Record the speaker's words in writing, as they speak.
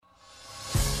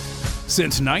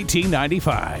Since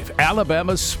 1995,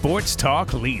 Alabama's sports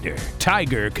talk leader,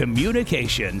 Tiger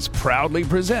Communications, proudly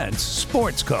presents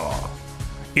SportsCall.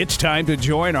 It's time to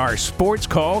join our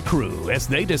SportsCall crew as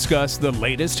they discuss the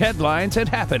latest headlines and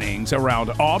happenings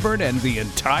around Auburn and the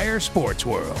entire sports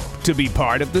world. To be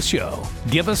part of the show,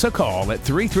 give us a call at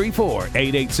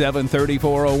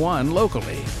 334-887-3401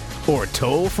 locally or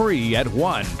toll free at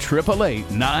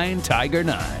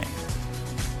 1-888-9-TIGER-9.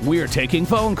 We're taking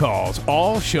phone calls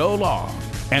all show long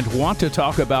and want to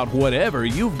talk about whatever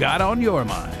you've got on your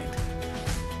mind.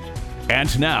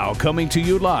 And now, coming to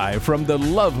you live from the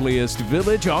loveliest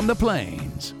village on the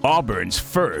plains, Auburn's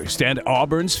first and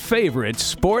Auburn's favorite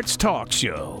sports talk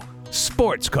show,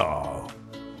 SportsCall.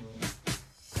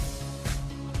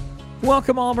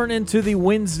 Welcome, Auburn, into the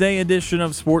Wednesday edition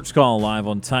of SportsCall, live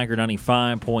on Tiger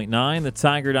 95.9, the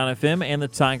Tiger.fm, and the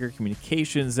Tiger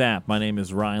Communications app. My name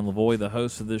is Ryan Lavoie, the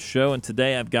host of this show, and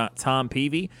today I've got Tom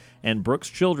Peavy and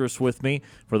Brooks Childress with me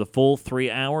for the full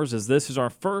 3 hours, as this is our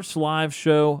first live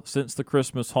show since the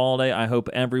Christmas holiday. I hope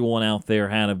everyone out there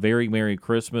had a very Merry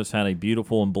Christmas, had a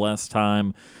beautiful and blessed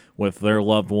time with their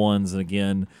loved ones, and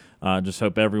again, just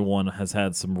hope everyone has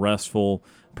had some restful,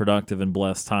 productive, and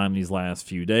blessed time these last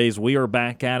few days. We are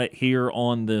back at it here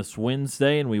on this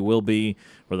Wednesday, and we will be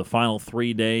for the final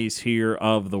 3 days here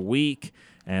of the week,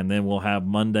 and then we'll have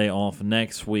Monday off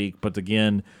next week. But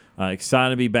again, excited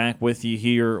to be back with you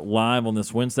here live on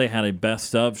this Wednesday. Had a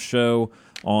best of show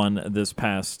on this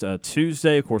past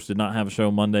Tuesday. Of course, did not have a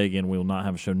show Monday. Again, we will not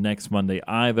have a show next Monday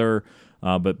either.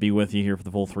 But be with you here for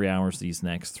the full 3 hours these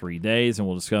next 3 days, and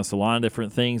we'll discuss a lot of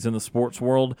different things in the sports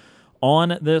world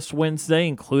on this Wednesday,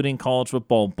 including college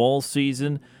football bowl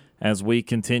season, as we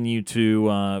continue to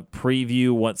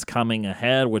preview what's coming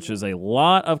ahead, which is a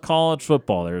lot of college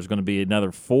football. There's going to be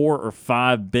another 4 or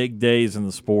 5 big days in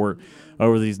the sport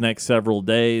over these next several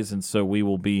days, and so we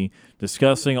will be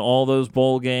discussing all those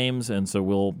bowl games, and so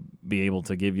we'll be able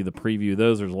to give you the preview of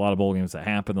those. There's a lot of bowl games that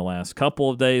happened the last couple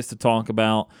of days to talk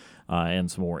about.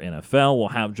 And some more NFL. We'll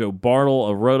have Joe Bartle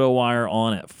of RotoWire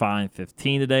on at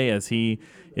 5:15 today, as he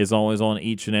is always on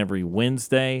each and every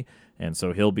Wednesday. And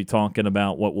so he'll be talking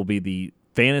about what will be the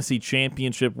fantasy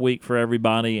championship week for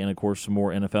everybody, and, of course, some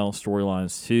more NFL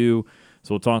storylines too.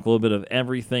 So we'll talk a little bit of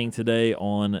everything today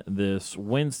on this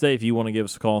Wednesday. If you want to give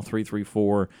us a call,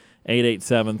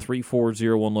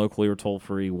 334-887-3401 locally, or toll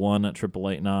free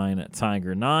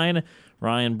 1-888-9-TIGER-9.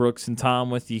 Ryan, Brooks, and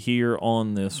Tom with you here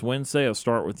on this Wednesday. I'll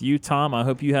start with you, Tom. I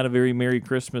hope you had a very Merry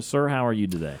Christmas, sir. How are you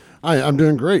today? I'm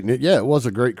doing great. Yeah, it was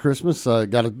a great Christmas.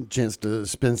 Got a chance to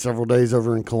spend several days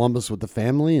over in Columbus with the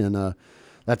family, and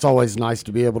that's always nice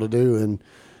to be able to do. And,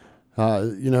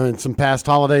 in some past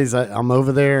holidays, I'm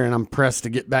over there, and I'm pressed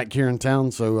to get back here in town.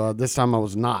 So this time I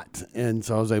was not. And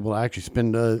so I was able to actually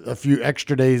spend a few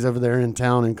extra days over there in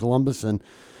town in Columbus and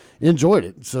enjoyed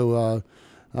it. So,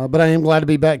 but I am glad to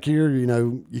be back here.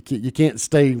 You can't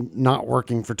stay not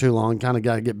working for too long. Kind of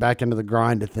got to get back into the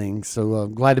grind of things. So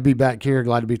glad to be back here.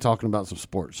 Glad to be talking about some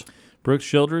sports. Brooks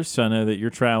Childress, I know that you're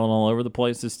traveling all over the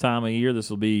place this time of year. This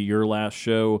will be your last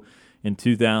show in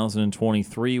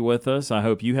 2023 with us. I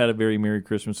hope you had a very Merry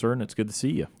Christmas, sir, and it's good to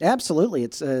see you. Absolutely.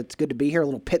 It's good to be here. A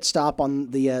little pit stop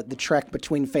on the trek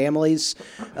between families.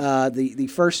 The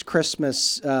first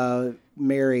Christmas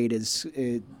married is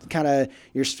kind of,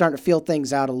 you're starting to feel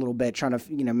things out a little bit, trying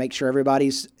to make sure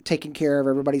everybody's taken care of,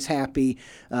 everybody's happy,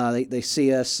 they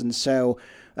see us, and so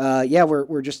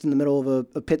we're just in the middle of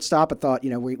a pit stop. I thought,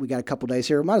 we got a couple days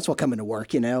here, might as well come into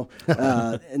work,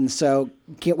 and so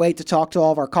can't wait to talk to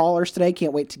all of our callers today.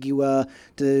 Can't wait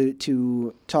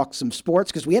to talk some sports,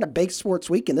 because we had a big sports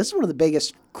weekend. This is one of the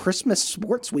biggest Christmas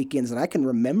sports weekends that I can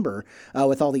remember,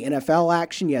 with all the NFL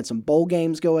action. You had some bowl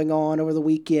games going on over the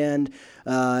weekend,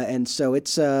 and so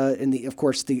it's of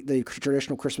course the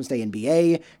traditional Christmas Day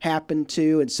NBA happened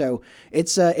too, and so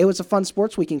it was a fun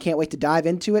sports weekend. Can't wait to dive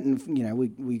into it, and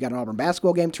we got an Auburn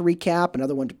basketball game to recap,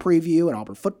 another one to preview, an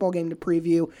Auburn football game to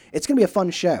preview. It's going to be a fun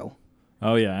show.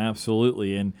 Oh, yeah,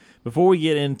 absolutely. And before we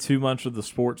get into too much of the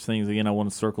sports things, again, I want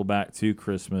to circle back to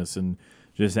Christmas and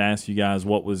just ask you guys,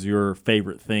 what was your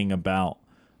favorite thing about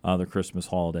the Christmas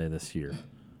holiday this year?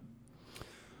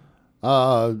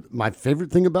 My favorite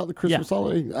thing about the Christmas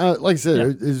holiday, like I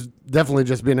said, is definitely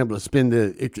just being able to spend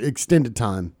the extended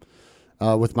time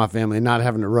with my family and not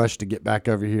having to rush to get back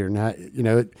over here. And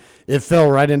it fell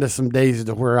right into some days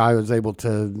to where I was able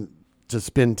to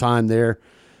spend time there.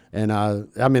 And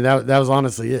that was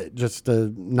honestly it, just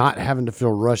not having to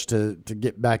feel rushed to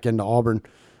get back into Auburn,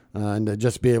 and to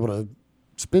just be able to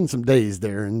spend some days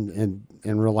there and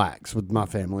relax with my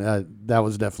family. That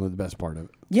was definitely the best part of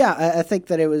it. Yeah, I think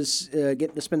that it was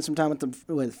getting to spend some time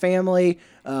with family,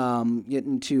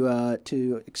 getting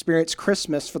to experience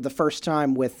Christmas for the first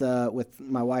time with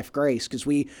my wife Grace, because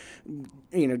we,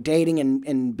 dating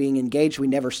and being engaged, we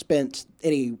never spent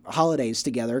any holidays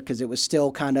together because it was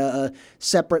still kind of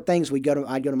separate things. I'd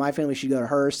go to my family, she'd go to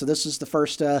hers. So this is the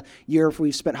first year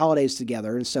we've spent holidays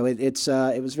together, and so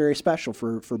it was very special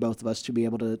for both of us to be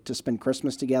able to spend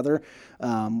Christmas together.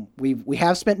 We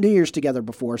have spent New Year's together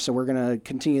before, so we're gonna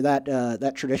continue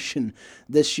that tradition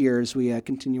this year as we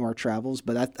continue our travels.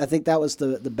 But I think that was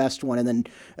the best one. And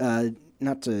then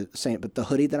not to say it, but the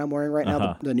hoodie that I'm wearing right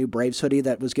now, the new Braves hoodie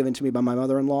that was given to me by my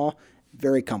mother-in-law,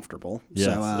 very comfortable.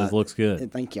 Yes, so, it looks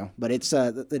good. Thank you. But it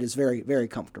is very, very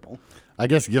comfortable. I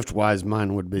guess gift-wise,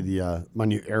 mine would be my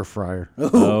new air fryer.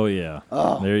 Oh, yeah.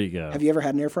 Oh. There you go. Have you ever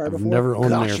had an air fryer before? Never owned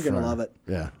an air fryer. You're going to love it.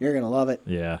 Yeah. You're going to love it.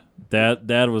 Yeah.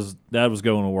 Dad was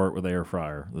going to work with the air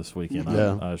fryer this weekend,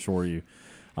 I assure you.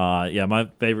 My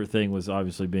favorite thing was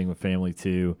obviously being with family,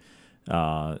 too.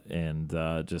 And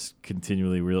just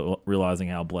continually realizing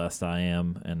how blessed I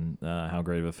am and how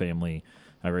great of a family,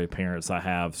 how great parents I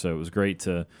have. So it was great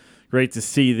to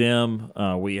see them.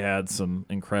 We had some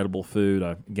incredible food.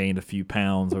 I gained a few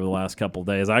pounds over the last couple of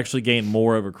days. I actually gained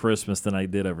more over Christmas than I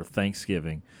did over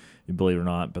Thanksgiving, believe it or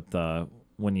not. But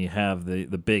when you have the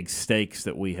big steaks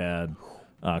that we had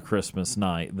Christmas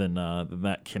night, then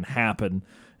that can happen.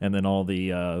 And then all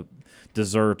the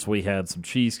desserts, we had some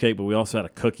cheesecake, but we also had a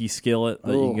cookie skillet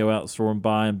that you can go out the store and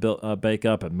buy and bake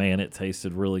up. And man, it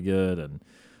tasted really good. And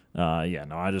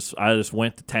I just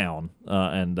went to town,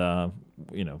 and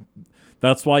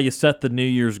that's why you set the New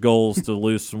Year's goals to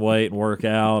lose some weight and work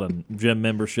out, and gym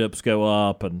memberships go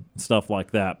up and stuff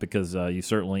like that, because you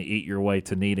certainly eat your way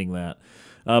to needing that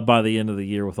by the end of the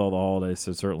year with all the holidays.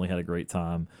 So certainly had a great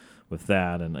time with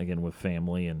that, and again with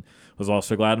family, and was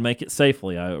also glad to make it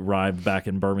safely. I arrived back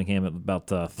in Birmingham at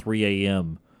about 3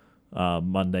 a.m.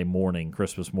 Monday morning,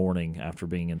 Christmas morning, after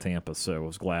being in Tampa. So I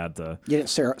was glad to. You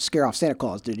didn't scare off Santa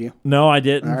Claus, did you? No, I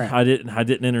didn't. Right. I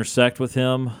didn't intersect with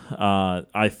him.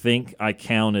 I think I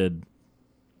counted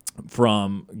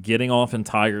from getting off in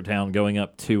Tigertown, going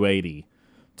up 280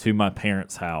 to my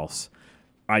parents' house.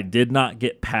 I did not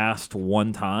get past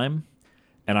one time.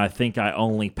 And I think I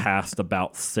only passed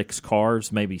about 6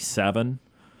 cars, maybe 7.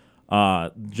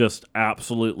 Just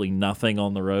absolutely nothing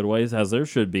on the roadways, as there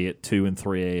should be at 2 and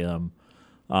 3 a.m.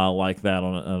 Like that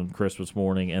on Christmas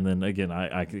morning. And then, again,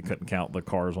 I couldn't count the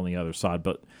cars on the other side.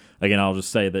 But, again, I'll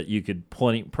just say that you could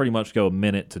pretty much go a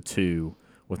minute to 2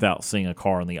 without seeing a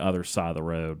car on the other side of the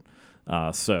road.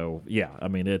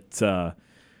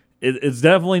 It's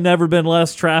definitely never been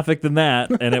less traffic than that,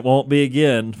 and it won't be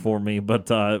again for me. But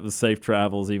it was safe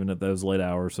travels even at those late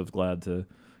hours. So I was glad to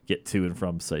get to and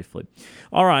from safely.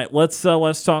 All right, let's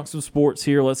talk some sports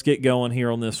here. Let's get going here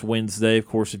on this Wednesday. Of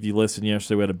course, if you listened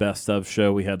yesterday, we had a best of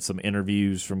show. We had some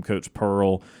interviews from Coach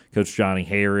Pearl, Coach Johnny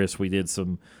Harris. We did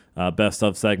some best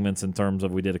of segments in terms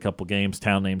of we did a couple games,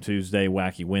 Town Name Tuesday,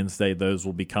 Wacky Wednesday. Those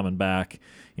will be coming back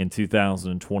in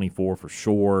 2024 for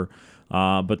sure.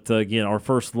 But again, our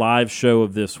first live show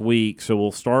of this week, so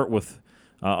we'll start with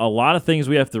a lot of things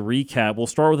we have to recap. We'll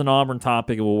start with an Auburn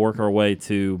topic, and we'll work our way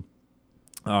to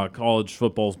college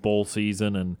football's bowl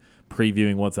season and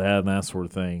previewing what's ahead and that sort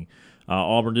of thing.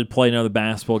 Auburn did play another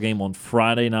basketball game on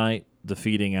Friday night,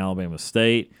 defeating Alabama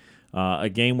State, a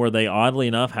game where they, oddly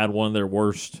enough, had one of their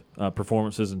worst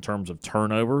performances in terms of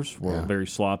turnovers. Were very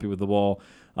sloppy with the ball.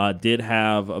 Did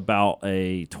have about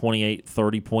a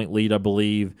 28-30 point lead, I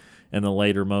believe, in the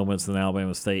later moments. Then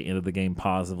Alabama State ended the game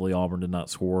positively. Auburn did not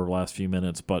score the last few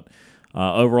minutes. But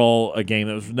overall, a game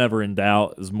that was never in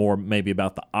doubt. Is more maybe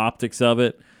about the optics of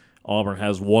it. Auburn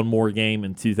has one more game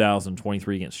in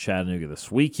 2023 against Chattanooga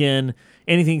this weekend.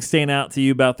 Anything stand out to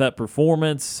you about that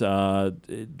performance?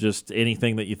 Just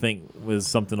anything that you think was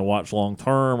something to watch long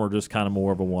term, or just kind of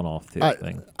more of a one-off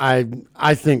thing?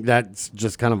 I think that's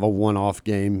just kind of a one-off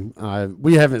game.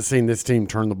 We haven't seen this team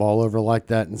turn the ball over like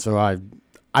that, and so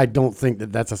I don't think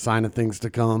that that's a sign of things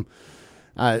to come.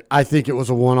 I think it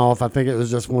was a one-off. I think it was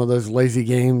just one of those lazy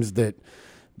games that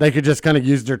they could just kind of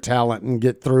use their talent and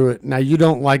get through it. Now, you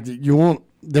want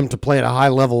them to play at a high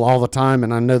level all the time,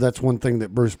 and I know that's one thing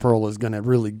that Bruce Pearl is going to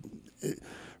really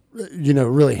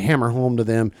hammer home to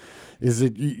them, is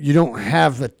that you don't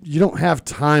have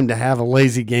time to have a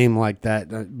lazy game like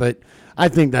that. But I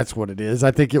think that's what it is. I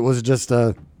think it was just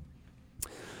one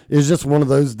of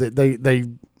those that they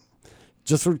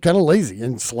just were kind of lazy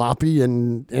and sloppy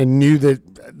and knew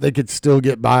that they could still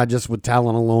get by just with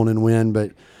talent alone and win.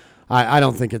 But I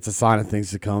don't think it's a sign of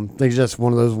things to come. I think it's just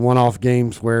one of those one-off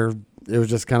games where it was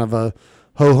just kind of a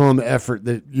ho-hum effort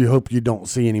that you hope you don't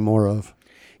see any more of.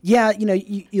 Yeah,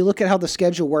 you look at how the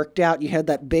schedule worked out. You had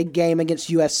that big game against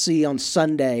USC on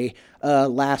Sunday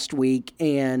last week,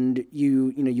 and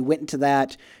you went into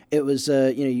that. It was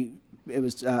it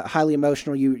was highly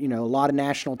emotional. A lot of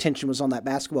national attention was on that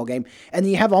basketball game, and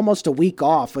then you have almost a week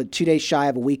off, 2 days shy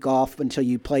of a week off until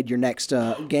you played your next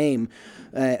game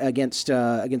against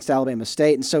Alabama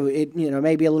State. And so it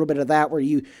maybe a little bit of that where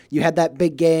you had that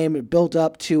big game, it built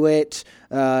up to it,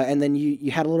 and then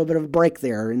you had a little bit of a break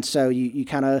there, and so you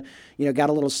kind of got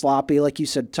a little sloppy, like you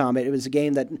said, Tom. It was a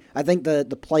game that I think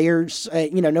the players,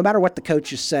 no matter what the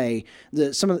coaches say,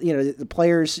 the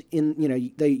players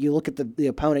you look at the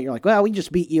opponent, you're like, well, we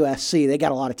just beat USC. They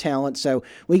got a lot of talent, so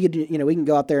we can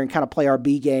go out there and kind of play our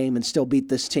B game and still beat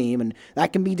this team, and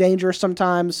that can be dangerous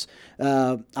sometimes.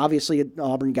 Obviously,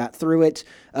 Auburn got through it.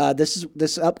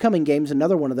 This upcoming game is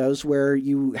another one of those where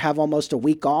you have almost a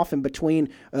week off in between.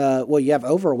 You have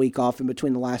over a week off in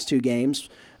between the last two games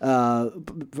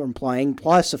from playing,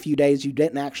 plus a few days you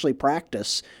didn't actually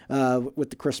practice with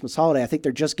the Christmas holiday. I think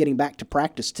they're just getting back to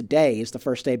practice today. Is the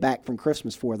first day back from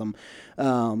Christmas for them.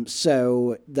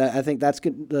 I think that's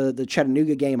good. The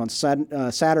Chattanooga game on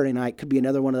Saturday night could be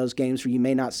another one of those games where you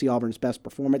may not see Auburn's best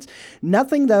performance.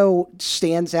 Nothing, though,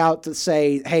 stands out to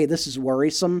say, hey, this is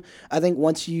worrisome. I think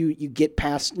once you get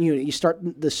past, you start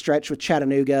the stretch with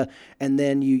Chattanooga, and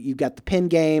then you've got the Penn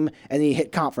game, and then you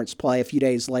hit conference play a few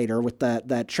days later with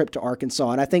that trip to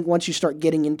Arkansas. And I think once you start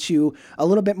getting into a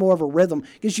little bit more of a rhythm,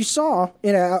 because you saw,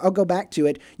 I'll go back to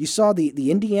it, you saw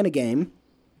the Indiana game,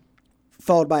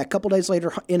 followed by a couple days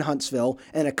later in Huntsville,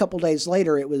 and a couple days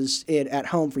later it was at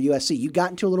home for USC. You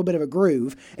got into a little bit of a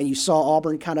groove, and you saw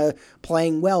Auburn kind of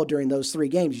playing well during those three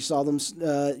games. You saw them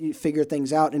figure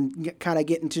things out and kind of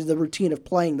get into the routine of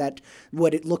playing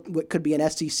what could be an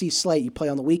SEC slate. You play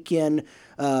on the weekend,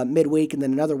 midweek, and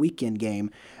then another weekend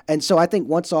game. And so I think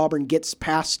once Auburn gets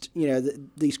past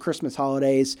these Christmas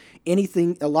holidays,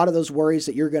 a lot of those worries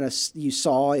that you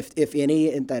saw, if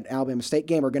any, in that Alabama State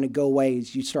game are going to go away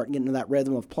as you start getting into that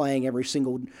rhythm of playing every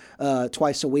single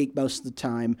twice a week most of the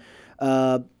time.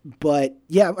 But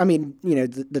yeah, I mean,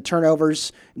 the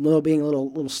turnovers, being a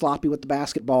little sloppy with the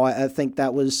basketball. I think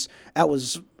that was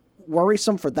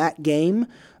worrisome for that game.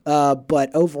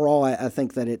 But overall, I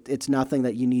think that it's nothing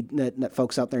that you need that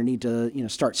folks out there need to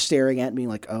start staring at and being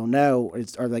like, oh no,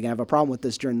 are they gonna have a problem with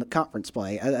this during the conference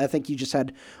play? I think you just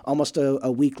had almost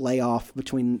a week layoff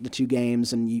between the two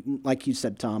games, and like you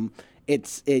said, Tom,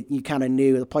 you kind of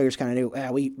knew, the players kind of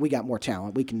knew, we got more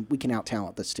talent, we can out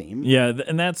talent this team. Yeah,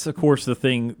 and that's of course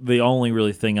the only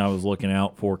really thing I was looking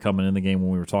out for coming in the game when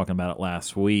we were talking about it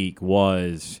last week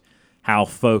was how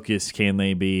focused can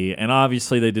they be? And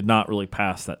obviously they did not really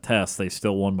pass that test. They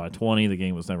still won by 20. The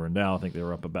game was never in doubt. I think they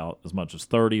were up about as much as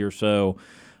 30 or so.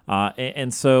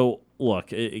 And so,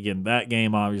 look, again, that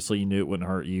game, obviously you knew it wouldn't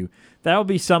hurt you. That would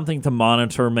be something to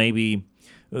monitor maybe.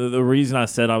 The reason I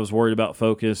said I was worried about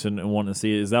focus and wanting to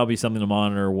see it is that'll be something to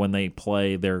monitor when they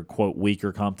play their, quote,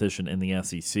 weaker competition in the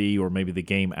SEC, or maybe the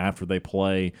game after they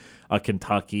play a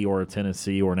Kentucky or a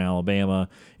Tennessee or an Alabama.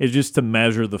 It's just to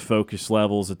measure the focus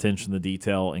levels, attention to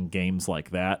detail in games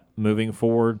like that moving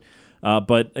forward.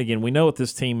 But, again, we know what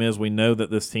this team is. We know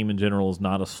that this team in general is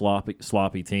not a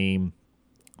sloppy team.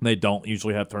 They don't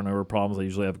usually have turnover problems. They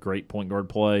usually have great point guard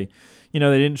play. They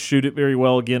didn't shoot it very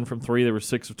well again from three. They were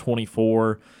 6 of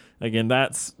 24. Again,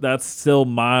 that's still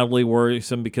mildly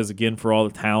worrisome because, again, for all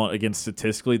the talent, again,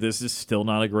 statistically, this is still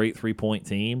not a great three-point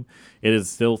team. It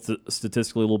is still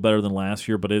statistically a little better than last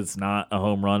year, but it's not a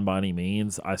home run by any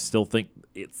means. I still think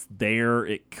it's there.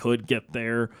 It could get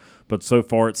there, but so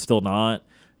far it's still not.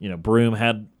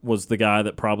 Broom was the guy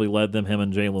that probably led them, him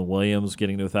and Jalen Williams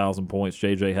getting to 1,000 points.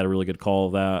 JJ had a really good call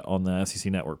of that on the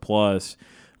SEC Network Plus.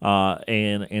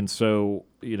 And so,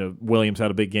 Williams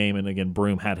had a big game, and again,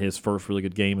 Broom had his first really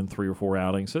good game in 3 or 4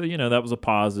 outings. So, that was a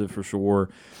positive for sure.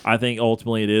 I think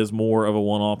ultimately it is more of a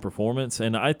one-off performance.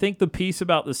 And I think the piece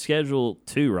about the schedule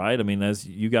too, right? I mean, as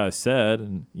you guys said,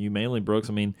 and you mainly, Brooks,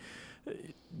 I mean,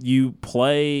 you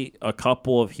play a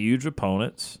couple of huge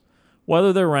opponents.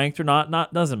 Whether they're ranked or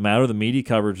not doesn't matter. The media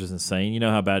coverage is insane. You know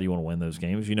how bad you want to win those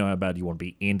games. You know how bad you want to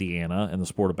beat Indiana in the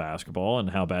sport of basketball, and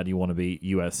how bad you want to beat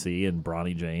USC and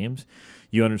Bronny James.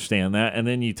 You understand that. And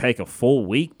then you take a full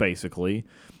week, basically,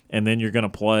 and then you're going to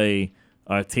play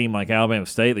a team like Alabama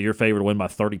State that you're favored to win by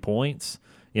 30 points.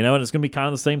 And it's going to be kind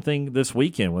of the same thing this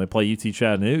weekend when they play UT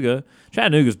Chattanooga.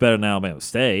 Chattanooga's better than Alabama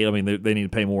State. I mean, they need to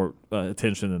pay more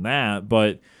attention than that.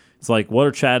 But it's like, what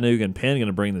are Chattanooga and Penn going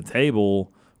to bring to the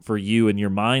table for you and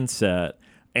your mindset?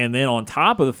 And then on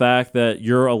top of the fact that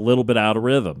you're a little bit out of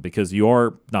rhythm because you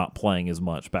are not playing as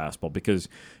much basketball. Because,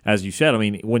 as you said, I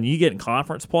mean, when you get in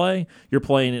conference play, you're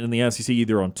playing in the SEC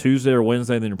either on Tuesday or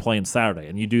Wednesday, then you're playing Saturday.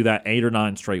 And you do that 8 or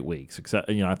 9 straight weeks. Except,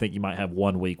 I think you might have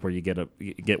 1 week where you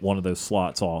get one of those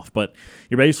slots off. But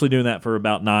you're basically doing that for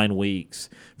about 9 weeks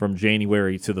from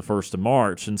January to the 1st of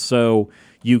March. And so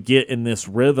you get in this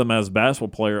rhythm as a basketball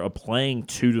player of playing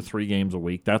 2 to 3 games a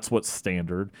week. That's what's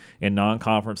standard. In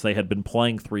non-conference, they had been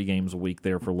playing 3 games a week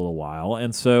there for a little while.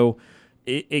 And so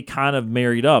it kind of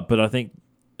married up. But I think,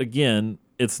 again,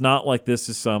 it's not like this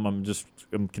is I'm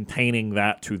containing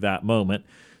that to that moment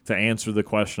to answer the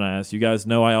question I asked. You guys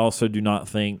know I also do not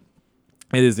think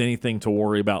it is anything to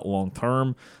worry about long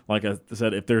term. Like I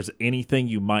said, if there's anything,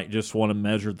 you might just want to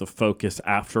measure the focus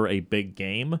after a big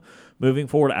game moving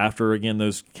forward, after, again,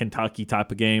 those Kentucky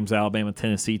type of games, Alabama,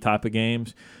 Tennessee type of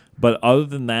games. But other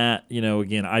than that,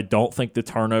 again, I don't think the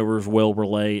turnovers will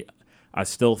relate. I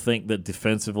still think that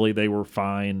defensively they were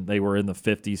fine. They were in the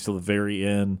 50s to the very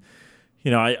end.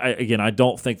 I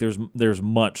don't think there's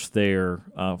much there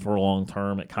for long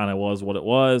term. It kind of was what it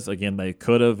was. Again, they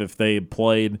could have, if they had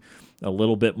played a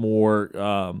little bit more,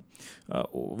 a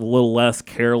little less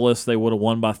careless, they would have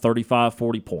won by 35,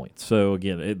 40 points. So,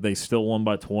 again, they still won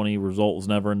by 20. Result was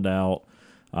never in doubt.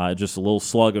 Just a little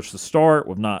sluggish to start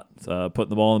with not putting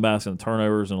the ball in the basket and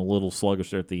turnovers, and a little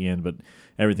sluggish there at the end. But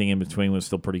everything in between was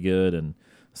still pretty good and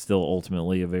still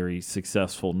ultimately a very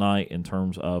successful night in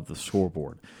terms of the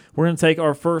scoreboard. We're going to take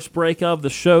our first break of the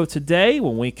show today.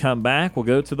 When we come back, we'll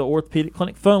go to the Orthopedic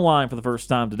Clinic phone line for the first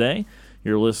time today.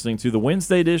 You're listening to the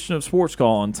Wednesday edition of Sports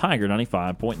Call on Tiger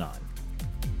 95.9.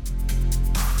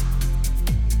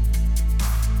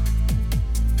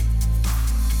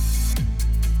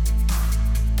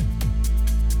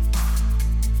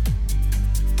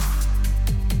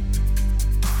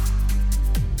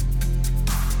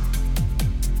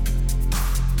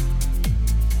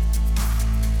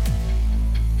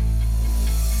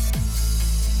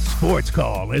 Sports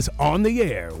Call is on the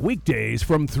air weekdays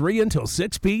from 3 until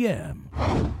 6 p.m.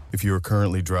 If you are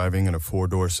currently driving in a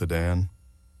 4-door sedan,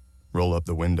 roll up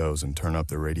the windows and turn up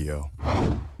the radio.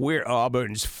 We're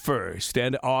Auburn's first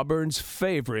and Auburn's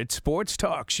favorite sports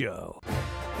talk show.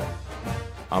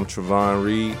 I'm Trevon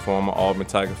Reed, former Auburn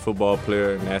Tiger football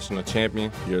player, national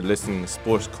champion. You're listening to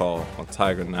Sports Call on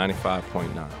Tiger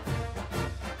 95.9.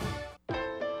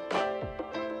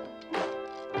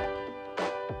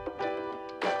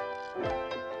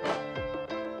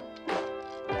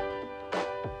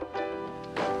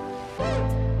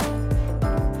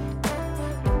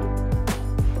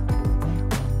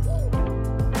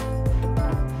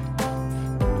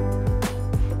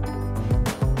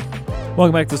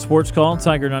 Welcome back to Sports Call,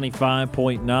 Tiger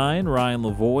 95.9. Ryan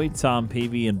Lavoie, Tom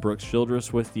Peavy, and Brooks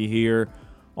Childress with you here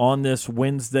on this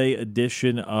Wednesday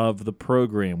edition of the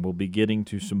program. We'll be getting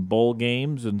to some bowl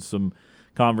games and some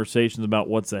conversations about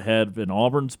what's ahead in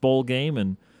Auburn's bowl game.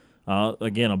 And,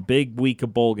 again, a big week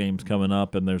of bowl games coming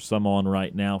up, and there's some on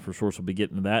right now. For sure, so we'll be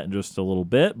getting to that in just a little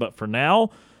bit. But for now,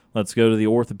 let's go to the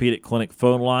Orthopedic Clinic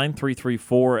phone line,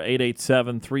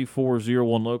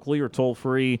 334-887-3401 locally, or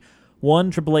toll-free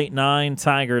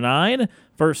 1-888-9-TIGER-9.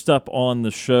 First up on the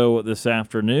show this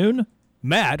afternoon,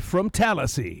 Matt from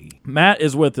Tallahassee. Matt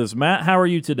is with us. Matt, how are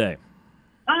you today?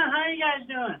 How you guys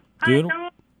doing? Doing, Hi, Tom.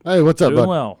 Hey, what's up, doing bud?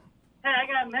 well. Hey, I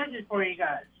got a message for you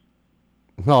guys.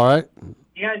 All right.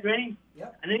 You guys ready?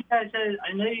 Yep. I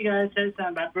know you guys said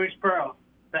something about Bruce Pearl,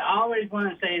 but I always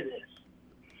want to say this.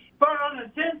 But on the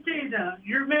 10th season,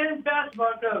 your men's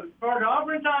basketball coach for the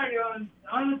Auburn Tigers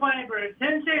on the playing for the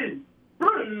 10th season,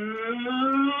 Bruce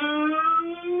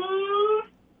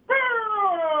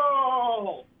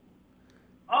Pearl.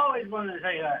 Always wanted to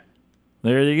say that.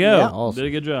 There you go. Yeah, awesome. Did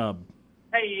a good job.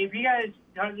 Hey, if you guys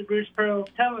talk to Bruce Pearl,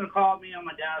 tell him to call me on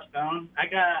my dad's phone. I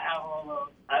gotta have a little.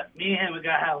 Me and him, we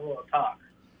gotta have a little talk.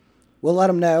 We'll let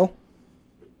him know.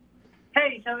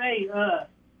 Hey, so so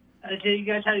you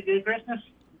guys had a good Christmas?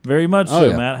 Very much Oh, so,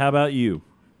 yeah. Matt. How about you?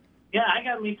 Yeah, I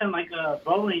got me some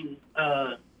bowling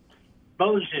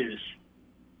shoes.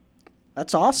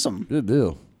 That's awesome. Good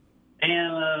deal.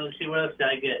 And let's see, what else did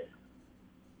I get?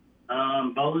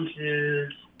 Bowling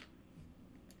shoes.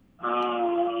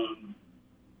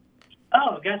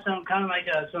 Got some kind of like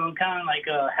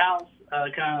a house,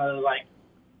 kind of like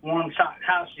warm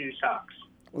house shoe socks.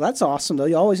 Well, that's awesome, though.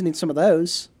 You always need some of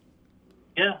those.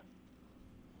 Yeah.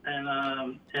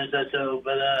 And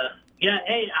yeah.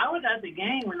 Hey, I was at the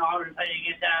game when Auburn played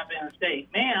against Alabama State.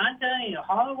 Man, I'm telling you,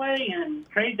 Holloway and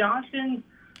Trey Johnston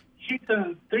shoot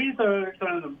some three throws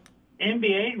from the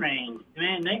NBA range.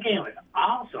 Man, that game was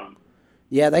awesome.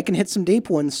 Yeah, they can hit some deep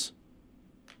ones.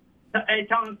 Hey,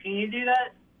 Tom, can you do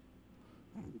that?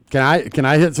 Can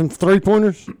I hit some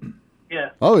 3-pointers?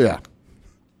 Yeah. Oh yeah,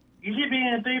 You should be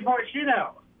in a 3-point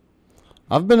shootout.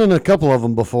 I've been in a couple of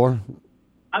them before.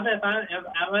 I bet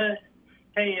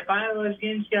if I was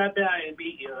against you, I bet I could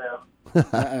beat you, though.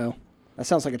 Uh-oh. That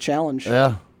sounds like a challenge.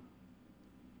 Yeah.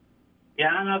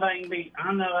 Yeah, I don't know if I can beat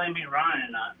Ryan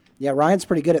or not. Yeah, Ryan's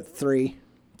pretty good at 3.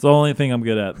 It's the only thing I'm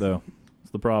good at, though.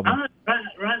 It's the problem.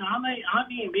 Ryan, I'll make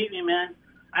you beat me, man.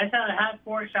 I shot a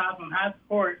half-court shot from half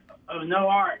court of no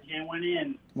arch and went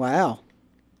in. Wow.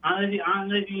 I don't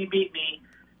know if you beat me.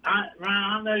 Ryan,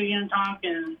 I don't know if you're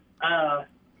talking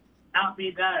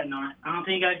outbeat that or not. I don't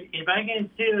think if I can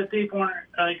shoot a 3-pointer,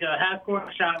 like a half-court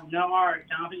shot with no arch,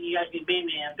 I don't think you guys can beat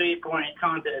me in a 3-point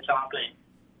contest, I don't think.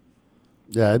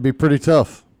 Yeah, it'd be pretty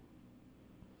tough.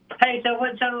 Hey, so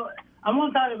I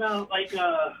want to talk about,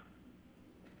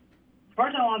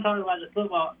 first I want to talk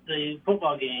about the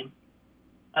football game.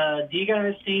 Do you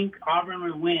guys think Auburn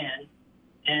would win?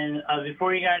 And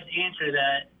before you guys answer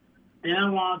that, then I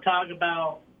want to talk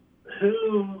about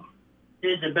who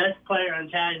is the best player on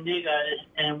Chattanooga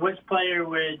and which player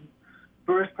would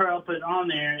Bruce Pearl put on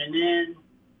there. And then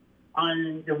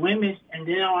on the women's, and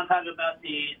then I want to talk about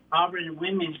the Auburn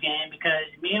women's game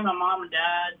because me and my mom and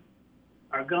dad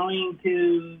are going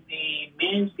to the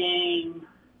men's game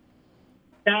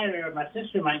Saturday. Or my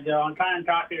sister might go. I'm trying to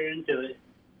talk her into it.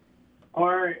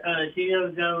 Or she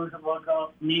goes, we'll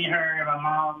go, me, her, my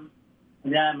mom,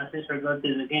 and dad, and my sister go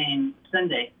to the game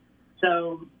Sunday.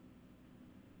 So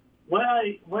what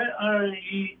are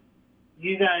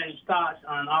you guys' thoughts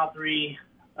on all three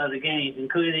of the games,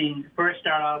 including first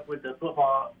start off with the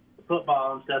football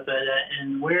and stuff like that,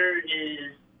 and where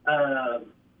is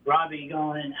Robbie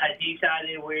going? Has he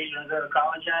decided where he's going to go to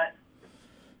college at?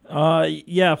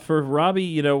 Yeah, for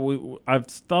Robbie, I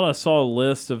thought I saw a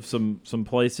list of some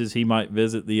places he might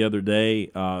visit the other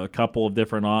day. A couple of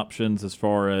different options as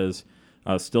far as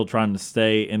still trying to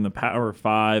stay in the Power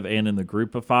 5 and in the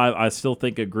Group of 5. I still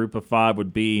think a Group of 5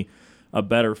 would be a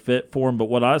better fit for him. But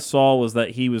what I saw was that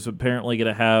he was apparently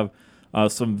going to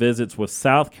have some visits with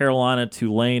South Carolina,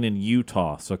 Tulane, and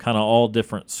Utah. So kind of all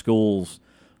different schools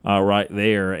right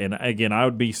there. And, again, I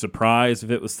would be surprised if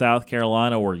it was South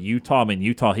Carolina or Utah. I mean,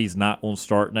 Utah, he's not going to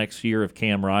start next year if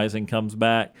Cam Rising comes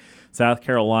back. South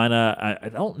Carolina, I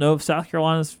don't know if South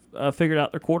Carolina's figured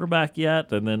out their quarterback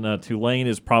yet. And then Tulane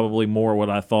is probably more what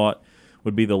I thought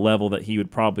would be the level that he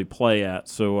would probably play at.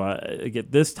 So, again,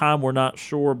 this time we're not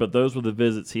sure, but those were the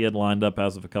visits he had lined up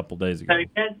as of a couple days ago. So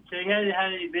you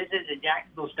had any visits at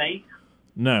Jacksonville State?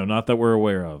 No, not that we're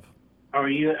aware of. Or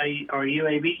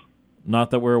UAB?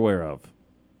 Not that we're aware of.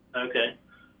 Okay.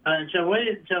 So what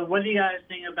do you guys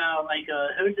think about,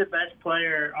 who's the best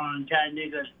player on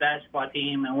Chattanooga's basketball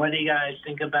team, and what do you guys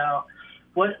think about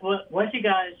what you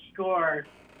guys score?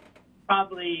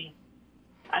 Probably,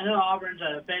 I know Auburn's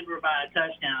favored by a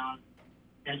touchdown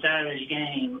in Saturday's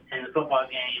game, in the football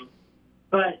game,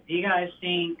 but do you guys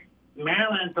think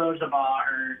Maryland throws the ball,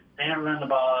 or they don't run the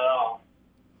ball at all?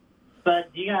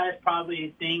 But do you guys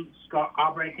probably think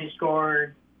Auburn can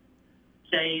score,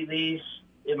 say, at least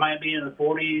it might be in the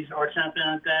 40s or something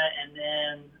like that, and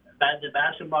then the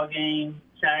basketball game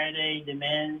Saturday, the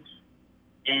men's,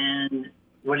 and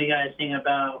what do you guys think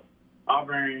about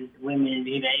Auburn women? Do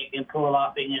you think you can pull it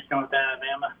off against North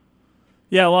Alabama?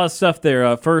 Yeah, a lot of stuff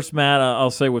there. First, Matt,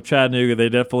 I'll say with Chattanooga, they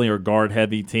definitely are a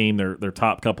guard-heavy team. Their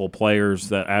top couple of players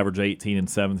that average 18 and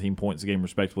 17 points a game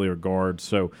respectively are guards.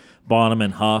 So Bonham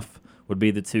and Huff would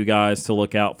be the two guys to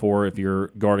look out for if you're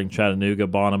guarding Chattanooga.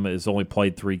 Bonham has only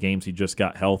played 3 games. He just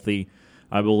got healthy,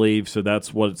 I believe. So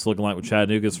that's what it's looking like with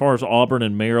Chattanooga. As far as Auburn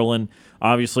and Maryland,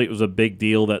 obviously it was a big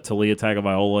deal that Talia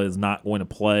Tagovailoa is not going to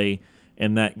play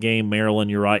in that game.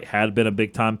 Maryland, you're right, had been a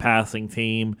big-time passing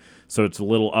team, so it's a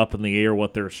little up in the air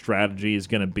what their strategy is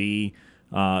going to be.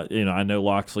 I know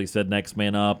Loxley said next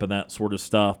man up and that sort of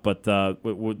stuff, but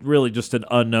really just an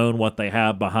unknown what they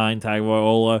have behind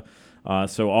Tagovailoa.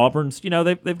 So Auburn's,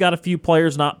 they've got a few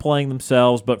players not playing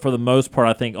themselves, but for the most part,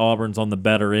 I think Auburn's on the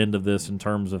better end of this in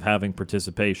terms of having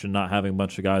participation, not having a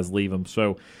bunch of guys leave them.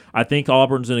 So I think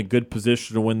Auburn's in a good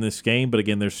position to win this game, but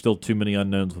again, there's still too many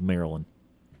unknowns with Maryland.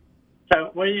 So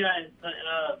what do you guys?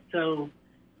 So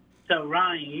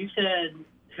Ryan, you said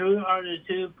who are the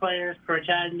 2 players for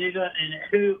Chattanooga,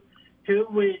 and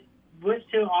which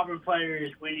 2 Auburn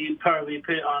players would you probably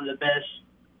put on the best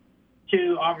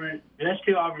 2 Auburn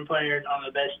players on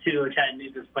the best 2 of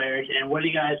Chattanooga's players, and what do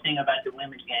you guys think about the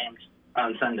women's games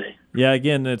on Sunday? Yeah,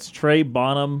 again, it's Trey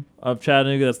Bonham of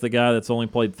Chattanooga. That's the guy that's only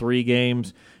played 3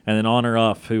 games, and then Honor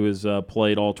Uff, who has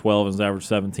played all 12 and has averaged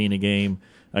 17 a game.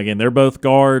 Again, they're both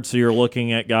guards, so you're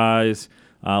looking at guys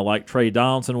like Trey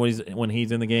Donaldson when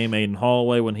he's in the game, Aiden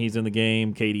Holloway when he's in the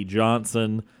game, Katie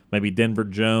Johnson, maybe Denver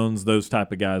Jones, those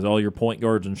type of guys. All your point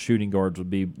guards and shooting guards would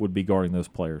be guarding those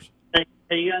players.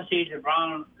 Are you going to see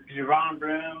Javon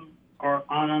Broom or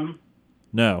on him?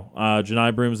 No.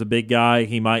 Janai Broom's a big guy.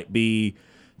 He might be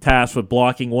tasked with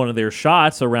blocking one of their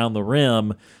shots around the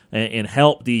rim and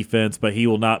help defense, but he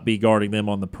will not be guarding them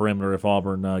on the perimeter if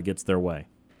Auburn gets their way.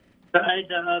 So,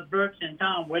 Brooks and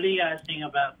Tom, what do you guys think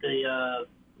about the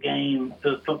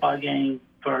football game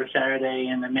for Saturday,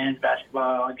 and the men's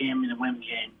basketball game and the women's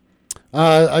game?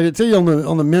 I can tell you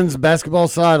on the men's basketball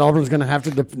side, Auburn's going to have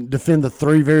to defend the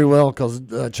three very well because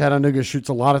Chattanooga shoots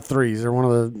a lot of threes. They're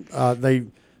one of they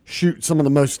shoot some of the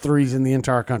most threes in the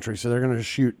entire country, so they're going to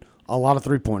shoot a lot of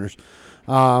three-pointers.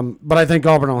 But I think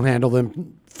Auburn will handle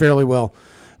them fairly well.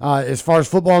 As far as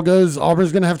football goes,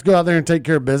 Auburn's going to have to go out there and take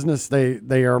care of business.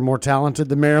 They are more talented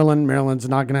than Maryland. Maryland's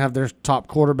not going to have their top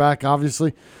quarterback,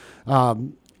 obviously.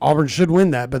 Auburn should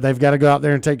win that, but they've got to go out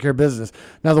there and take care of business.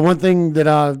 Now, the one thing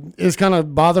that is kind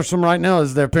of bothersome right now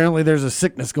is that apparently there's a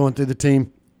sickness going through the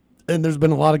team, and there's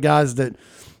been a lot of guys that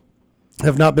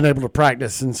have not been able to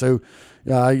practice. And so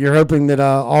you're hoping that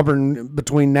Auburn,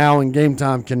 between now and game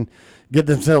time, can get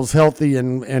themselves healthy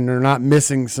and they're not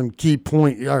missing some key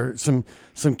point or some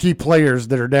key players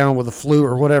that are down with the flu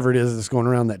or whatever it is that's going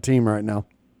around that team right now.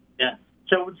 Yeah.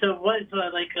 So what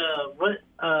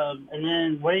and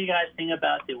then what do you guys think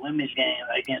about the women's game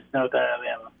against North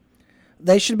Alabama?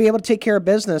 They should be able to take care of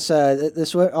business.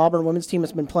 This Auburn women's team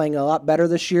has been playing a lot better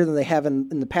this year than they have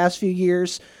in the past few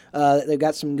years. They've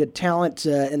got some good talent,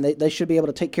 and they should be able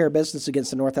to take care of business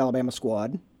against the North Alabama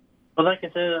squad. Well, like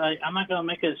I said, I'm not going to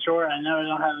make it short. I know I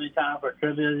don't have any time for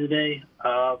trivia today.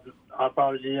 I'll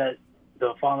probably do that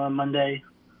the following Monday.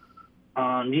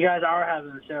 You guys are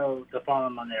having a show the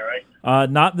following Monday, right?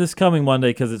 Not this coming Monday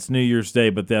because it's New Year's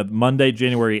Day, but that Monday,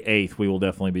 January 8th, we will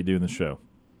definitely be doing the show.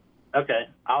 Okay.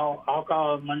 I'll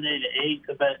call it Monday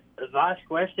the 8th. But the last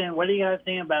question, what do you guys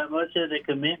think about most of the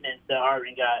commitments that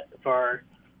Auburn got for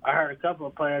 – I heard a couple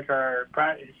of players are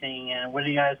practicing, and what do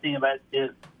you guys think about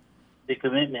the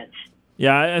commitments?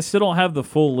 Yeah, I still don't have the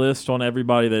full list on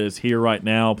everybody that is here right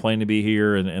now, planning to be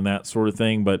here and that sort of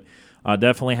thing, but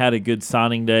definitely had a good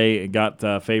signing day. It got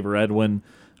Favor Edwin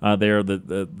there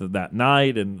that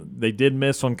night, and they did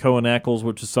miss on Cohen Eccles,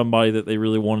 which is somebody that they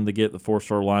really wanted to get, the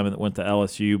four-star lineman that went to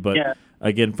LSU. But,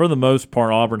 again, for the most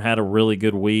part, Auburn had a really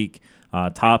good week,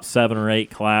 top 7 or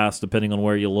 8 class, depending on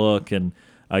where you look, and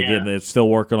again, they're still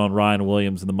working on Ryan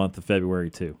Williams in the month of February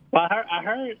too. Well, I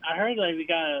heard like we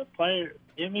got a player.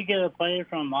 Didn't we get a player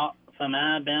from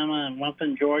Alabama and one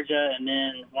from Georgia and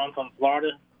then one from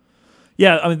Florida?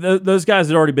 Yeah, I mean those guys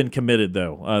had already been committed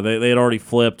though. They had already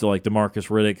flipped. Like DeMarcus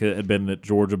Riddick had been at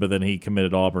Georgia, but then he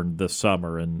committed Auburn this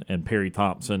summer, and Perry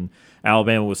Thompson,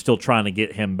 Alabama was still trying to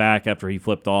get him back after he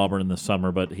flipped to Auburn in the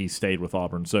summer, but he stayed with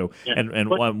Auburn. So and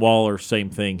Waller, same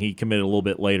thing. He committed a little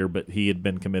bit later, but he had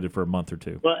been committed for a month or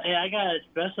two. Well, hey, I got a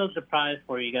special surprise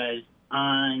for you guys.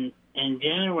 In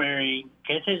January,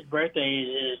 guess his birthday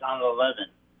is on the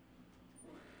 11th.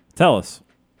 Tell us.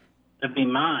 It'll be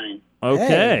mine. Okay,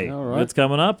 hey, all right. It's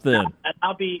coming up then.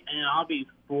 I'll be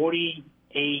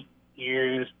 48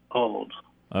 years old.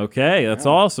 Okay, that's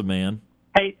awesome, man.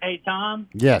 Hey, Tom.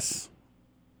 Yes.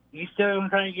 You still gonna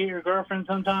try to get your girlfriend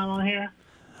sometime on here?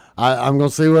 I'm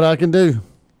gonna see what I can do.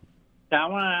 I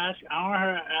want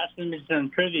her to ask me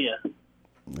some trivia.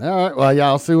 All right. Well, yeah,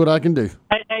 I'll see what I can do.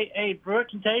 Hey,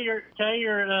 Brooks, tell your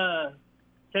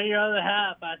other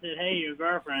half I said, hey, your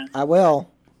girlfriend. I will.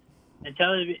 And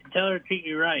tell her to treat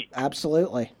you right.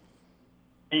 Absolutely.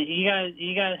 And you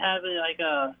guys have like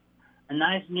a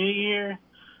nice New Year.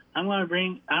 I'm gonna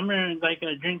drink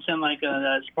some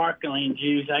sparkling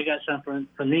juice. I got some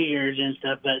for New Year's and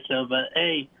stuff. But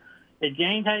hey, if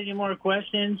James has any more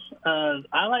questions,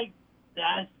 I like to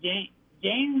ask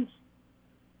James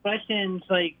questions.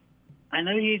 Like, I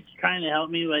know he's trying to help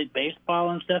me like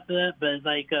baseball and stuff like that, but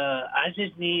I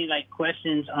just need like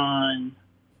questions on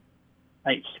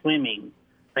like swimming.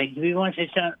 Like, if he wants to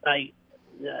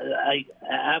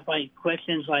have like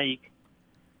questions like,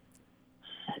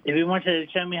 if he wants to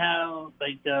show me how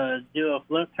do a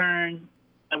flip turn,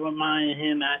 I wouldn't mind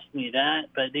him asking me that.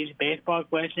 But these baseball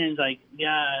questions, I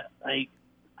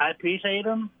appreciate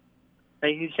them.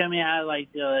 Like, you show me how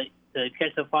to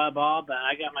catch a fly ball, but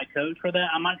I got my coach for that.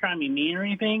 I'm not trying to be mean or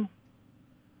anything,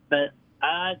 but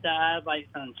I have to have like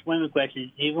some swimming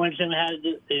questions. If you want to show me how to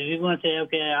do, if you want to say,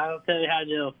 okay, I'll tell you how to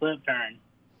do a flip turn.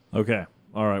 Okay,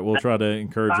 all right, we'll try to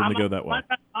encourage him to go that way.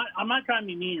 I'm not trying to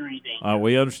be mean or anything.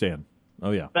 We understand. Oh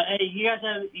yeah. But hey, you guys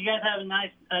have a nice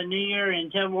New Year,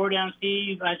 and tell War Down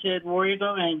Steve I said Warrior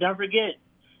go, and don't forget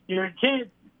your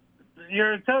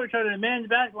coach of the men's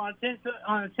basketball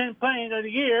on the 10th playing of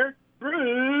the year,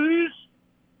 Bruce.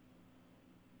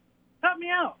 Help me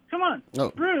out. Come on. Oh.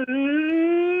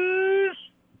 Bruce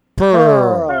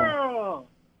Pearl.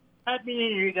 Happy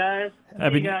New Year, guys.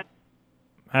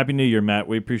 Happy New Year, Matt.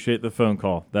 We appreciate the phone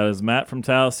call. That is Matt from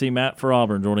Tallahassee, Matt for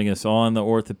Auburn, joining us on the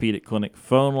Orthopedic Clinic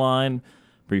phone line.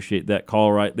 Appreciate that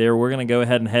call right there. We're going to go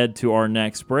ahead and head to our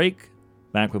next break.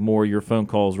 Back with more of your phone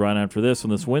calls right after this on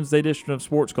this Wednesday edition of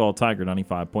Sports Call Tiger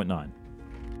 95.9.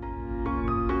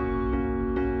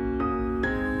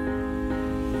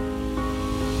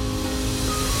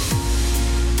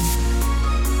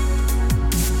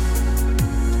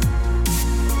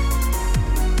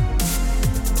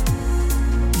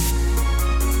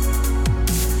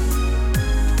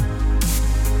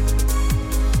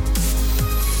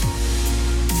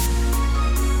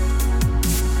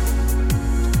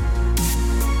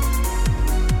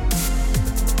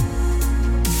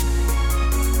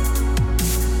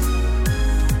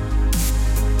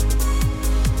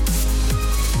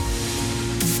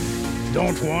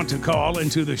 Don't want to call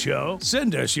into the show?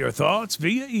 Send us your thoughts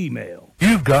via email.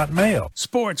 You've got mail.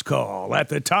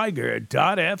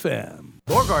 SportsCall@thetiger.fm.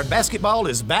 Beauregard basketball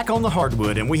is back on the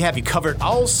hardwood, and we have you covered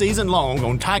all season long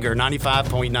on Tiger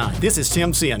 95.9. This is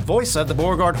Tim Sinn, voice of the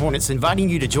Beauregard Hornets, inviting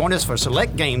you to join us for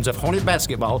select games of Hornet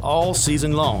basketball all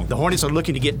season long. The Hornets are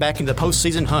looking to get back in the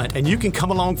postseason hunt, and you can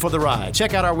come along for the ride.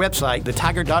 Check out our website,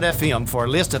 thetiger.fm, for a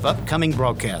list of upcoming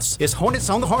broadcasts. It's Hornets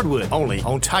on the hardwood, only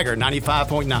on Tiger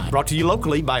 95.9. Brought to you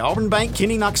locally by Auburn Bank,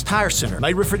 Kenny Knox Tire Center,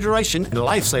 May Refrigeration, and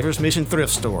Lifesavers Mission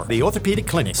Thrift Store, the Orthopedic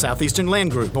Clinic, Southeastern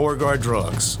Land Group, Beauregard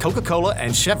Drugs, Coca-Cola,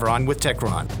 and Chevron with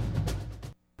Techron.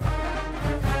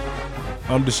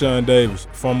 I'm Deshaun Davis,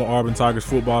 former Auburn Tigers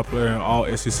football player and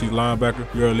all-SEC linebacker.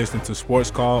 You're listening to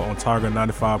Sports Call on Tiger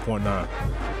 95.9.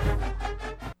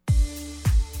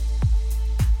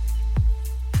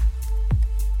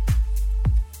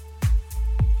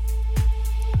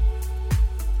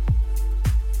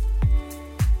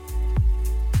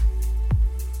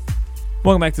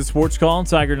 Welcome back to Sports Call on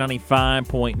Tiger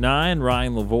 95.9.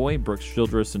 Ryan Lavoie, Brooks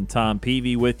Childress, and Tom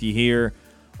Peavy with you here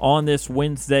on this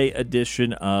Wednesday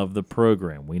edition of the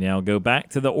program. We now go back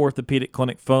to the Orthopedic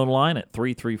Clinic phone line at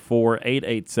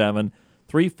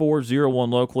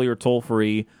 334-887-3401 locally or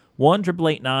toll-free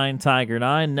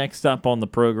 1-888-9-TIGER-9. Next up on the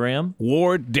program,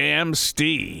 Ward Dam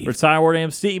Steve. Retired Ward Dam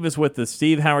Steve is with us.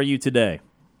 Steve, how are you today?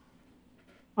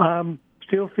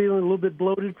 Still feeling a little bit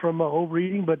bloated from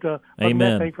overeating, but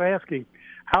Amen. Thanks for asking.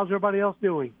 How's everybody else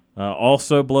doing?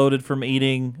 Also bloated from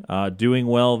eating. Doing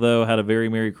well, though. Had a very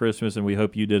Merry Christmas, and we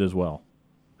hope you did as well.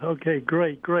 Okay,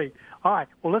 great. All right,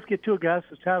 well, let's get to it, guys.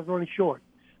 This time's running short.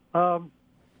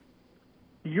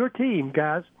 Your team,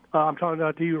 guys, I'm talking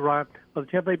to you, Ryan, the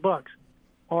Tampa Bay Bucks,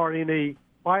 are in a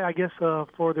fight, I guess,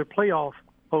 for their playoff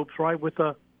hopes, right, with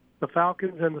the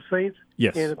Falcons and the Saints.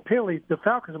 Yes. And apparently the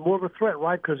Falcons are more of a threat,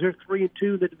 right, because they're 3-2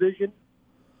 in the division.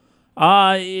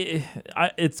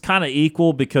 It's kind of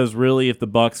equal because really if the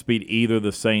Bucks beat either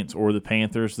the Saints or the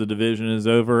Panthers, the division is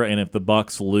over, and if the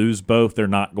Bucks lose both, they're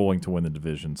not going to win the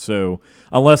division. So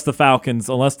unless the Falcons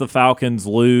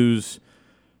lose,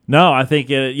 I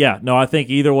think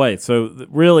either way. So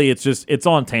really it's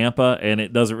on Tampa, and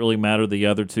it doesn't really matter the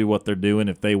other two what they're doing.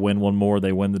 If they win one more,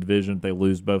 they win the division. If they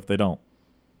lose both, they don't.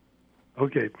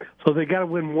 Okay, so they got to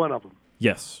win one of them.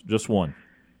 Yes, just one.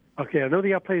 Okay, I know they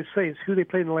got to play the Saints. Who they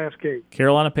played in the last game?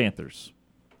 Carolina Panthers.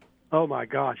 Oh, my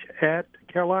gosh. At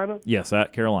Carolina? Yes,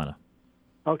 at Carolina.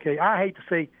 Okay, I hate to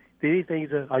say that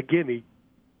anything's a gimme,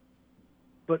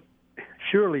 but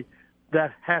surely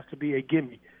that has to be a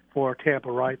gimme for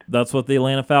Tampa, right? That's what the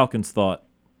Atlanta Falcons thought.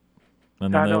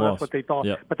 And then I know they that's lost. what they thought,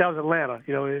 Yep. but that was Atlanta.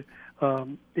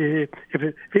 If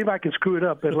anybody can screw it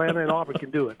up, Atlanta and Auburn can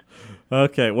do it.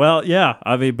 Okay, well, yeah.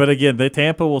 I mean, but again,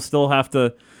 Tampa will still have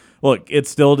to look.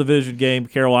 It's still a division game.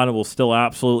 Carolina will still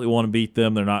absolutely want to beat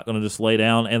them. They're not going to just lay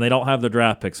down, and they don't have their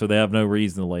draft pick, so they have no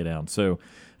reason to lay down. So,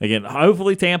 again,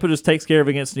 hopefully Tampa just takes care of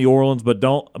it against New Orleans.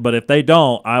 But if they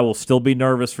don't, I will still be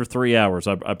nervous for 3 hours.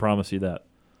 I promise you that.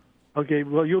 Okay,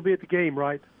 well, you'll be at the game,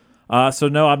 right? So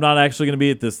no, I'm not actually going to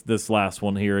be at this last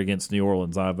one here against New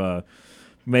Orleans. I've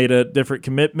made a different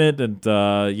commitment, and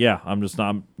I'm just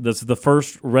not. This is the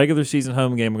first regular season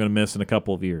home game I'm going to miss in a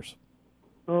couple of years.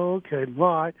 Okay,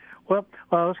 all right. Well,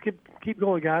 let's keep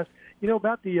going, guys.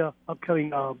 About the upcoming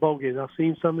bowl games, I've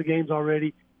seen some of the games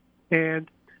already, and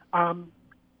I'm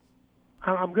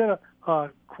going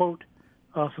to quote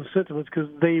some sentiments because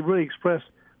they really express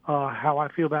how I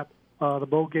feel about the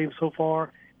bowl games so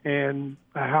far and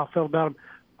how I felt about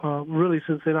them really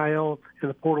since NIL and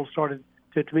the portal started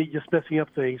to me just messing up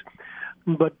things.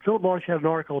 But Philip Marsh had an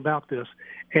article about this,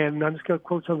 and I'm just going to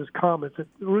quote some of his comments that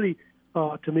really,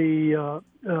 to me,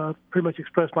 pretty much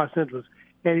expressed my sentiments.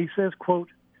 And he says, quote,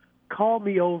 "Call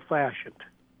me old-fashioned,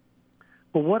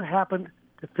 but what happened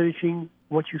to finishing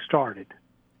what you started?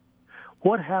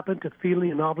 What happened to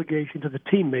feeling an obligation to the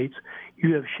teammates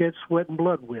you have shed sweat and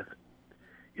blood with?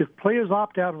 If players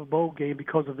opt out of a bowl game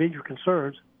because of injury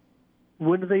concerns,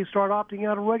 when do they start opting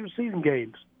out of regular season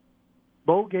games?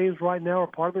 Bowl games right now are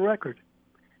part of the record.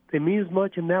 They mean as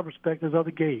much in that respect as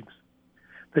other games.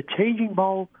 The changing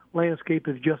ball landscape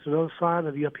is just another sign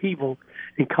of the upheaval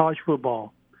in college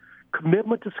football.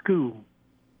 Commitment to school,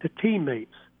 to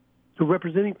teammates, to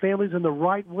representing families in the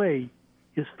right way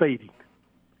is fading.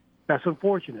 That's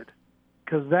unfortunate,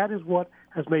 because that is what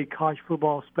has made college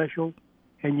football special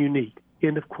and unique."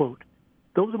 End of quote.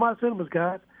 Those are my sentiments,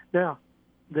 guys. Now,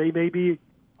 they may be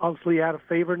obviously out of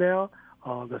favor now.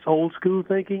 That's old school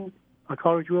thinking.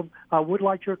 I would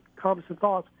like your comments and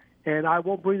thoughts, and I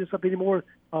won't bring this up anymore.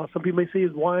 Some people may see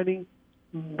as whining,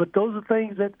 but those are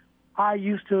things that I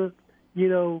used to,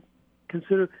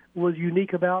 consider was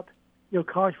unique about,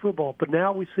 college football. But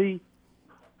now we see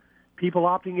people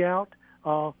opting out.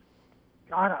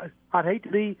 I'd hate to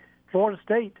be Florida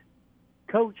State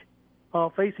coach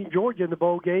facing Georgia in the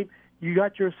bowl game. You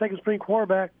got your second-string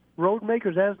quarterback, Rodemaker,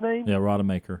 is that his name? Yeah,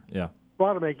 Rodemaker, yeah.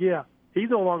 Rodemaker, yeah. He's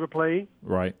no longer playing.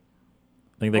 Right.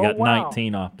 I think they got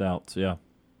 19 opt-outs, yeah.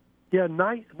 Yeah,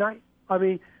 I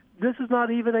mean, this is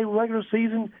not even a regular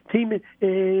season team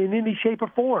in any shape or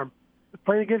form.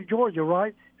 Playing against Georgia,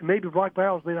 right? And maybe Black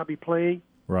Barrels may not be playing.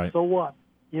 Right. So what?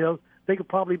 They could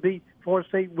probably beat Florida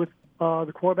State with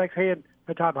the quarterback's hand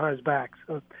tied behind his back.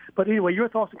 But anyway, your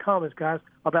thoughts and comments, guys,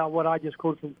 about what I just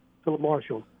quoted from Philip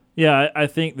Marshall. Yeah, I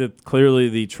think that clearly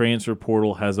the transfer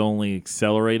portal has only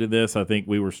accelerated this. I think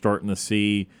we were starting to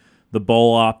see the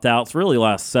bowl opt-outs really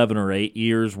last 7 or 8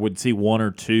 years. We'd see 1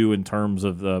 or 2 in terms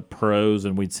of the pros,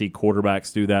 and we'd see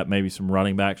quarterbacks do that, maybe some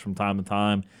running backs from time to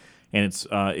time. And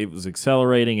it was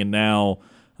accelerating, and now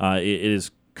it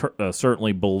is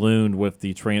certainly ballooned with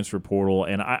the transfer portal.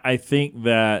 And I think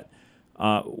that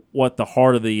what the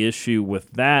heart of the issue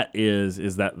with that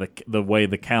is that the way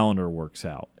the calendar works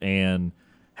out, and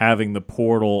having the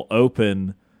portal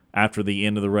open after the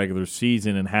end of the regular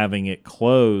season and having it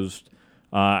closed,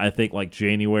 I think like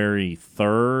January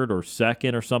 3rd or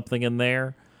 2nd or something in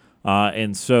there.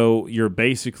 And so you're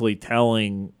basically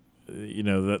telling,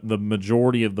 that the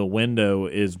majority of the window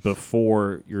is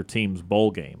before your team's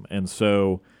bowl game. And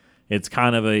so it's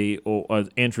kind of an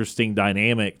interesting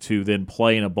dynamic to then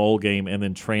play in a bowl game and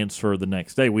then transfer the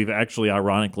next day. We've actually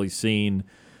ironically seen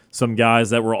some guys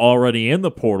that were already in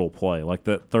the portal play, like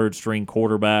that third-string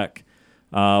quarterback,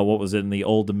 what was it, in the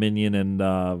Old Dominion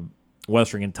and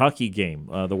Western Kentucky game.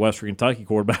 The Western Kentucky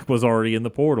quarterback was already in the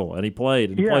portal, and he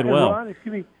played, played well. Ron,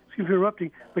 excuse me for interrupting,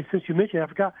 but since you mentioned it, I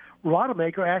forgot,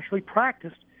 Rodemaker actually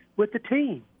practiced with the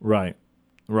team. Right.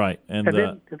 And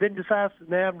then decides,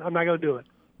 I'm not going to do it.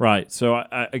 Right. So,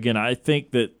 I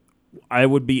think that I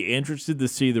would be interested to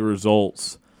see the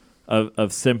results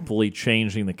of simply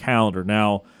changing the calendar.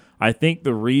 Now, I think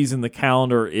the reason the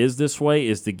calendar is this way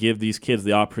is to give these kids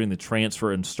the opportunity to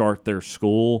transfer and start their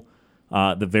school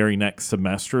the very next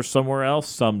semester somewhere else.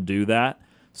 Some do that.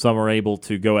 Some are able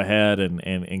to go ahead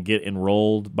and get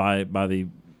enrolled by the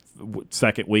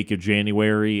second week of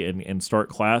January and start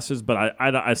classes. But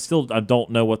I still don't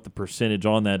know what the percentage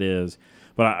on that is.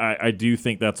 But I do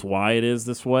think that's why it is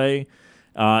this way.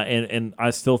 And I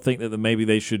still think that maybe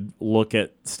they should look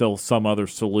at still some other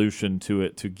solution to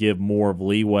it to give more of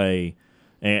leeway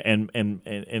and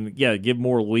give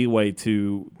more leeway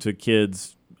to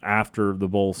kids after the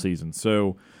bowl season.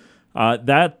 So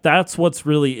that's what's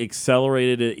really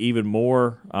accelerated it even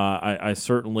more. I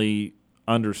certainly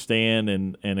understand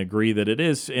and agree that it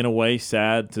is in a way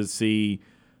sad to see,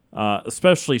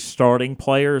 especially starting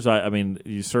players. I mean,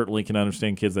 you certainly can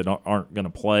understand kids that aren't going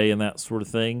to play and that sort of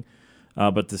thing.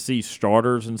 But to see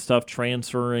starters and stuff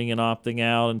transferring and opting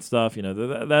out and stuff,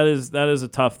 that is a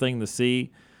tough thing to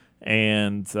see.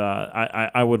 And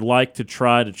I would like to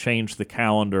try to change the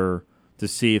calendar to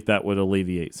see if that would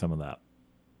alleviate some of that.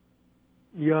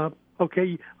 Yeah.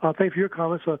 Okay. Thank you for your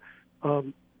comments,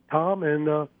 Tom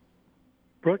and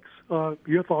Brooks.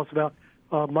 Your thoughts about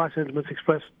my sentiments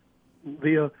expressed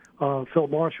via Phil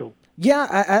Marshall.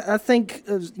 Yeah, I think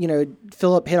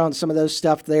Philip hit on some of those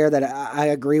stuff there that I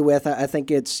agree with. I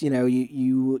think it's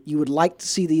you would like to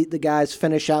see the guys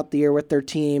finish out the year with their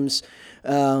teams,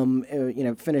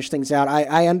 finish things out.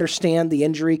 I understand the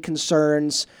injury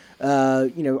concerns,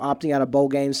 opting out of bowl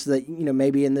games so that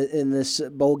maybe in this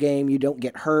bowl game you don't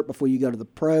get hurt before you go to the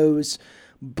pros.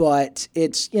 but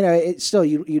it's it's still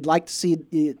you'd like to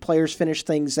see players finish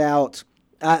things out.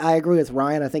 I agree with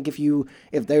Ryan. I think if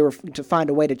they were to find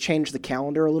a way to change the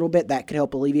calendar a little bit, that could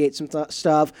help alleviate some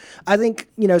stuff. I think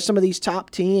some of these top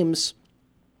teams.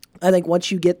 I think once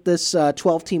you get this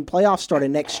 12-team playoff started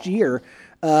next year,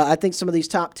 I think some of these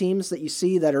top teams that you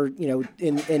see that are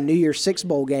in New Year's Six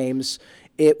bowl games,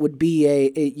 it would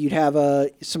be you'd have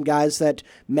some guys that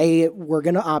were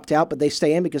going to opt out, but they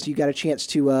stay in because you got a chance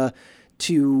to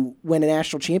win a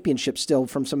national championship still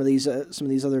from some of these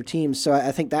other teams. So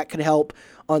I think that could help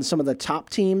on some of the top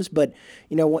teams. But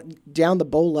down the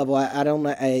bowl level, I don't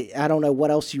know. I don't know what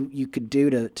else you could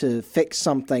do to fix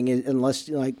something unless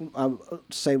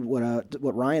say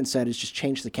what Ryan said is just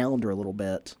change the calendar a little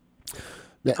bit.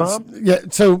 Yeah.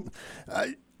 So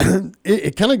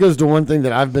it kind of goes to one thing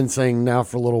that I've been saying now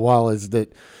for a little while is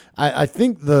that I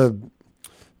think the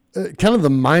kind of the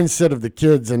mindset of the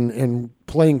kids and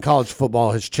playing college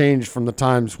football has changed from the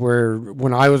times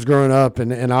when I was growing up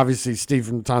and obviously, Steve,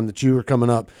 from the time that you were coming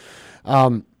up.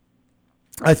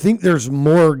 I think there's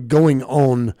more going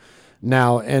on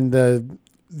now, and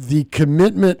the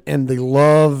commitment and the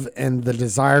love and the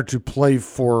desire to play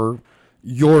for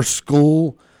your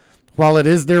school, while it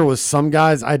is there with some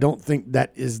guys, I don't think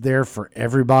that is there for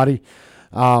everybody.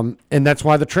 And that's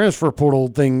why the transfer portal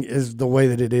thing is the way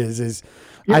that it is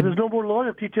there's no more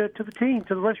loyalty to the team,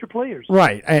 to the rest of your players.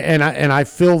 Right, and I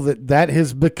feel that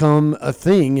has become a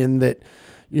thing, in that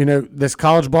this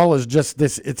college ball is just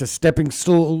this. It's a stepping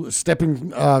rung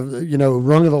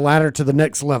of the ladder to the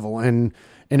next level, and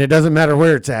it doesn't matter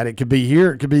where it's at. It could be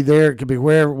here, it could be there, it could be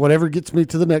whatever gets me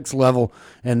to the next level,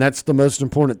 and that's the most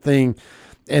important thing.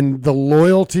 And the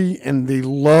loyalty and the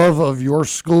love of your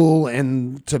school,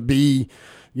 and to be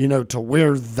to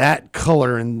wear that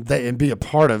color and be a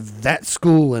part of that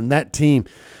school and that team.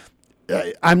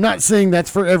 I'm not saying that's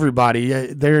for everybody.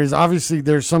 There's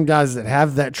some guys that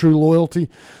have that true loyalty,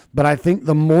 but I think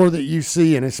the more that you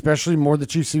see, and especially more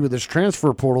that you see with this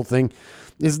transfer portal thing,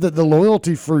 is that the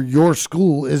loyalty for your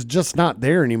school is just not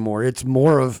there anymore. It's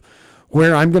more of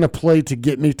where I'm going to play to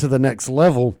get me to the next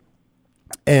level.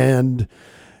 And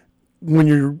when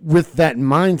you're with that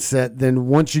mindset, then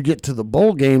once you get to the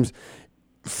bowl games,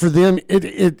 for them,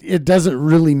 it doesn't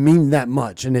really mean that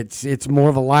much, and it's more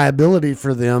of a liability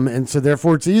for them, and so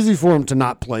therefore it's easy for them to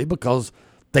not play because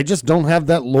they just don't have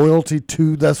that loyalty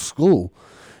to the school.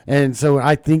 And so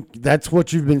I think that's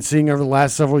what you've been seeing over the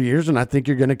last several years, and I think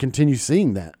you're going to continue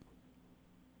seeing that.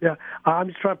 Yeah, I'm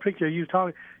just trying to picture you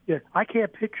talking. Yeah, I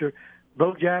can't picture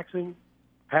Bo Jackson,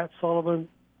 Pat Sullivan,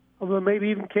 maybe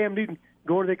even Cam Newton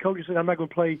going to their coach and saying, "I'm not going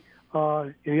to play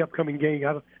in the upcoming game.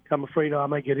 I'm afraid I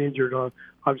might get injured.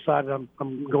 I've decided I'm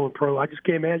going pro." I just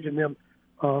can't imagine them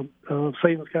saying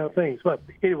those kind of things. But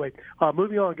anyway,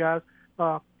 moving on, guys.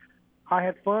 I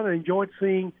had fun and enjoyed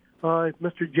seeing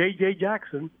Mr. J.J.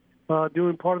 Jackson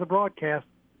doing part of the broadcast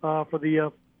for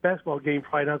the basketball game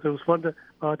Friday night. So it was fun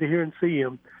to hear and see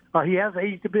him. He has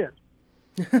aged a bit.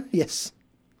 Yes.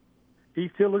 He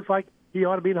still looks like he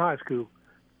ought to be in high school.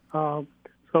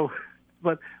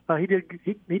 But he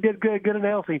did good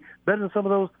announcing, better than some of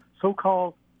those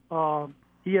so-called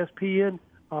ESPN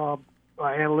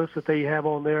analysts that they have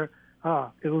on there.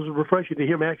 It was refreshing to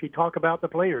hear him actually talk about the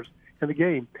players and the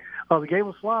game. The game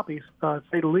was sloppy, to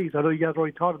say the least. I know you guys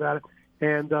already talked about it.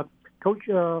 And Coach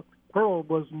Pearl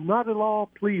was not at all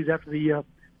pleased after the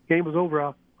game was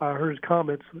over. I heard his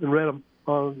comments and read them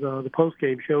on the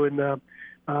post-game show. And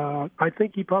I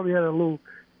think he probably had a little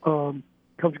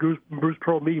Coach Bruce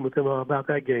Pearl meeting with him about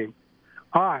that game.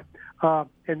 All right.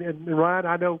 And Ryan,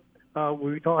 I know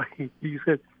we talked, you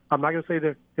said, I'm not going to say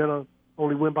they're going to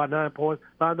only win by 9 points,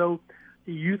 but I know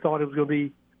you thought it was going to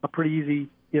be a pretty easy,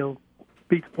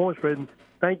 beat the point spread. And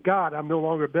thank God I'm no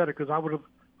longer better, because I would have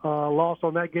lost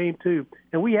on that game too.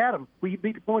 And we had them. We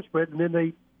beat the point spread, and then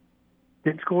they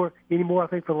didn't score anymore, I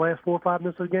think, for the last 4 or 5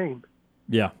 minutes of the game.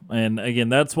 Yeah, and again,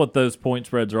 that's what those point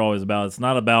spreads are always about. It's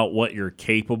not about what you're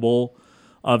capable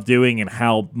of doing and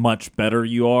how much better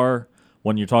you are.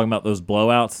 When you're talking about those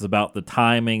blowouts, it's about the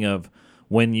timing of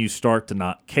when you start to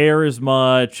not care as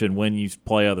much and when you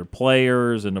play other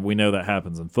players. And we know that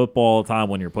happens in football all the time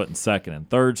when you're putting second and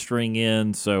third string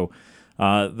in. So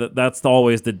that's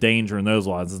always the danger in those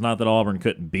lines. It's not that Auburn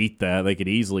couldn't beat that. They could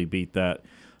easily beat that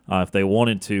if they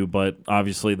wanted to, but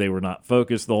obviously they were not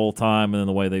focused the whole time, and then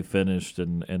the way they finished,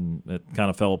 and it kind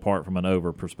of fell apart from an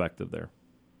over perspective there.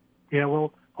 Yeah,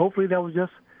 well, hopefully that was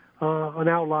just an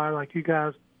outlier like you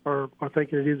guys are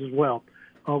thinking it is as well.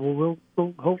 We'll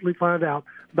hopefully find out.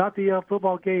 About the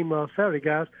football game Saturday,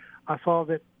 guys, I saw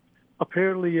that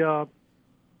apparently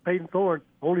Peyton Thorne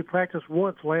only practiced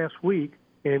once last week,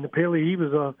 and apparently he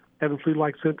was having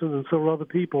flu-like symptoms, and several other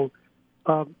people.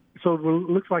 So it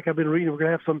looks like I've been reading we're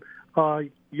going to have some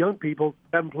young people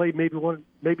who haven't played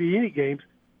maybe any games,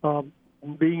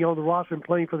 being on the roster and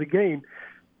playing for the game.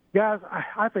 Guys,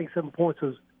 I think 7 points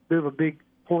is a bit of a big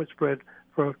point spread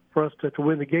for us to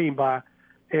win the game by.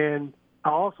 And I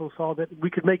also saw that we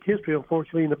could make history,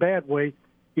 unfortunately, in a bad way,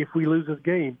 if we lose this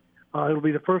game. It'll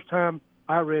be the first time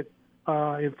I read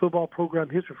in football program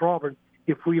history for Auburn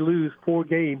if we lose 4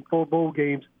 bowl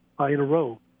games in a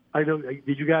row. I know.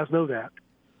 Did you guys know that?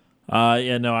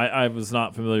 Yeah, no, I was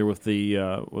not familiar with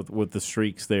the with the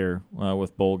streaks there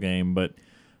with bowl game, but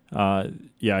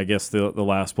yeah, I guess the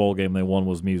last bowl game they won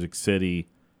was Music City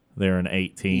there in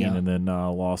 18, and then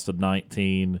lost to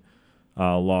 19.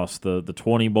 Lost the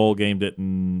 20 bowl game,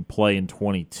 didn't play in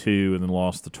 22, and then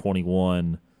lost the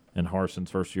 21 in Harson's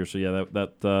first year. So yeah,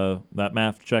 that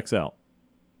math checks out.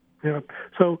 Yeah.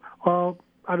 So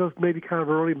I know it's maybe kind of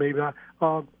early, maybe not.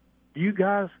 Do you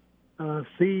guys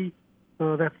see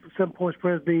that 7 point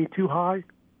spread as being too high?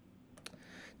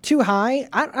 Too high?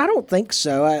 I don't think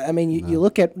so. I mean, you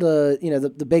look at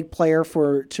the big player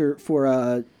for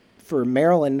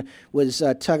Maryland was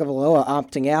Tagovailoa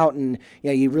opting out, and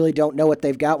you really don't know what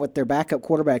they've got with their backup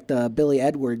quarterback, Billy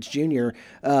Edwards Jr.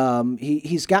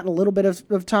 He's gotten a little bit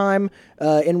of time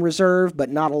in reserve, but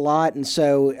not a lot, and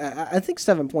so I think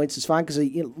 7 points is fine because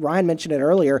Ryan mentioned it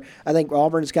earlier. I think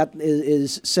Auburn's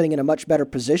is sitting in a much better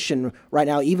position right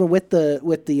now, even with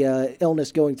the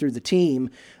illness going through the team.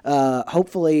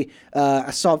 Hopefully,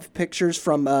 I saw pictures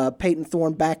from Peyton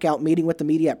Thorne back out meeting with the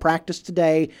media at practice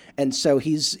today, and so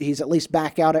he's at least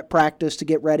back out at practice to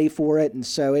get ready for it, and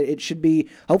so it should be.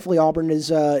 Hopefully, Auburn is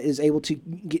able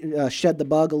to shed the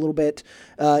bug a little bit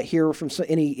here from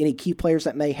any key players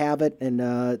that may have it, and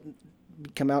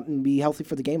come out and be healthy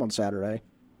for the game on Saturday.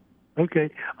 Okay,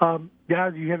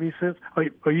 guys, do you have any sense?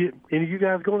 Are you any of you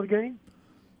guys going to the game?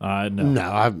 No.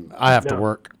 No, I have to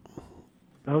work.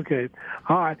 Okay,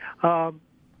 all right.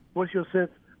 What's your sense?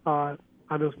 I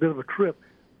know it's a bit of a trip.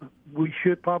 We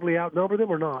should probably outnumber them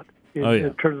or not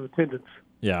in terms of attendance.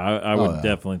 Yeah, I would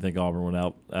definitely think Auburn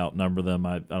would outnumber them.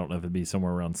 I don't know if it'd be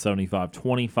somewhere around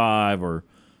 75-25 or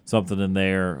something in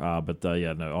there. But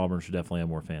no, Auburn should definitely have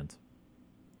more fans.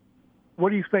 What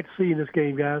do you expect to see in this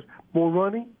game, guys? More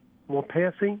running? More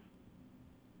passing?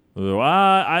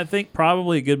 I think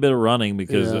probably a good bit of running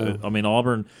because,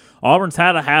 Auburn's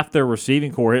had half their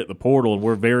receiving core hit the portal, and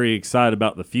we're very excited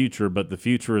about the future, but the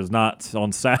future is not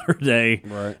on Saturday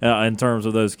in terms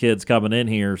of those kids coming in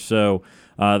here. So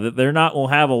they're not going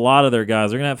to have a lot of their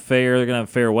guys. They're going to have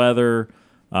fair weather.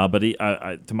 But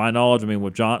to my knowledge,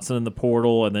 with Johnson in the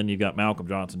portal, and then you've got Malcolm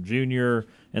Johnson Jr.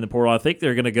 in the portal, I think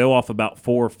they're going to go off about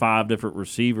 4 or 5 different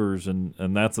receivers, and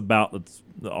that's about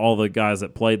all the guys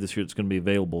that played this year that's going to be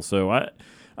available. So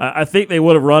I think they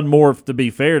would have run more, to be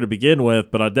fair, to begin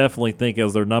with, but I definitely think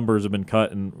as their numbers have been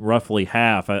cut in roughly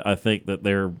half, I think that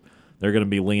they're going to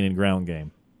be leaning ground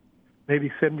game.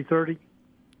 Maybe 70-30?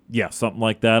 Yeah, something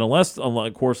like that, unless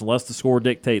the score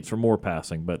dictates for more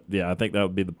passing. But, yeah, I think that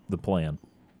would be the plan.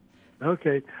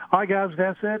 Okay. All right, guys, with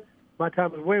that said, my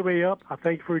time is way, way up. I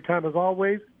thank you for your time as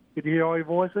always. Good to hear all your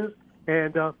voices.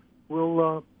 And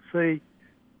we'll say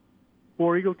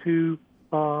War Eagle to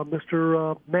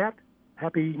Mr. Matt.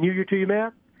 Happy New Year to you,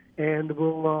 Matt. And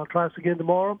we'll try this again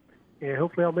tomorrow. And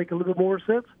hopefully I'll make a little bit more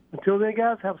sense. Until then,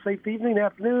 guys, have a safe evening,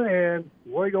 afternoon, and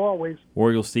War Eagle always. War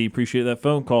Eagle Steve, appreciate that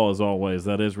phone call as always.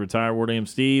 That is retired War Dam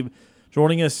Steve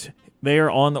joining us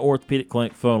there on the Orthopedic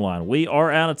Clinic phone line. We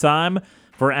are out of time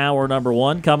for hour number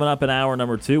 1. Coming up in hour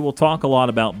number 2, we'll talk a lot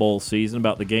about bowl season,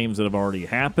 about the games that have already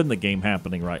happened, the game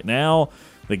happening right now,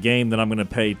 the game that I'm going to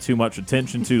pay too much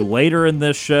attention to later in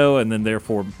this show, and then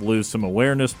therefore lose some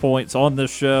awareness points on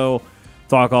this show.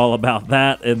 Talk all about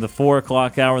that in the 4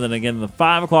 o'clock hour. Then again in the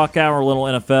 5 o'clock hour, a little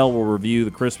NFL. We'll review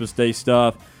the Christmas Day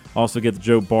stuff. Also get the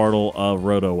Joe Bartle of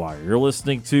RotoWire. You're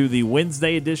listening to the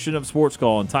Wednesday edition of Sports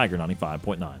Call on Tiger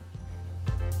 95.9.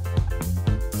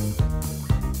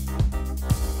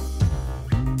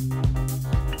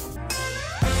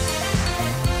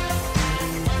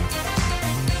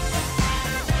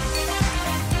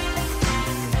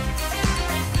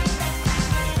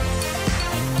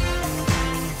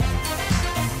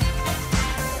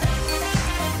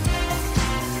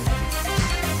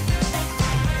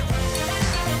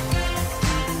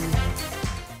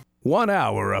 One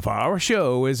hour of our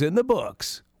show is in the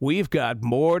books. We've got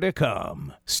more to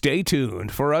come. Stay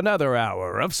tuned for another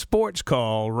hour of Sports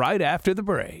Call right after the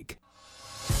break.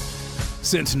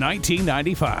 Since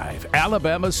 1995,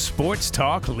 Alabama's sports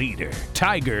talk leader,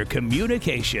 Tiger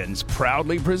Communications,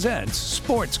 proudly presents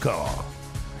Sports Call.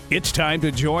 It's time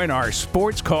to join our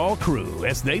Sports Call crew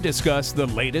as they discuss the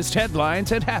latest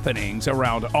headlines and happenings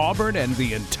around Auburn and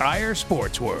the entire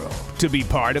sports world. To be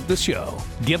part of the show,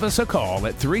 give us a call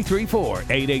at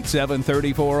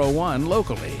 334-887-3401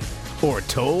 locally or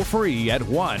toll free at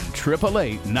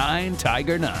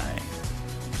 1-888-9-TIGER-9.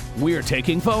 We're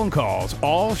taking phone calls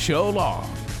all show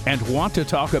long and want to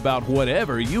talk about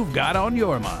whatever you've got on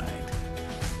your mind.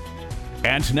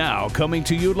 And now, coming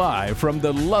to you live from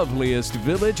the loveliest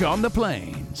village on the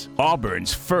plains,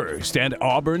 Auburn's first and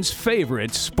Auburn's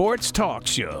favorite sports talk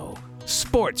show,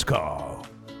 Sports Call.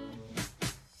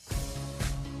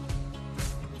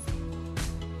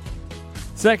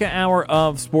 Second hour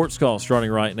of Sports Call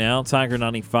starting right now. Tiger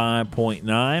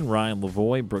 95.9, Ryan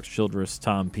Lavoie, Brooks Childress,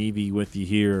 Tom Peavy with you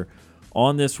here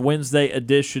on this Wednesday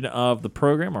edition of the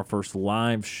program, our first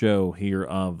live show here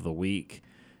of the week.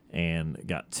 And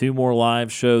got two more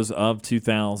live shows of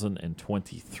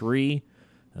 2023,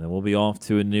 and then we'll be off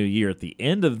to a new year. At the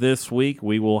end of this week,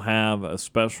 we will have a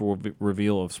special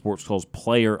reveal of Sports Call's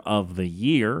Player of the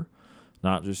Year,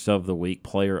 not just of the week,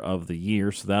 Player of the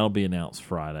Year. So that'll be announced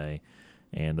Friday,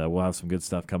 and we'll have some good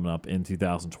stuff coming up in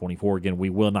 2024. Again, we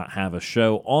will not have a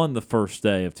show on the first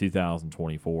day of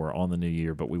 2024 on the new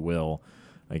year, but we will,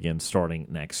 again, starting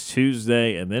next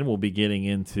Tuesday, and then we'll be getting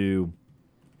into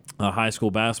high school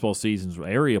basketball season's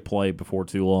area play before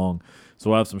too long.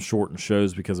 So we'll have some shortened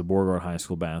shows because of Beauregard High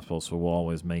School basketball, so we'll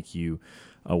always make you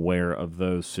aware of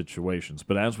those situations.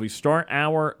 But as we start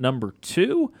hour number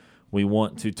 2, we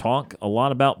want to talk a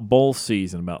lot about bowl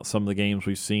season, about some of the games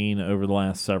we've seen over the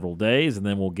last several days, and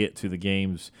then we'll get to the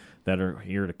games that are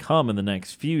here to come in the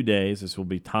next few days. This will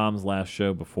be Tom's last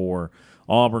show before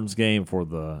Auburn's game for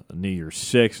the New Year's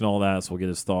Six and all that, so we'll get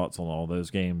his thoughts on all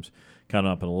those games coming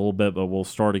up in a little bit, but we'll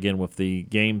start again with the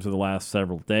games of the last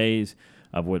several days,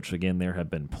 of which, again, there have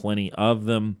been plenty of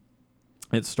them.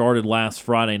 It started last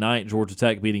Friday night, Georgia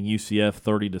Tech beating UCF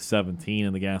 30-17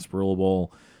 in the Gasparilla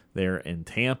Bowl there in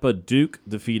Tampa. Duke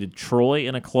defeated Troy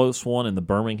in a close one in the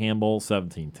Birmingham Bowl,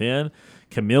 17-10.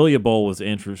 Camellia Bowl was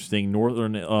interesting.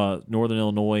 Northern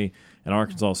Illinois and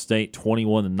Arkansas State,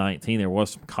 21-19. There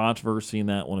was some controversy in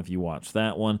that one if you watched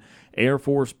that one. Air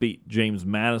Force beat James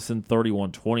Madison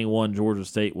 31-21. Georgia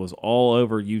State was all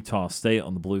over Utah State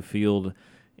on the blue field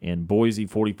in Boise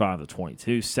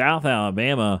 45-22. South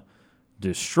Alabama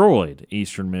destroyed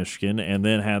Eastern Michigan and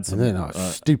then had some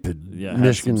stupid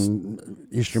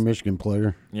Eastern Michigan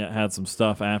player. Yeah, had some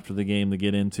stuff after the game to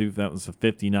get into. That was a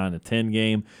 59-10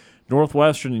 game.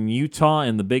 Northwestern and Utah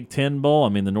in the Big Ten Bowl.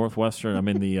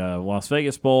 The Las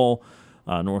Vegas Bowl.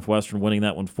 Northwestern winning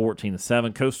that one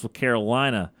 14-7. Coastal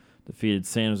Carolina defeated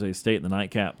San Jose State in the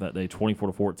nightcap that day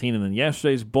 24-14. And then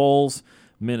yesterday's bowls,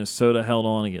 Minnesota held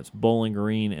on against Bowling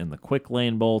Green in the Quick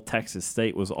Lane Bowl. Texas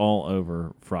State was all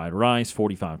over Fried Rice,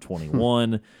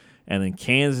 45-21. And then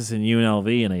Kansas and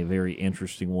UNLV in a very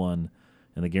interesting one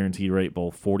in the Guaranteed Rate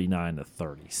Bowl,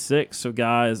 49-36. So,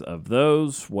 guys, of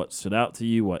those, what stood out to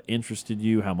you? What interested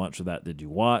you? How much of that did you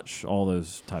watch? All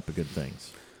those type of good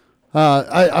things.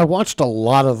 I watched a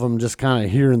lot of them just kind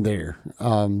of here and there.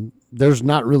 There's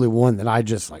not really one that I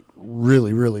just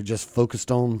really just focused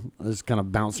on. It's kind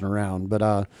of bouncing around.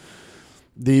 But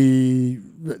the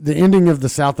ending of the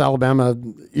South Alabama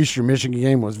Eastern Michigan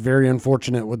game was very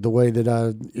unfortunate with the way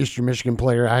that Eastern Michigan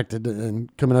player acted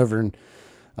and coming over and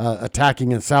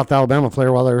attacking a South Alabama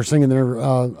player while they were singing their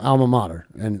alma mater,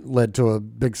 and it led to a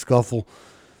big scuffle.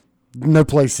 No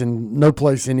place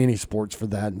in any sports for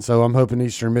that, and so I'm hoping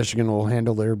Eastern Michigan will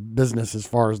handle their business as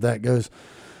far as that goes.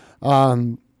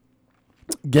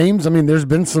 Games, there's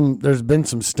been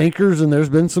some stinkers and there's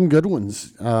been some good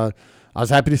ones. I was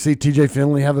happy to see TJ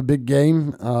Finley have a big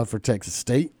game for Texas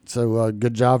State, so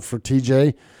good job for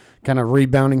TJ, kind of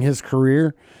rebounding his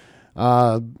career.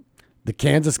 The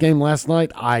Kansas game last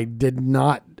night,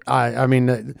 the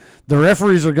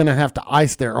referees are going to have to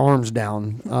ice their arms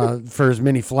down for as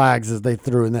many flags as they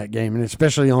threw in that game, and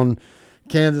especially on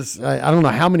Kansas. I don't know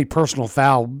how many personal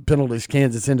foul penalties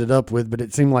Kansas ended up with, but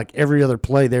it seemed like every other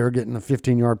play they were getting a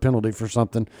 15-yard penalty for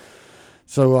something.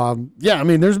 So,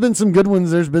 there's been some good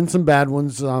ones. There's been some bad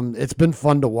ones. It's been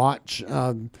fun to watch.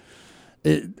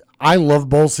 I love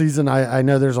bowl season. I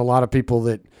know there's a lot of people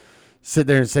that sit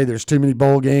there and say there's too many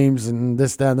bowl games and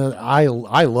this, that, and that. I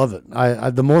love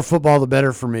it. The more football, the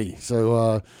better for me.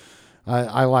 So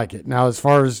I like it. Now, as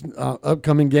far as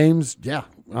upcoming games,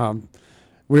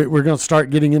 we're going to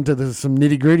start getting into some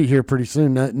nitty-gritty here pretty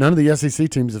soon. None of the SEC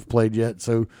teams have played yet,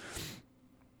 so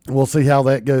we'll see how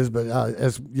that goes. But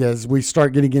as we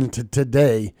start getting into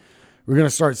today, we're going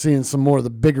to start seeing some more of the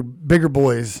bigger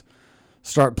boys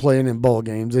start playing in bowl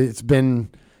games. It's been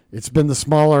the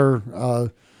smaller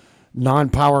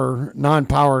non-power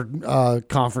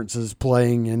conferences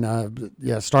playing, and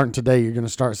starting today, you're going to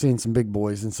start seeing some big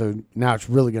boys, and so now it's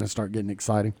really going to start getting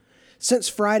exciting. Since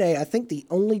Friday, I think the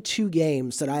only two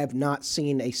games that I have not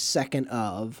seen a second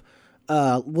of,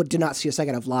 did not see a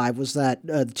second of live, was that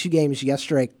the two games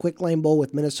yesterday, Quick Lane Bowl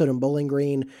with Minnesota and Bowling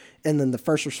Green, and then the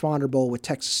First Responder Bowl with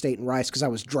Texas State and Rice, because I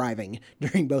was driving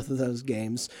during both of those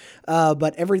games.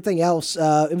 But everything else,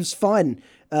 it was fun.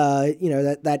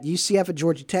 That UCF at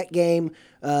Georgia Tech game,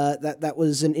 that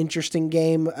was an interesting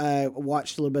game. I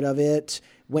watched a little bit of it.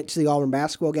 Went to the Auburn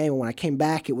basketball game, and when I came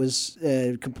back, it was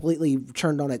completely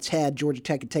turned on its head. Georgia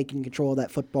Tech had taken control of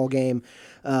that football game.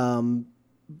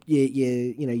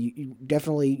 You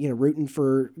definitely rooting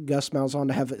for Gus Malzahn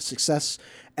to have success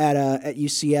at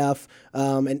UCF.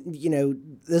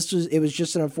 It was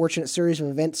just an unfortunate series of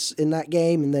events in that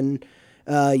game, and then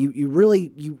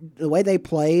the way they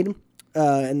played.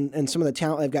 And some of the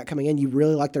talent they've got coming in, you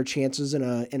really like their chances in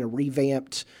a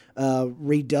revamped,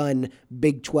 redone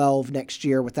Big 12 next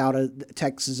year without a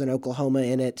Texas and Oklahoma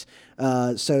in it.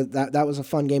 So that was a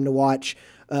fun game to watch.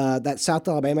 That South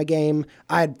Alabama game,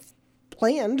 I had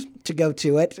planned to go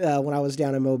to it when I was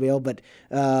down in Mobile, but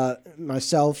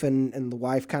myself and the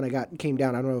wife kind of came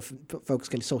down. I don't know if folks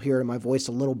can still hear it in my voice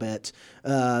a little bit.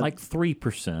 Like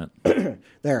 3%.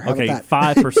 There, how okay, about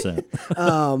that?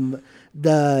 5%.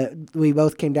 We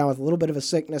both came down with a little bit of a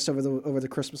sickness over the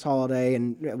Christmas holiday,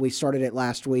 and we started it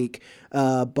last week,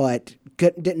 but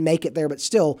didn't make it there. But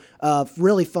still,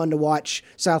 really fun to watch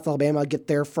South Alabama get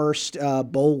their first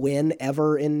bowl win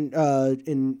ever in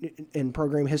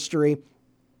program history.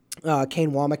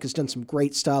 Kane Womack has done some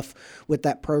great stuff with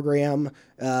that program,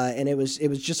 and it was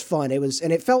just fun.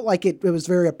 And it felt like it was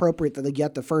very appropriate that they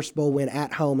get the first bowl win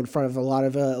at home in front of a lot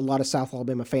of South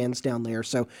Alabama fans down there.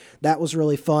 So that was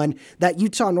really fun. That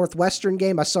Utah Northwestern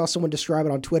game, I saw someone describe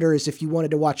it on Twitter as if you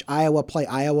wanted to watch Iowa play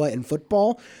Iowa in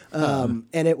football, and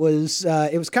it was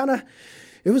kind of.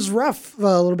 It was rough a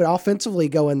little bit offensively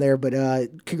going there, but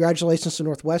congratulations to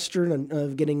Northwestern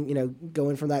on getting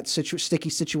going from that sticky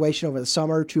situation over the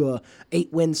summer to a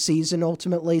 8-win season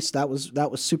ultimately. So that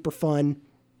was super fun.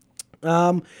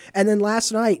 And then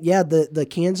last night, the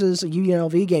Kansas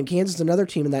UNLV game. Kansas is another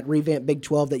team in that revamped Big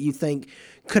 12 that you think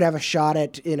could have a shot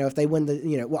at, if they win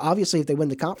obviously if they win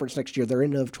the conference next year, they're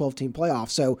into a 12-team playoff.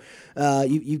 So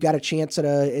you've got a chance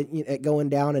at going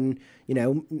down and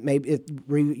maybe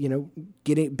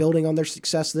building on their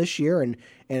success this year and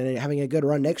having a good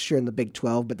run next year in the Big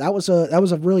 12. But that was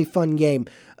a really fun game.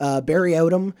 Barry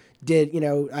Odom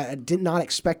I did not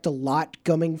expect a lot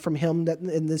coming from him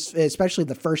in this, especially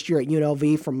the first year at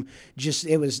UNLV. From just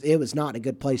it was not a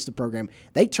good place to program.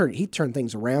 He turned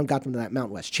things around, got them to that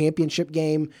Mountain West championship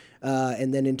game,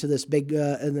 and then into this big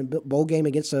bowl game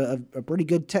against a pretty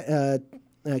good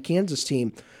Kansas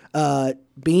team.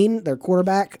 Bean, their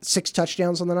quarterback, 6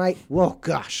 touchdowns on the night. Whoa,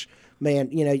 gosh. Man,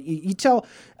 you tell.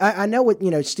 I know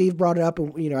what Steve brought it up,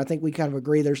 and I think we kind of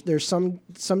agree. There's some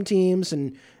teams,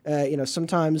 and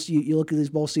sometimes you look at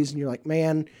these bowl seasons, you're like,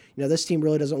 man, this team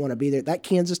really doesn't want to be there. That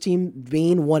Kansas team,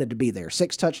 Bean, wanted to be there.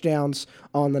 6 touchdowns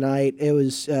on the night. It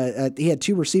was he had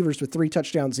 2 receivers with 3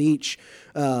 touchdowns each.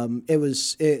 It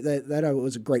was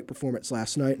a great performance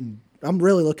last night, and I'm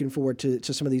really looking forward to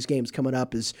some of these games coming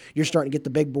up as you're starting to get the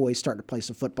big boys starting to play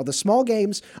some football. The small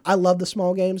games, I love the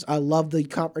small games. I love the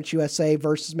Conference USA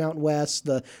versus Mountain West,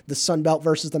 the Sun Belt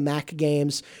versus the MAC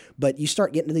games. But you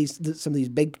start getting to some of these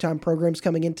big time programs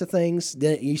coming into things,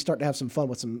 then you start to have some fun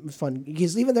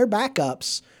because even their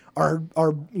backups are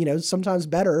sometimes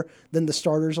better than the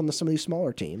starters on some of these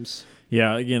smaller teams.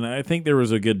 Yeah, again, I think there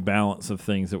was a good balance of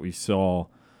things that we saw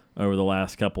over the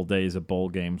last couple of days of bowl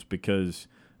games because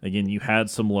 – again, you had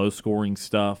some low-scoring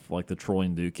stuff like the Troy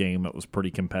and Duke game that was pretty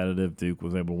competitive. Duke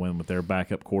was able to win with their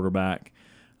backup quarterback.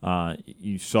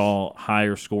 You saw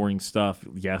higher-scoring stuff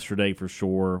yesterday for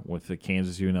sure with the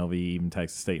Kansas UNLV, even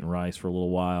Texas State and Rice for a little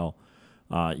while.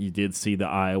 You did see the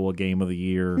Iowa game of the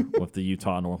year with the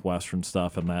Utah Northwestern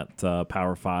stuff and that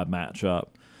Power 5 matchup.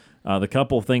 The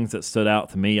couple of things that stood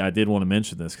out to me, I did want to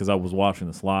mention this because I was watching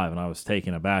this live and I was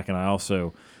taken aback, and I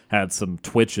also had some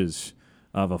twitches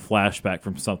of a flashback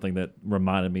from something that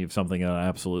reminded me of something that I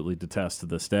absolutely detest to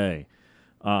this day.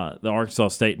 The Arkansas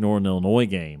State-Northern Illinois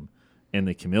game in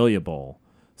the Camellia Bowl.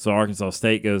 So Arkansas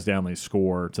State goes down, they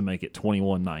score to make it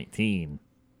 21-19.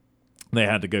 They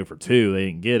had to go for 2. They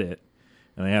didn't get it.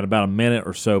 And they had about a minute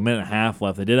and a half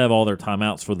left. They did have all their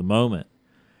timeouts for the moment.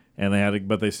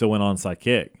 But they still went onside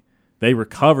kick. They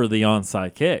recovered the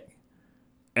onside kick,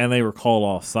 and they were called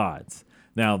offsides.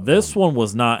 Now, this one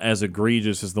was not as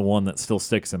egregious as the one that still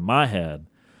sticks in my head,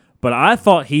 But I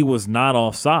thought he was not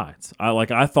offsides.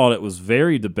 I thought it was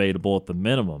very debatable at the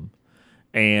minimum,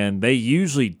 and they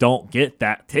usually don't get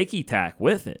that ticky-tack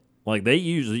with it. Like they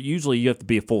usually you have to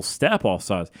be a full step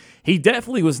offsides. He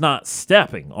definitely was not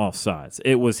stepping offsides.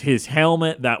 It was his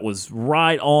helmet that was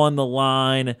right on the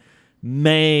line,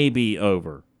 maybe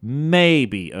over.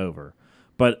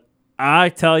 But I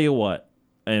tell you what,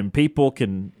 and people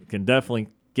can definitely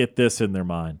get this in their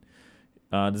mind.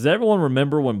 Does everyone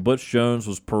remember when Butch Jones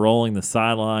was paroling the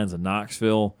sidelines in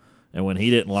Knoxville, and when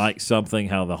he didn't like something,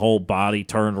 how the whole body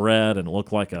turned red and it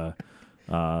looked like a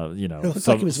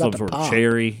some sort of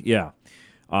cherry? Yeah.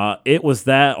 It was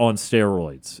that on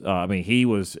steroids.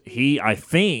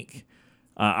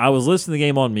 I was listening to the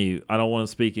game on mute. I don't want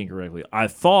to speak incorrectly. I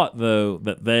thought, though,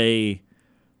 that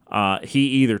he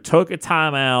either took a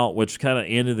timeout, which kind of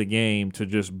ended the game, to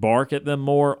just bark at them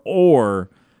more, or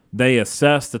they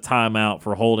assessed the timeout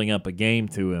for holding up a game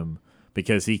to him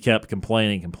because he kept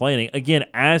complaining. Again,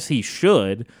 as he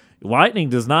should. Lightning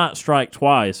does not strike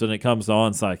twice when it comes to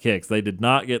onside kicks. They did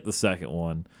not get the second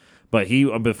one. But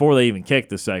before they even kicked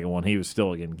the second one, he was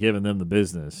still, again, giving them the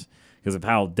business because of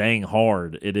how dang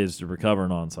hard it is to recover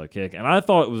an onside kick. And I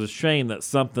thought it was a shame that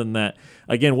something that,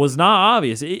 again, was not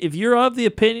obvious. If you're of the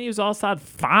opinion he was offside,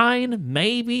 fine,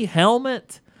 maybe,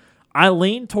 helmet. I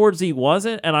lean towards he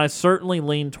wasn't, and I certainly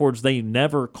lean towards they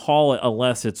never call it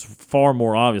unless it's far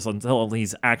more obvious until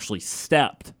he's actually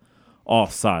stepped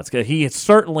offsides. Because he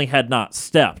certainly had not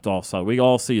stepped offside. We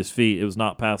all see his feet. It was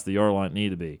not past the yard line it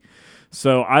needed to be.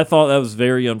 So I thought that was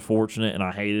very unfortunate, and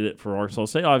I hated it for Arkansas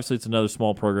State. Obviously, it's another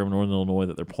small program in Northern Illinois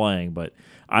that they're playing, but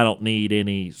I don't need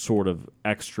any sort of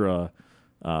extra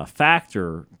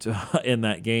factor in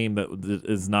that game that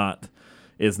is not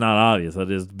obvious. That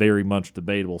is very much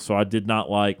debatable. So I did not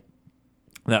like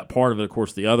that part of it. Of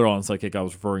course, the other onside kick I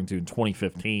was referring to in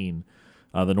 2015,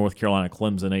 the North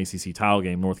Carolina-Clemson ACC title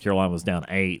game. North Carolina was down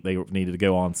 8. They needed to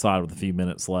go onside with a few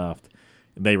minutes left.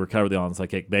 They recovered the onside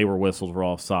kick. They were whistled for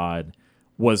offside.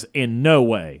 Was in no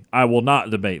way. I will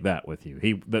not debate that with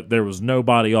you. There was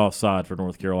nobody offside for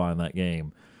North Carolina in that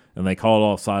game, and they called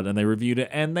offside, and they reviewed it,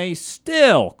 and they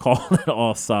still called it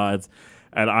offsides.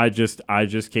 And I just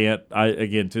can't.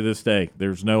 Again, to this day,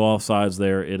 there's no offsides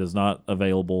there. It is not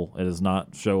available. It is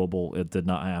not showable. It did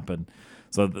not happen.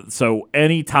 So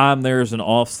anytime there's an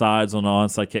offsides on an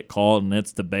onside kick called and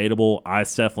it's debatable, I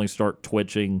definitely start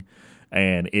twitching,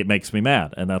 and it makes me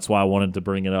mad. And that's why I wanted to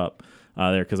bring it up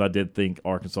there, because I did think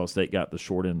Arkansas State got the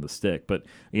short end of the stick. But,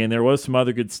 again, there was some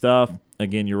other good stuff.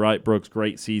 Again, you're right, Brooks,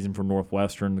 great season from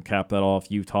Northwestern to cap that off.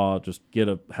 Utah, just get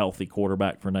a healthy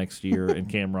quarterback for next year, and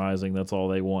Cam Rising, that's all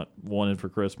they wanted for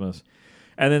Christmas.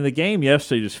 And then the game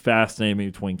yesterday just fascinated me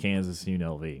between Kansas and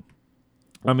UNLV.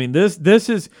 I mean, this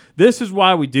is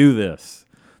why we do this.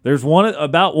 There's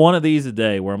about one of these a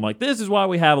day where I'm like, this is why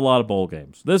we have a lot of bowl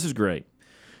games. This is great.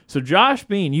 So Josh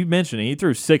Bean, you mentioned it, he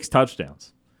threw 6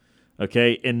 touchdowns.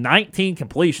 Okay, in 19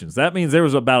 completions. That means there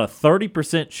was about a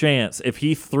 30% chance if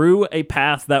he threw a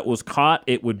pass that was caught,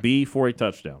 it would be for a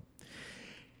touchdown.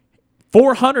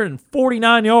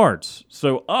 449 yards.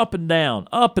 So up and down,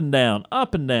 up and down,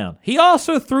 up and down. He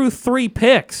also threw 3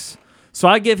 picks. So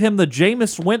I give him the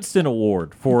Jameis Winston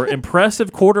Award for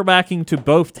impressive quarterbacking to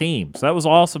both teams. That was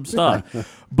awesome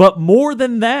stuff. But more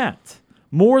than that,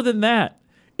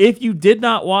 if you did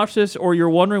not watch this or you're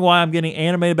wondering why I'm getting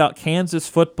animated about Kansas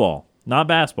football, not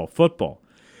basketball, football,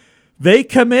 they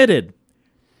committed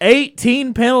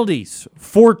 18 penalties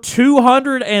for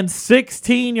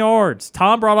 216 yards.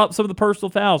 Tom brought up some of the personal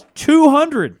fouls.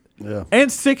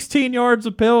 216 yards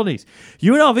of penalties.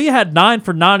 UNLV had 9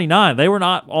 for 99. They were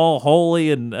not all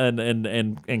holy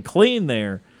and clean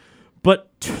there.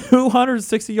 But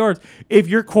 260 yards. If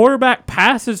your quarterback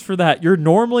passes for that, you're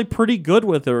normally pretty good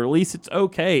with it, or at least it's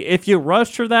okay. If you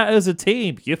rush for that as a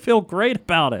team, you feel great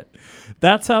about it.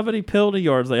 That's how many penalty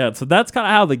yards they had. So that's kind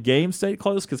of how the game stayed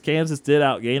close, because Kansas did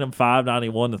outgain them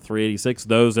 591 to 386.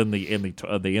 Those in the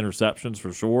interceptions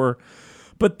for sure.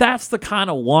 But that's the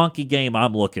kind of wonky game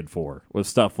I'm looking for with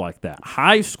stuff like that.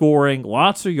 High scoring,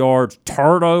 lots of yards,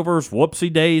 turnovers,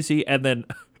 whoopsie daisy, and then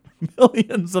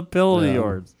millions of penalty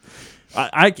yards.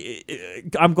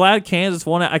 I'm glad Kansas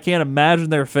won it. I can't imagine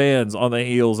their fans on the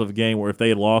heels of a game where if they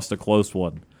had lost a close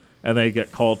one and they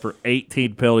get called for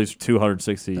 18 penalties for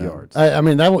 260 yards. I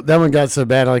mean, that one got so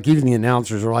bad, like even the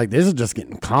announcers were like, this is just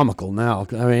getting comical now.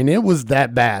 I mean, it was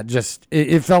that bad. Just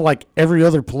it felt like every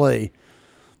other play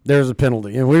there's a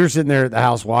penalty. And we were sitting there at the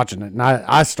house watching it, and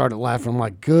I started laughing. I'm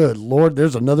like, good Lord,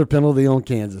 there's another penalty on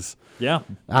Kansas. Yeah.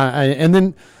 And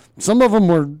then some of them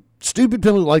were stupid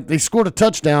penalty. Like, they scored a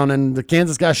touchdown, and the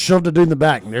Kansas guy shoved a dude in the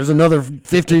back, and there's another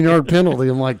 15-yard penalty.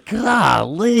 I'm like,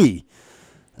 golly.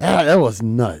 That was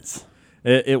nuts.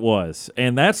 It was.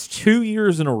 And that's 2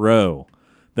 years in a row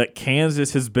that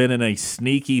Kansas has been in a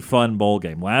sneaky, fun bowl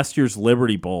game. Last year's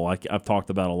Liberty Bowl, I've talked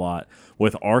about a lot,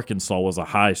 with Arkansas was a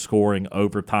high-scoring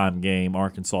overtime game.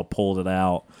 Arkansas pulled it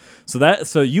out.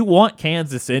 So you want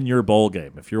Kansas in your bowl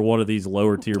game if you're one of these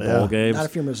lower-tier bowl games. Not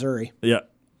if you're Missouri. Yeah.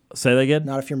 Say that again?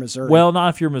 Not if you're Missouri. Well,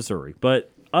 not if you're Missouri.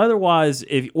 But otherwise,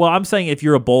 I'm saying if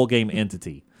you're a bowl game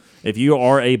entity, if you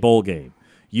are a bowl game,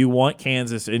 you want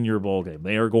Kansas in your bowl game.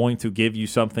 They are going to give you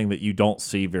something that you don't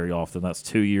see very often. That's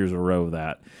 2 years in a row of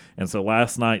that. And so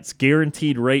last night's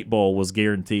Guaranteed Rate Bowl was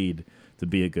guaranteed to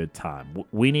be a good time.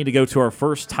 We need to go to our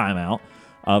first timeout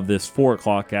of this 4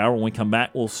 o'clock hour. When we come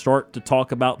back, we'll start to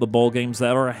talk about the bowl games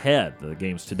that are ahead. The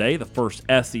games today, the first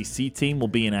SEC team will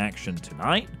be in action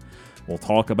tonight. We'll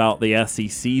talk about the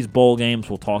SEC's bowl games.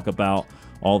 We'll talk about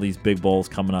all these big bowls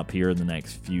coming up here in the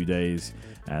next few days.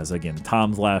 As, again,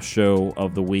 Tom's last show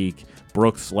of the week,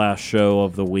 Brooks' last show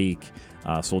of the week.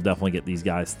 So we'll definitely get these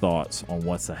guys' thoughts on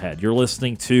what's ahead. You're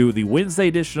listening to the Wednesday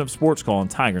edition of Sports Call on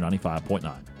Tiger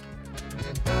 95.9.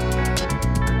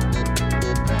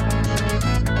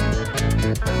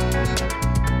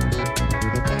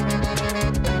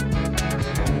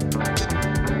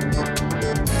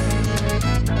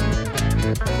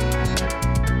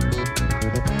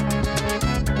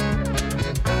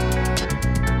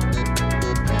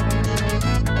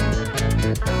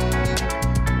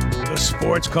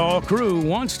 Sports Call crew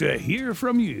wants to hear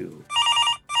from you.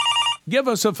 Give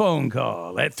us a phone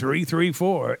call at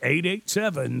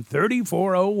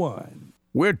 334-887-3401.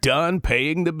 We're done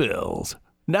paying the bills.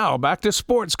 Now back to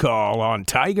Sports Call on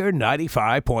Tiger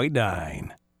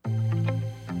 95.9.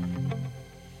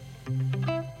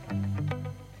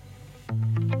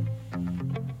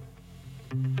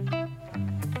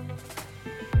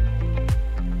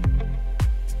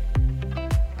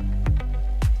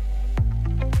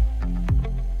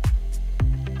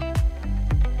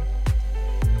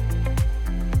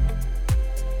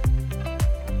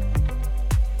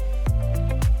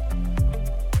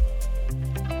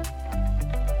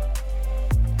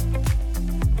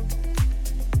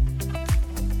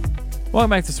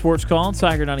 Welcome back to Sports Call on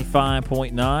Tiger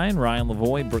 95.9. Ryan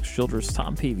Lavoie, Brooks Childress,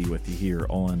 Tom Peavy with you here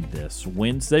on this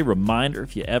Wednesday. Reminder,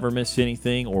 if you ever miss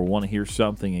anything or want to hear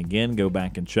something again, go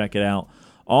back and check it out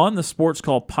on the Sports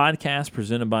Call podcast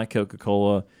presented by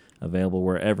Coca-Cola, available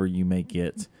wherever you may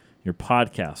get your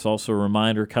podcasts. Also a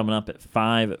reminder, coming up at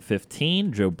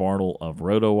 5:15, Joe Bartle of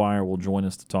RotoWire will join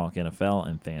us to talk NFL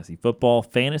and fantasy football.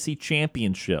 Fantasy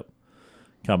Championship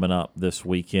coming up this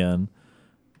weekend.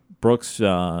 Brooks,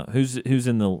 who's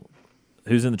in the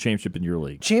championship in your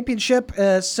league? Championship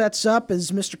sets up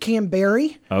as Mr. Cam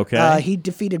Berry. Okay. He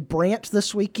defeated Brant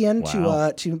this weekend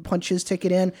to punch his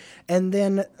ticket in, and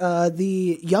then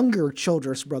the younger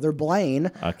Childress brother Blaine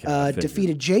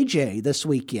defeated JJ this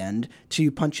weekend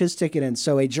to punch his ticket in.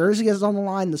 So a jersey is on the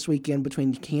line this weekend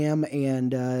between Cam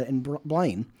and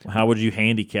Blaine. How would you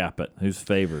handicap it? Who's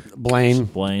favored? Blaine.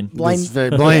 Blaine. Blaine's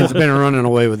been running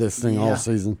away with this thing all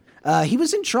season. He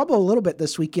was in trouble a little bit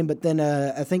this weekend, but then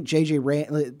I think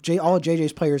all of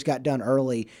JJ's players got done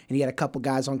early, and he had a couple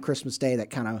guys on Christmas Day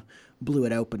that kind of blew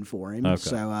it open for him. Okay.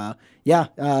 So,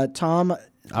 Tom,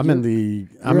 I'm in the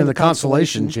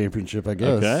consolation championship, I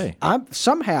guess. Okay. I'm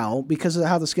somehow, because of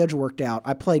how the schedule worked out,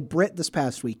 I played Britt this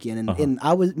past weekend, and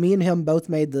me and him both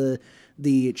made the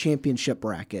championship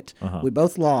bracket. We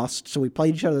both lost, so we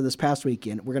played each other this past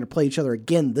weekend. We're going to play each other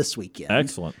again this weekend.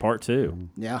 Excellent. Part 2.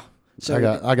 Yeah. So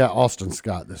I got Austin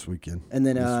Scott this weekend. And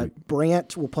then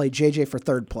Brant will play JJ for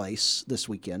third place this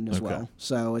weekend as well.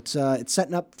 So it's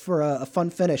setting up for a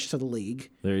fun finish to the league.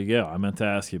 There you go. I meant to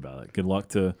ask you about it. Good luck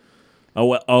to –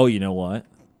 oh, you know what?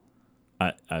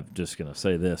 I'm just going to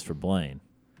say this for Blaine.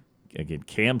 Again,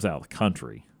 Cam's out of the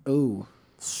country. Ooh.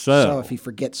 So if he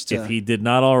forgets to – if he did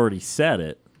not already set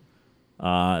it,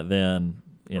 then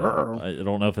I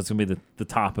don't know if it's going to be the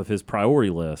top of his priority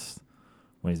list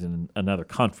when he's in another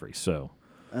country. So,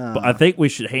 but I think we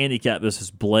should handicap this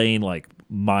as Blaine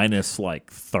minus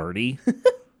 30. I don't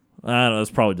know.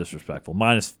 That's probably disrespectful.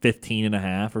 Minus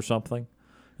 15.5 or something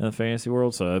in the fantasy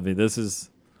world. So I mean, this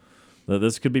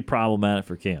could be problematic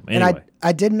for Cam. Anyway, and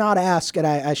I did not ask, and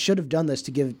I should have done this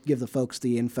to give the folks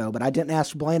the info, but I didn't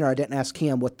ask Blaine or I didn't ask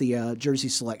Cam what the jersey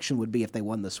selection would be if they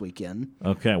won this weekend.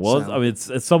 Okay. Well, I mean,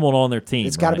 it's someone on their team.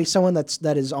 It's got to be someone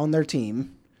that is on their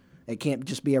team. It can't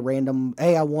just be a random,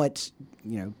 hey, I want,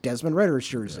 Desmond Ritter's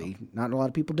jersey. Yeah. Not a lot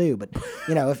of people do, but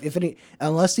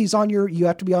unless he's on they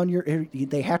have to be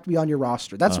on your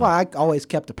roster. That's why I always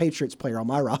kept a Patriots player on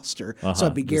my roster, so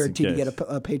I'd be guaranteed to get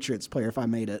a Patriots player if I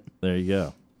made it. There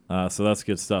you go. So that's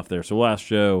good stuff there. So we'll ask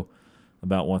Joe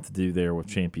about what to do there with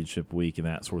championship week and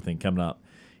that sort of thing coming up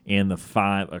in the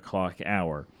 5 o'clock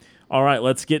hour. All right,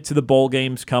 let's get to the bowl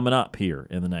games coming up here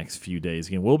in the next few days.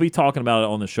 Again, we'll be talking about it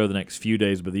on the show the next few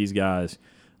days, but these guys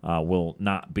will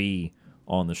not be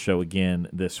on the show again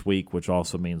this week, which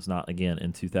also means not again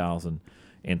in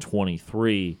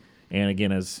 2023. And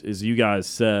again, as you guys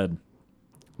said,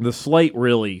 the slate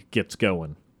really gets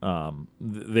going.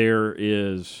 There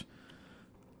is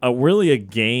really a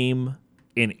game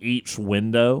in each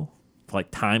window,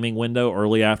 like timing window,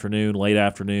 early afternoon, late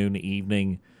afternoon,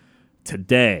 evening,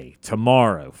 today,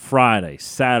 tomorrow, Friday,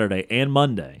 Saturday, and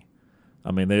Monday.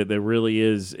 I mean, there really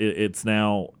is. It's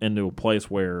now into a place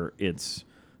where it's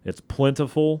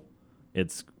plentiful.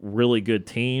 It's really good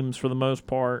teams for the most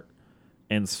part.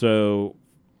 And so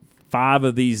 5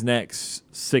 of these next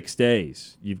 6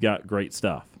 days, you've got great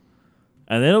stuff.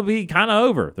 And then it'll be kind of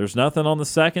over. There's nothing on the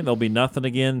second. There'll be nothing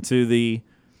again to the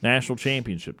national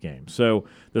championship game. So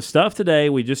the stuff today,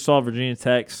 we just saw Virginia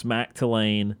Tech smack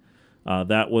Tulane.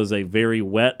 That was a very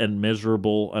wet and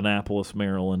miserable Annapolis,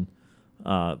 Maryland.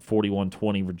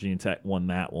 41-20, Virginia Tech won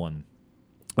that one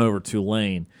over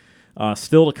Tulane.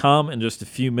 Still to come in just a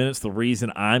few minutes, the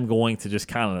reason I'm going to just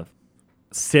kind of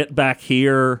sit back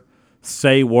here,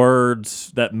 say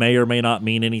words that may or may not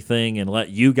mean anything, and let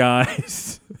you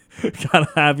guys kind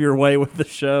of have your way with the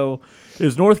show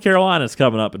is North Carolina's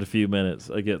coming up in a few minutes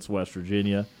against West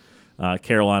Virginia.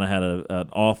 Carolina had an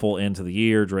awful end to the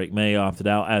year. Drake May opted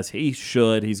out, as he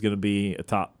should. He's going to be a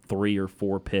top 3 or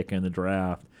 4 pick in the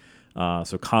draft.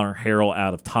 So Connor Harrell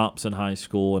out of Thompson High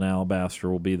School in Alabaster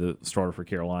will be the starter for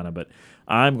Carolina. But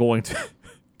I'm going to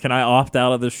 – can I opt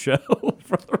out of this show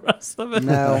for the rest of it?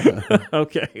 No.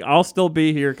 Okay. I'll still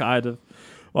be here kind of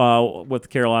with the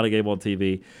Carolina game on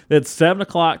TV. Then 7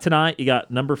 o'clock tonight, you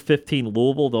got number 15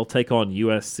 Louisville. They'll take on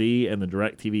USC in the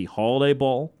DirecTV Holiday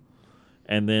Bowl.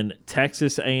 And then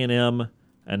Texas A&M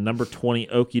and number 20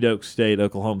 Okie-Doke State,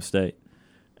 Oklahoma State,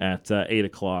 at 8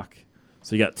 o'clock.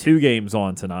 So you got 2 games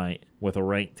on tonight with a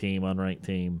ranked team, unranked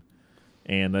team.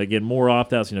 And, again, more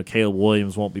opt-outs. Caleb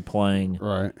Williams won't be playing.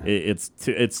 Right.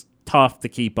 It's tough to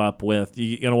keep up with.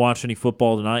 You going to watch any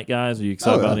football tonight, guys? Are you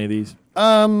excited about any of these?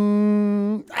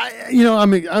 I'm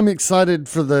excited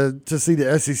to see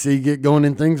the SEC get going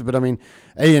in things, but I mean,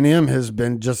 A&M has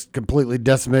been just completely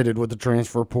decimated with the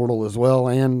transfer portal as well,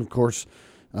 and of course,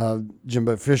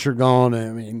 Jimbo Fisher gone. I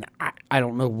mean, I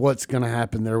don't know what's going to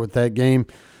happen there with that game.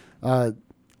 I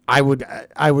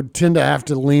would tend to have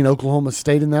to lean Oklahoma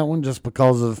State in that one just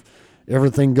because of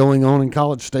everything going on in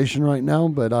College Station right now,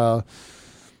 but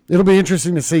it'll be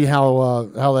interesting to see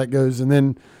how that goes, and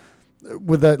then.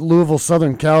 With that Louisville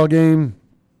Southern Cal game,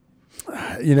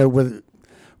 with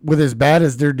as bad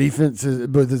as their defense is,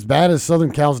 with as bad as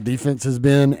Southern Cal's defense has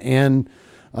been, and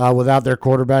without their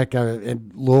quarterback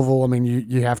in Louisville, I mean,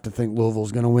 you have to think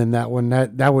Louisville's going to win that one.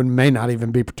 That one may not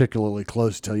even be particularly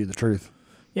close, to tell you the truth.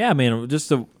 Yeah, I mean,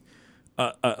 just a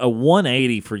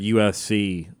 180 for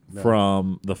USC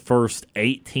from the first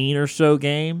 18 or so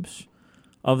games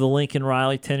of the Lincoln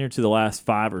Riley tenure to the last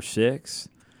 5 or 6.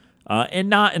 And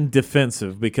not in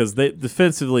defensive, because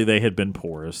defensively they had been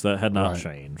porous. That had not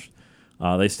changed.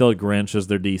 They still had Grinch as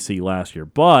their DC last year.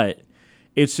 But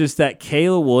it's just that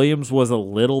Caleb Williams was a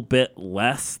little bit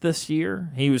less this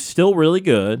year. He was still really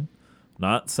good.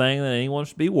 Not saying that anyone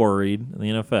should be worried in the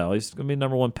NFL. He's going to be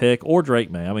number 1 pick, or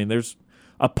Drake May. I mean, there's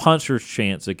a puncher's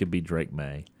chance it could be Drake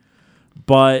May.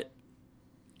 But,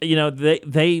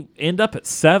 they end up at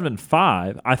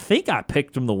 7-5. I think I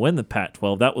picked them to win the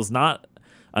Pac-12. That was not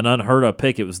an unheard-of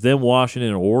pick. It was them, Washington,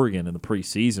 and Oregon in the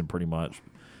preseason, pretty much.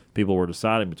 People were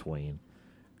deciding between.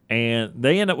 And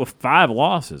they end up with 5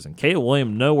 losses, and Caleb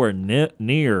Williams nowhere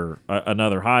near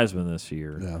another Heisman this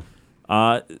year. Yeah.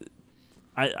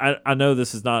 I know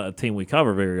this is not a team we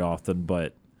cover very often,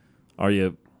 but are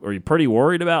you pretty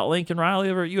worried about Lincoln Riley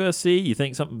over at USC? You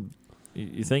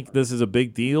think this is a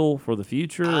big deal for the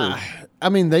future? I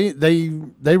mean,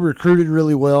 they recruited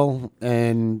really well,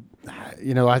 and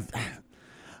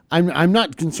I'm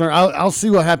not concerned. I'll see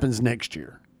what happens next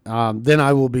year. Then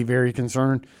I will be very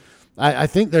concerned. I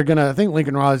think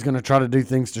Lincoln Riley's gonna try to do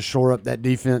things to shore up that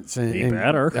defense and be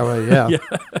better. Yeah.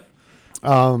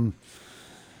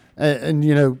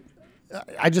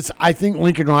 I think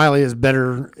Lincoln Riley is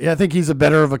better. I think he's a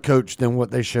better of a coach than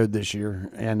what they showed this year,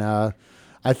 and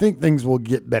I think things will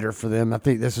get better for them. I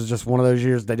think this is just one of those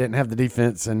years they didn't have the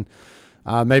defense and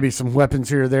maybe some weapons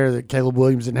here or there that Caleb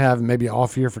Williams didn't have, and maybe an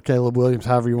off year for Caleb Williams,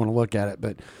 however you want to look at it.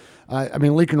 But, I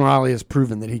mean, Lincoln Riley has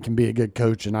proven that he can be a good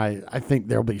coach, and I think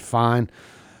they'll be fine.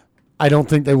 I don't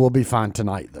think they will be fine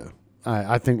tonight, though.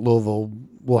 I think Louisville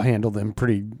will handle them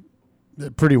pretty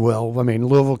well. I mean,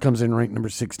 Louisville comes in ranked number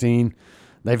 16.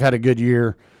 They've had a good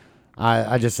year.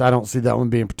 I don't see that one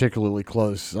being particularly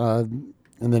close. And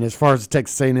then as far as the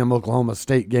Texas A&M Oklahoma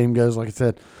State game goes, like I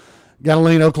said, got to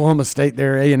lean Oklahoma State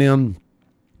there. A&M,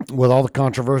 with all the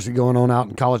controversy going on out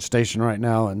in College Station right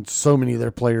now, and so many of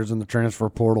their players in the transfer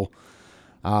portal,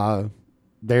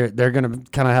 they're going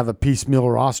to kind of have a piecemeal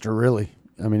roster, really.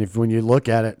 I mean, when you look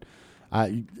at it,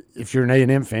 if you're an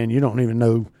A&M fan, you don't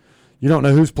know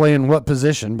who's playing what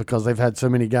position because they've had so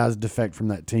many guys defect from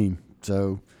that team.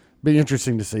 So, be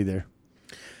interesting to see there.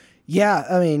 Yeah,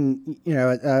 I mean,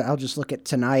 I'll just look at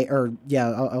tonight,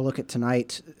 I'll look at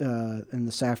tonight and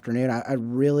this afternoon. I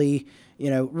really,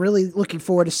 really looking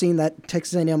forward to seeing that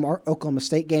Texas A&M Oklahoma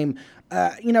State game.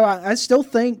 I still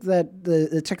think that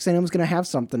the Texas A&M is going to have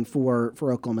something for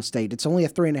Oklahoma State. It's only a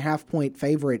 3.5-point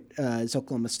favorite, as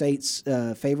Oklahoma State's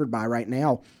favored by right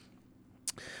now.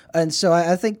 And so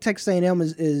I think Texas A&M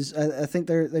is I think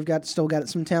they've still got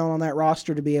some talent on that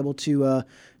roster to be able to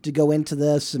go into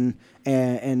this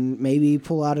and maybe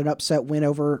pull out an upset win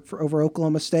over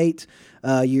Oklahoma State.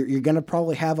 You're going to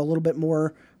probably have a little bit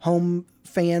more home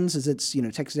fans, as it's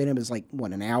Texas A&M is like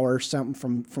an hour or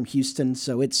something from Houston,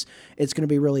 so it's going to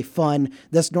be really fun.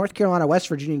 This North Carolina West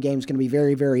Virginia game is going to be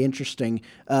very, very interesting.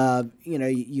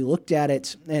 You looked at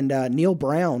it, and Neil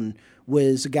Brown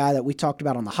was a guy that we talked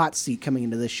about on the hot seat coming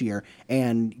into this year,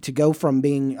 and to go from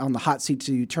being on the hot seat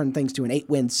to turn things to an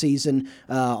 8-win season,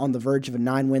 on the verge of a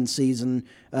 9-win season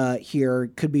here,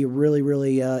 could be really,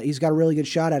 really. He's got a really good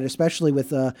shot at it, especially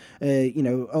with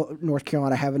North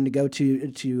Carolina having to go to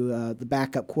the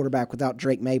backup quarterback without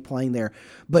Drake May playing there.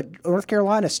 But North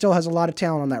Carolina still has a lot of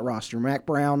talent on that roster. Mac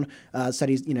Brown said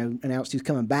he's announced he's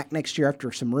coming back next year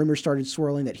after some rumors started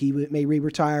swirling that he may be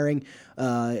retiring.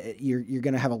 You're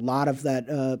going to have a lot of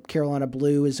that. Carolina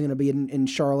Blue is going to be in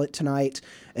Charlotte tonight,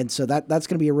 and so that's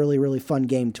going to be a really, really fun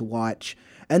game to watch.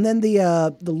 And then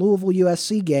the Louisville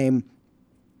USC game,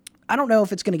 I don't know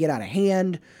if it's going to get out of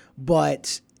hand,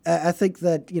 but I think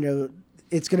that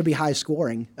it's going to be high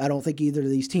scoring. I don't think either of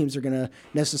these teams are going to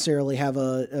necessarily have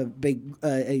a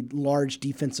large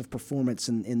defensive performance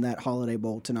in that Holiday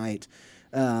Bowl tonight.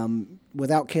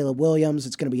 Without Caleb Williams,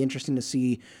 it's going to be interesting to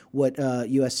see what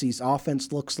USC's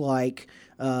offense looks like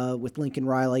with Lincoln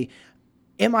Riley.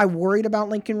 Am I worried about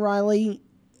Lincoln Riley?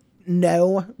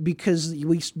 No, because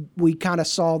we kind of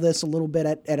saw this a little bit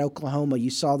at Oklahoma. You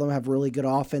saw them have really good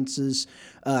offenses,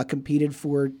 competed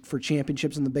for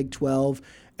championships in the Big 12,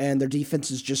 and their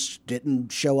defenses just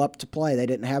didn't show up to play. They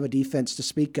didn't have a defense to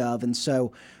speak of, and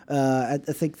so I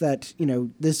think that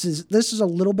this is a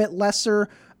little bit lesser.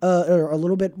 Or a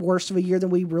little bit worse of a year than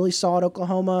we really saw at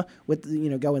Oklahoma with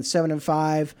going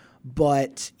 7-5.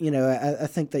 But I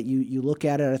think that you look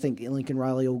at it. I think Lincoln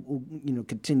Riley will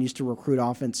continues to recruit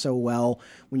offense so well.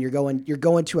 When you're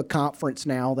going to a conference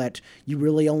now that you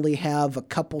really only have a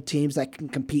couple teams that can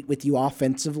compete with you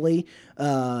offensively.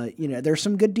 There's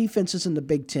some good defenses in the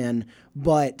Big Ten,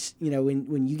 but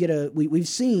when you get we've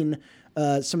seen.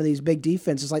 Some of these big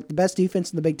defenses, like the best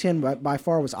defense in the Big Ten by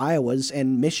far was Iowa's,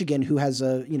 and Michigan, who has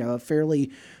a fairly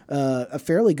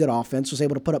good offense, was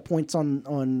able to put up points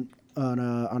on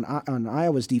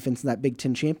Iowa's defense in that Big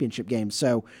Ten championship game.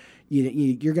 So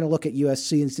you're going to look at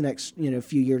USC in the next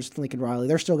few years with Lincoln Riley.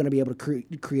 They're still going to be able to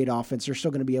create offense. They're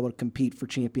still going to be able to compete for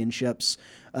championships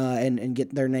and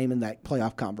get their name in that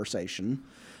playoff conversation.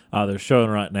 They're showing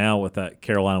right now with that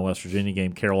Carolina West Virginia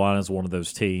game. Carolina is one of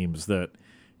those teams that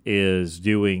is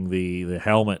doing the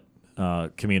helmet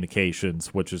communications,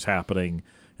 which is happening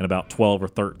in about 12 or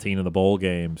 13 of the bowl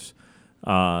games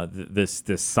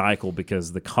this cycle,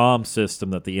 because the comm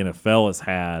system that the NFL has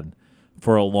had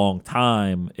for a long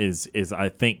time is I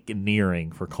think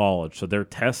nearing for college. So they're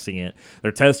testing it.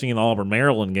 They're testing an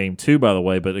Auburn-Maryland game too, by the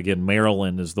way, but again,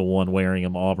 Maryland is the one wearing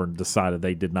them. Auburn decided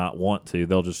they did not want to.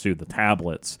 They'll just do the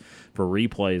tablets for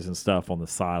replays and stuff on the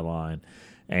sideline.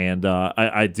 And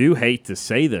I do hate to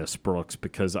say this, Brooks,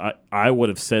 because I would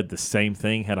have said the same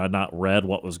thing had I not read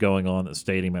what was going on at the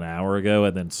stadium an hour ago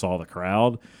and then saw the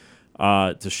crowd.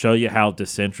 To show you how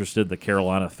disinterested the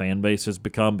Carolina fan base has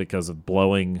become because of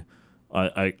blowing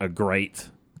a great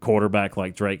quarterback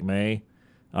like Drake May,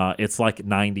 it's like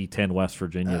 90-10 West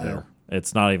Virginia there.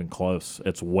 It's not even close.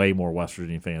 It's way more West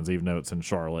Virginia fans, even though it's in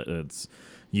Charlotte. It's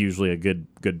usually a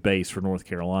good base for North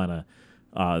Carolina.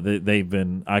 they've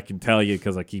been. I can tell you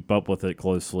because I keep up with it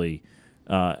closely.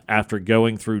 After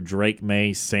going through Drake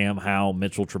May, Sam Howell,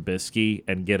 Mitchell Trubisky,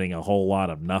 and getting a whole lot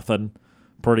of nothing,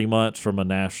 pretty much from a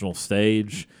national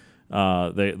stage,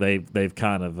 they've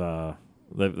kind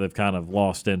of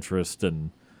lost interest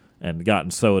and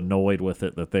gotten so annoyed with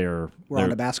it that they're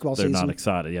on a basketball season. They're not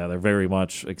excited. Yeah, they're very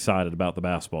much excited about the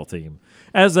basketball team,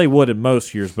 as they would in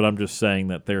most years. But I'm just saying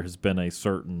that there has been a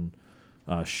certain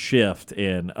shift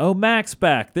in, Mac's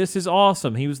back. This is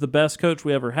awesome. He was the best coach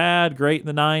we ever had. Great in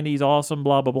the 90s. Awesome,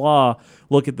 blah, blah, blah.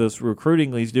 Look at this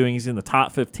recruiting he's doing. He's in the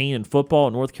top 15 in football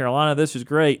in North Carolina. This is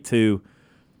great, to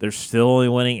they're still only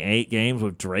winning 8 games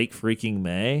with Drake freaking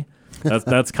May.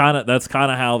 That's kind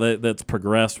of how that's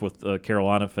progressed with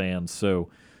Carolina fans. So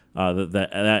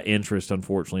that interest,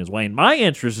 unfortunately, is waned. My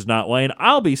interest is not waned.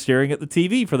 I'll be staring at the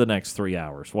TV for the next 3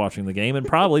 hours watching the game and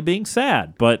probably being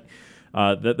sad. But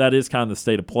that is kind of the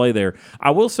state of play there.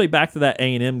 I will say, back to that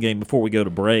A&M game before we go to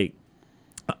break,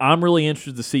 I'm really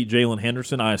interested to see Jalen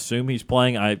Henderson. I assume he's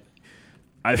playing. I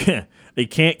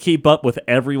can't keep up with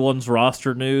everyone's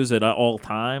roster news at all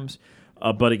times.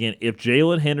 But again, if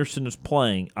Jalen Henderson is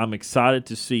playing, I'm excited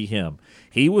to see him.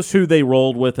 He was who they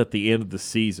rolled with at the end of the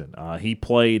season. He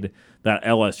played that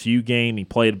LSU game. He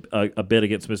played a bit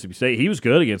against Mississippi State. He was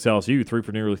good against LSU. He threw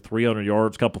for nearly 300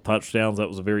 yards, a couple touchdowns. That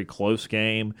was a very close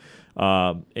game.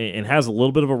 And has a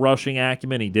little bit of a rushing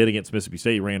acumen. He did against Mississippi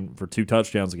State. He ran for 2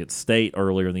 touchdowns against State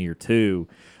earlier in the year, too.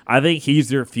 I think he's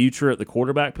their future at the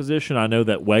quarterback position. I know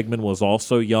that Wegman was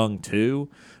also young, too,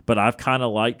 but I've kind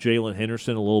of liked Jalen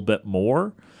Henderson a little bit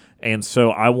more. And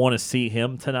so I want to see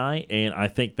him tonight, and I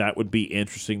think that would be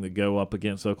interesting to go up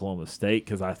against Oklahoma State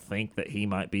because I think that he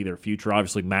might be their future.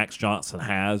 Obviously, Max Johnson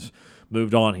has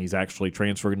moved on. He's actually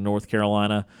transferred to North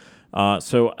Carolina.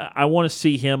 So I want to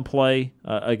see him play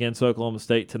against Oklahoma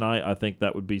State tonight. I think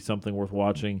that would be something worth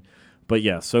watching. But,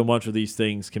 yeah, so much of these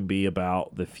things can be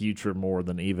about the future more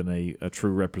than even a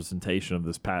true representation of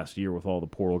this past year with all the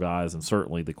portal guys, and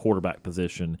certainly the quarterback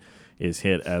position is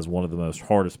hit as one of the most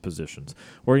hardest positions.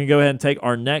 We're going to go ahead and take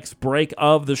our next break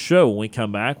of the show. When we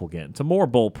come back, we'll get into more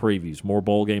bowl previews, more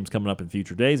bowl games coming up in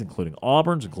future days, including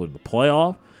Auburn's, including the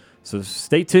playoff. So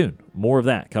stay tuned. More of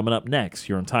that coming up next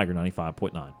here on Tiger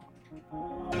 95.9.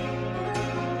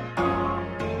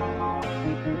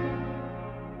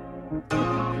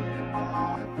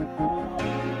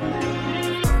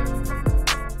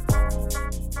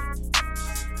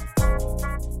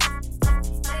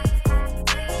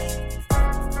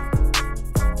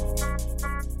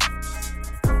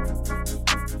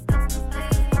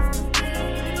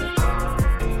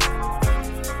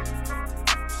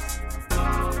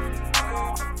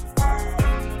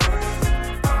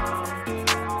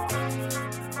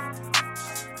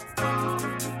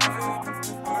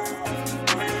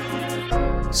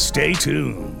 Stay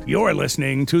tuned. You're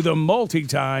listening to the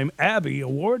multi-time Abby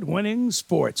Award-winning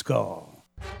Sports Call.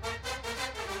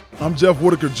 I'm Jeff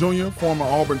Whitaker Jr., former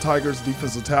Auburn Tigers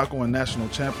defensive tackle and national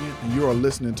champion, and you are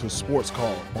listening to Sports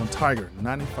Call on Tiger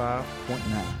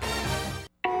 95.9.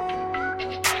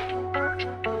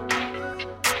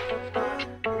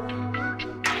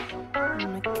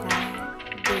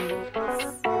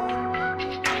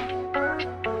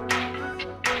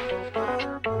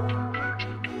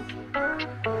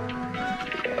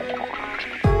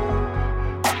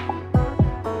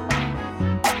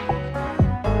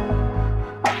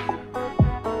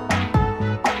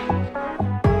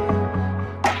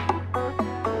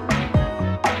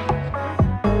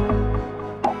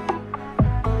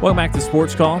 Welcome back to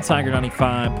Sports Call, Tiger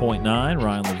 95.9.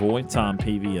 Ryan Lavoie, Tom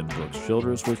Peavy, and Brooks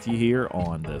Childress with you here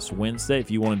on this Wednesday.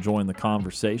 If you want to join the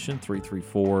conversation,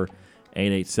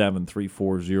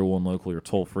 334-887-3401 locally or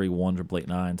toll-free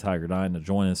 1-888-9-TIGER-9 to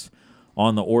join us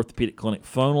on the Orthopedic Clinic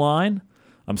phone line.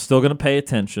 I'm still going to pay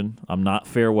attention. I'm not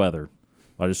fair weather.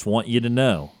 I just want you to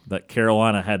know that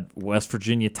Carolina had West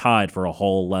Virginia tied for a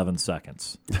whole 11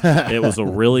 seconds. It was a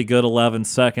really good 11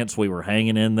 seconds. We were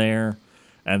hanging in there.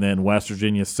 And then West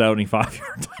Virginia's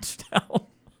 75-yard touchdown.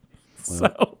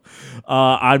 So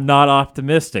I'm not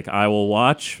optimistic. I will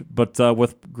watch, but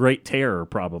with great terror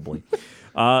probably.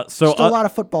 Still a lot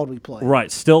of football to be played.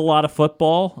 Right, still a lot of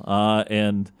football.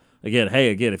 And again,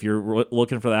 if you're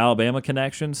looking for the Alabama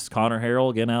connections, Connor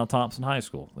Harrell, again, out of Thompson High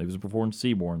School. He was before in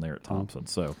Seaborn there at Thompson.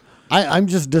 So I'm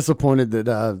just disappointed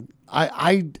that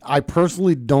I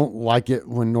personally don't like it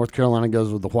when North Carolina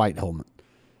goes with the white helmet.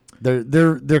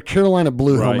 Their Carolina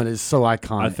blue helmet is so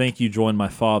iconic. I think you joined my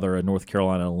father, a North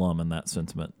Carolina alum, in that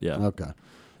sentiment. Yeah. Okay.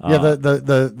 Yeah,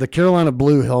 the Carolina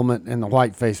blue helmet and the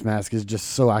white face mask is just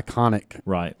so iconic.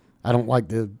 Right. I don't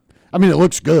like it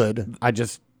looks good. I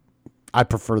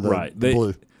prefer the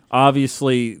blue.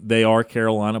 obviously they are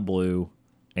Carolina blue,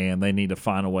 and they need to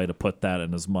find a way to put that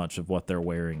in as much of what they're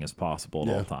wearing as possible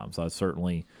at all times. I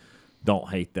certainly don't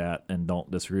hate that and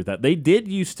don't disagree with that. They did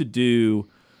used to do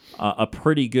a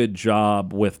pretty good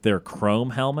job with their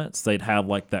chrome helmets. They'd have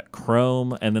like that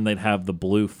chrome, and then they'd have the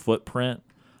blue footprint.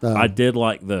 I did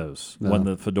like those when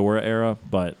the fedora era,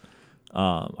 but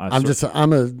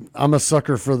I'm a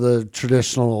sucker for the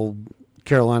traditional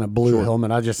Carolina blue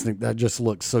helmet. I just think that just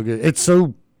looks so good. It's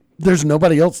so there's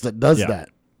nobody else that does that,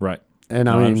 right? And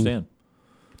I understand.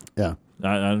 Yeah,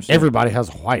 I understand. Everybody has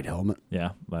a white helmet.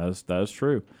 Yeah, that is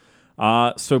true.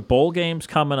 So bowl games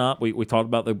coming up. We talked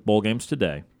about the bowl games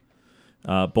today.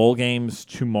 Bowl games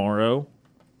tomorrow.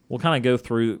 We'll kind of go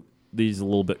through these a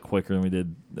little bit quicker than we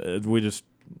did. We just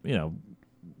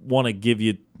want to give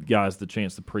you guys the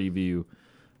chance to preview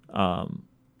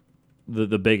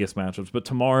the biggest matchups. But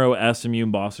tomorrow, SMU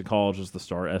and Boston College is the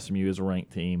start. SMU is a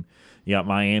ranked team. You got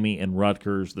Miami and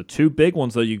Rutgers. The two big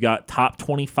ones, though, you got top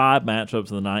 25 matchups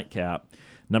in the nightcap.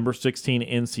 Number 16,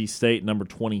 NC State. Number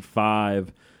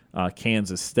 25,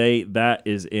 Kansas State. That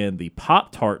is in the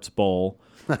Pop-Tarts Bowl.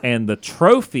 And the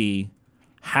trophy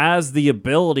has the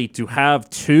ability to have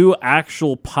two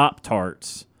actual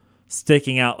Pop-Tarts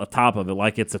sticking out the top of it,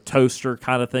 like it's a toaster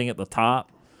kind of thing at the top.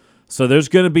 So there's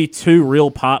going to be two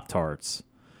real Pop-Tarts.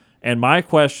 And my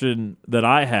question that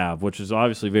I have, which is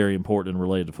obviously very important and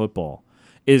related to football,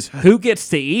 is who gets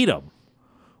to eat them?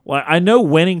 Well, I know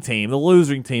winning team, the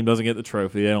losing team doesn't get the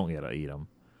trophy. They don't get to eat them.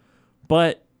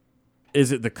 But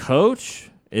is it the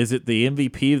coach? Is it the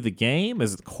MVP of the game?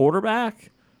 Is it the quarterback?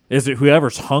 Is it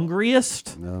whoever's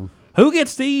hungriest? No. Who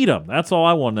gets to eat them? That's all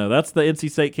I want to know. That's the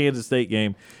NC State-Kansas State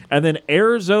game. And then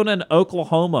Arizona and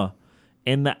Oklahoma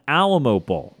in the Alamo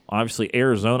Bowl. Obviously,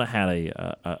 Arizona had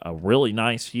a really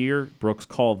nice year. Brooks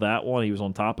called that one. He was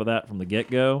on top of that from the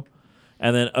get-go.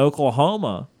 And then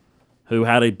Oklahoma, who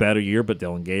had a better year, but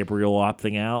Dylan Gabriel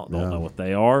opting out. Don't know what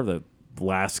they are. The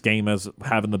last game is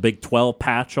having the Big 12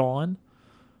 patch on.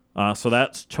 So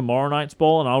that's tomorrow night's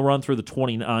bowl, and I'll run through the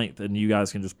 29th, and you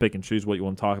guys can just pick and choose what you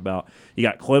want to talk about. You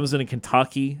got Clemson and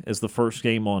Kentucky as the first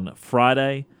game on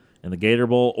Friday in the Gator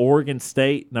Bowl. Oregon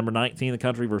State, number 19 in the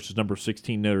country, versus number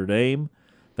 16 Notre Dame.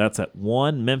 That's at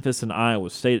 1. Memphis and Iowa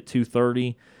State at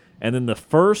 2:30. And then the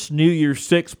first New Year's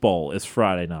Six Bowl is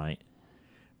Friday night.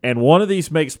 And one of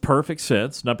these makes perfect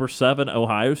sense. Number 7,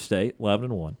 Ohio State,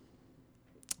 11-1.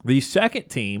 The second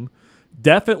team,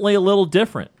 definitely a little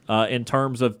different in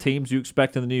terms of teams you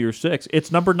expect in the New Year's Six. It's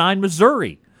number 9,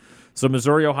 Missouri. So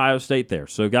Missouri, Ohio State there.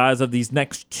 So guys, of these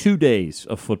next 2 days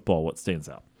of football, what stands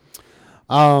out?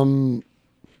 None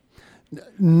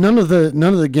of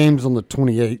the games on the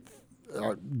 28th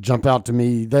jump out to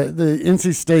me. The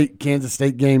NC State Kansas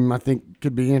State game I think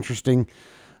could be interesting.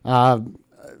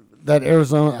 That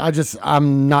Arizona,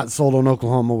 I'm not sold on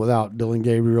Oklahoma without Dylan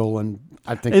Gabriel, and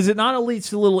I think is it not at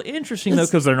least a little interesting though,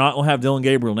 because they're not going to have Dylan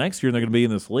Gabriel next year, and they're going to be in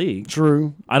this league.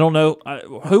 True. I don't know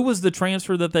who was the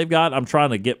transfer that they've got. I'm trying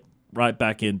to get right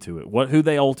back into it. Who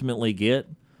they ultimately get,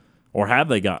 or have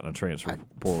they gotten a transfer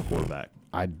portal quarterback?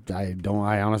 I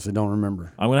honestly don't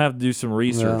remember. I'm going to have to do some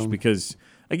research because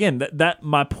again, that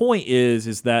my point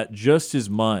is that just as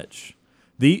much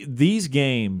these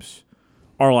games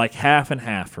are like half and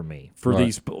half for me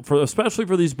especially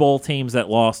for these bowl teams that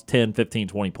lost 10, 15,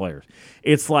 20 players.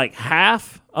 It's like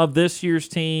half of this year's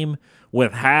team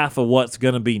with half of what's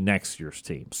going to be next year's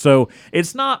team. So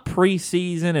it's not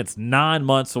preseason. It's 9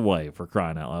 months away, for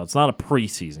crying out loud. It's not a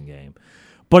preseason game.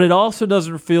 But it also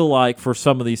doesn't feel like for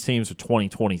some of these teams a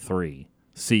 2023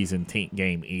 season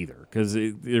game either, because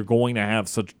they're going to have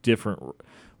such different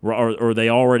or they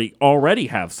already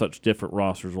have such different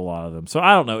rosters, a lot of them. So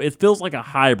I don't know. It feels like a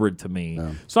hybrid to me.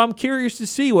 Yeah. So I'm curious to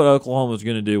see what Oklahoma's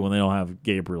going to do when they don't have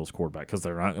Gabriel's quarterback, because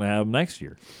they're not going to have him next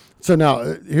year. So now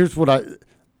here's what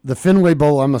the Fenway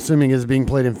Bowl, I'm assuming, is being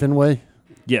played in Fenway?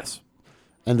 Yes.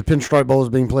 And the Pinstripe Bowl is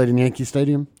being played in Yankee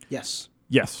Stadium? Yes.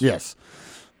 Yes.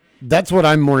 That's what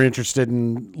I'm more interested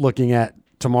in looking at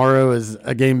tomorrow, is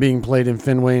a game being played in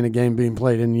Fenway and a game being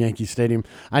played in Yankee Stadium.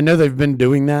 I know they've been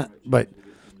doing that, but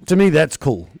to me that's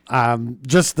cool.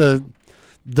 Just the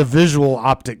visual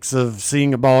optics of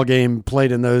seeing a ball game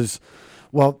played in those.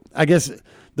 Well, I guess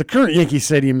the current Yankee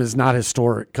Stadium is not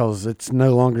historic because it's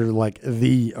no longer like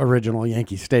the original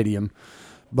Yankee Stadium.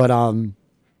 But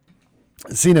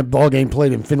seeing a ball game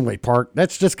played in Fenway Park,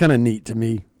 that's just kind of neat to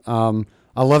me.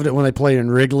 I loved it when they played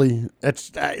in Wrigley.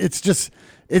 It's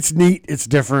neat. It's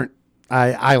different.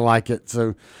 I like it.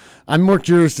 So I'm more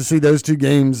curious to see those two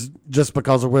games just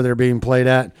because of where they're being played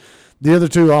at. The other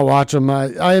two, I'll watch them.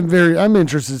 I'm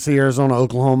interested to see Arizona,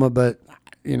 Oklahoma, but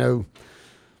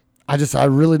I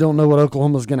really don't know what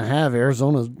Oklahoma's going to have.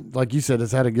 Arizona, like you said,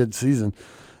 has had a good season.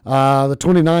 The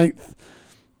 29th,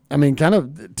 I mean, kind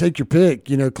of take your pick.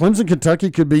 You know, Clemson, Kentucky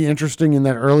could be interesting in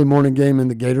that early morning game in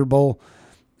the Gator Bowl.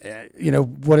 You know,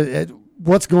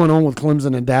 what's going on with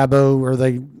Clemson and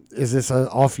Dabo? Is this an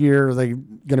off year? Are they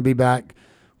going to be back?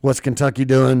 What's Kentucky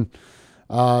doing?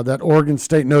 That Oregon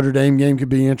State Notre Dame game could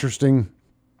be interesting.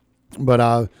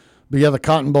 But yeah, the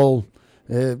Cotton Bowl,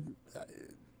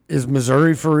 is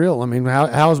Missouri for real? I mean,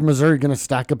 how is Missouri going to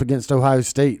stack up against Ohio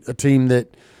State, a team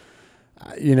that,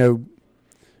 you know,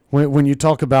 when you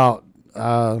talk about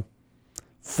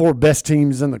 4 best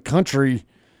teams in the country,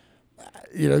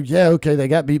 you know, yeah, okay, they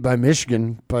got beat by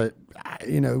Michigan, but,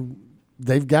 you know,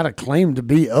 they've got a claim to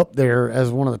be up there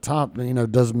as one of the top. You know,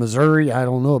 does Missouri? I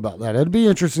don't know about that. It'd be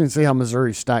interesting to see how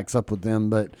Missouri stacks up with them,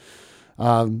 but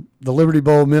the Liberty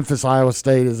Bowl, Memphis, Iowa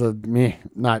State is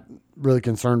not really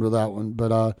concerned with that one.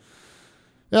 But,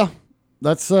 yeah,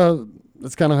 that's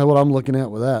kind of what I'm looking at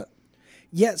with that.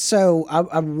 Yeah, so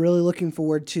I'm really looking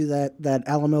forward to that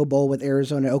Alamo Bowl with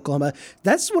Arizona and Oklahoma.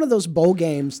 That's one of those bowl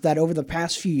games that over the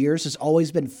past few years has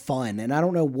always been fun, and I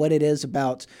don't know what it is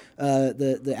about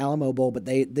the Alamo Bowl, but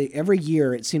they every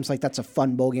year it seems like that's a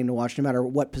fun bowl game to watch, no matter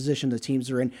what position the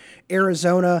teams are in.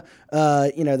 Arizona,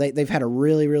 you know, they've had a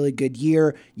really, really good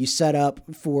year. You set up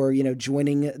for, you know,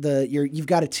 joining you've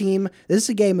got a team. This is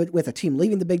a game with a team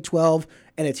leaving the Big 12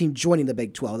 and a team joining the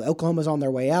Big 12. Oklahoma's on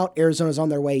their way out. Arizona's on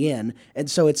their way in.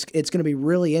 And so it's going to be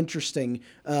really interesting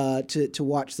to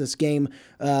watch this game.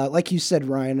 Like you said,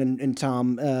 Ryan and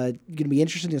Tom, going to be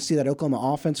interesting to see that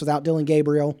Oklahoma offense without Dylan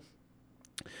Gabriel.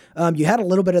 You had a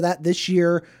little bit of that this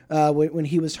year when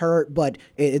he was hurt, but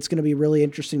it's going to be really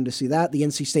interesting to see that. The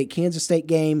NC State-Kansas State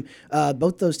game,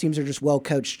 both those teams are just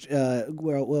well-coached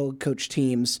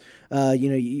teams. You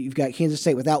know, you've got Kansas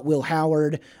State without Will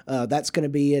Howard. That's going to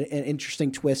be an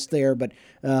interesting twist there, but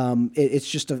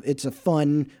it's a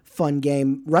fun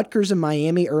game. Rutgers and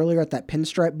Miami earlier at that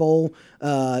Pinstripe Bowl.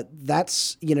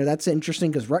 That's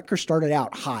interesting because Rutgers started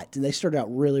out hot and they started out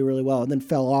really, really well and then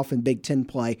fell off in Big Ten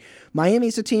play.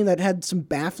 Miami's a team that had some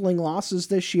baffling losses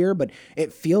this year, but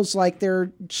it feels like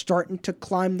they're starting to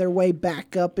climb their way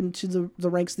back up into the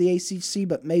ranks of the ACC,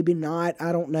 but maybe not.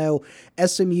 I don't know.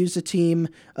 SMU's a team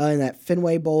in that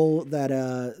Fenway Bowl that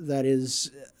is.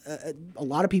 A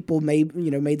lot of people made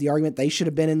the argument they should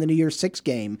have been in the New Year's Six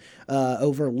game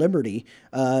over Liberty,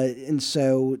 and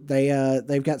so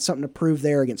they've got something to prove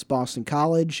there against Boston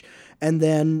College. And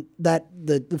then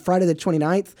the Friday the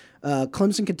 29th,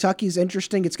 Clemson, Kentucky is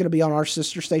interesting. It's going to be on our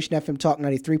sister station, FM Talk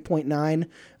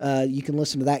 93.9. You can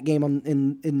listen to that game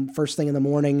in first thing in the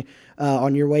morning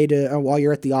on your way to while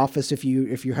you're at the office if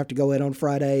you have to go in on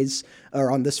Fridays or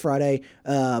on this Friday.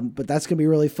 But that's going to be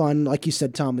really fun. Like you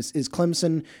said, Tom, is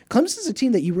Clemson. Clemson's a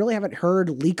team that you really haven't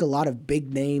heard leak a lot of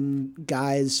big name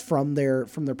guys from their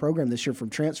program this year from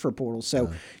transfer portal.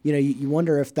 So you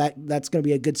wonder if that's going to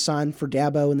be a good sign for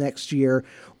Dabo next year.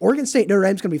 Oregon State Notre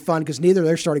Dame's going to be fun because neither of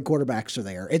their starting quarterbacks are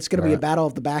there. It's going to be a battle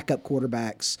of the backup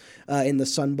quarterbacks in the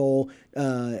Sun Bowl.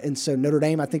 And so Notre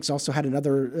Dame, I think, has also had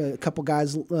another couple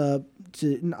guys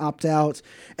to opt out.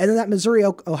 And then that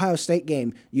Missouri-Ohio State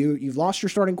game, you've lost your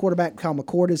starting quarterback. Kyle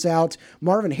McCord is out.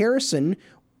 Marvin Harrison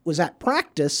was at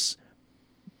practice,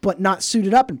 but not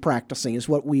suited up and practicing is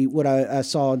what I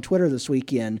saw on Twitter this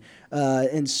weekend.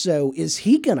 And so is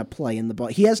he going to play in the ball?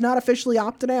 He has not officially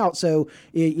opted out. So,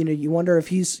 you wonder if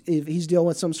he's dealing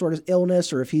with some sort of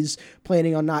illness or if he's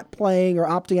planning on not playing or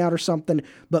opting out or something.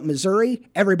 But Missouri,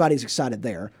 everybody's excited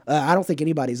there. I don't think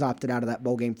anybody's opted out of that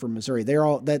bowl game for Missouri. They're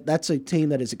all that's a team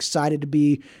that is excited to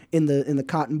be in the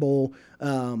Cotton Bowl.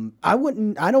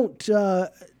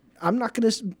 I'm not going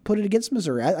to put it against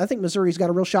Missouri. I think Missouri's got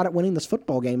a real shot at winning this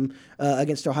football game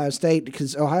against Ohio State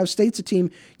because Ohio State's a team,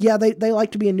 they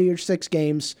like to be in New Year's Six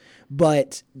games,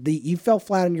 but you fell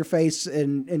flat on your face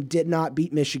and did not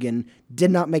beat Michigan,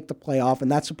 did not make the playoff,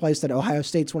 and that's a place that Ohio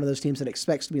State's one of those teams that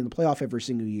expects to be in the playoff every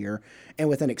single year. And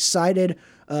with an excited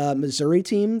Missouri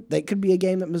team, that could be a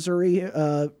game that Missouri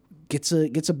gets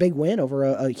a big win over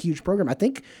a huge program. I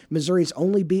think Missouri's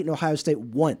only beaten Ohio State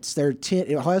once.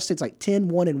 Ohio State's like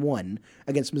 10-1-1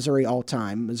 against Missouri all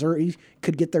time. Missouri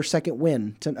could get their second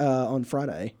win on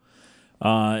Friday.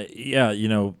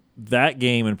 That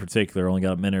game in particular, only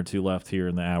got a minute or two left here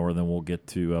in the hour, then we'll get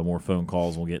to more phone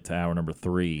calls. We'll get to hour number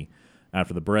 3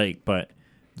 after the break. But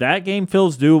that game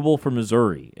feels doable for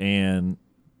Missouri. And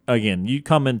again, you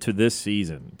come into this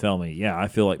season, tell me, I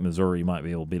feel like Missouri might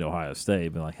be able to beat Ohio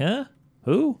State. Be like, huh?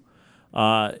 Who?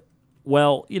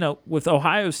 With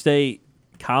Ohio State,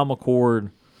 Kyle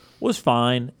McCord was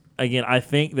fine. Again, I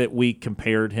think that we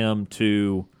compared him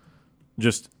to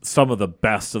just some of the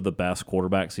best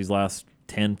quarterbacks these last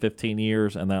 10, 15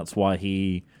 years, and that's why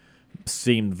he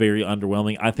seemed very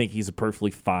underwhelming. I think he's a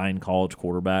perfectly fine college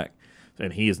quarterback,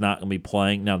 and he is not going to be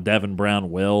playing. Now, Devin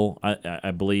Brown will,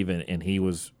 I believe, and he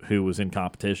was who was in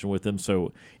competition with him,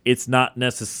 so it's not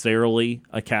necessarily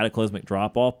a cataclysmic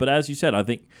drop-off. But as you said, I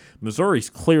think Missouri's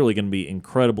clearly going to be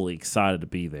incredibly excited to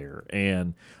be there.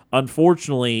 And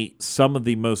unfortunately, some of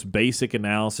the most basic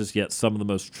analysis, yet some of the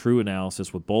most true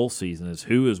analysis with bowl season is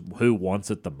who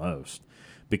wants it the most.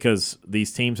 Because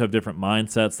these teams have different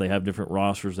mindsets, they have different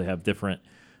rosters, they have different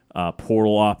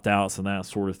portal opt-outs and that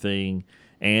sort of thing.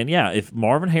 And, yeah, if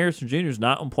Marvin Harrison Jr. is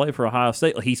not going to play for Ohio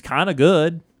State, he's kind of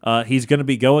good. He's going to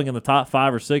be going in the top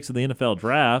 5 or 6 of the NFL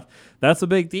draft. That's a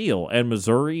big deal. And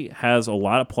Missouri has a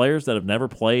lot of players that have never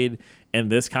played in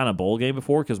this kind of bowl game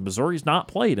before because Missouri's not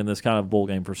played in this kind of bowl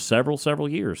game for several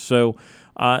years. So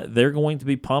they're going to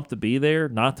be pumped to be there,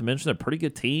 not to mention they're a pretty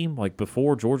good team. Like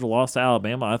before Georgia lost to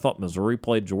Alabama, I thought Missouri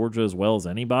played Georgia as well as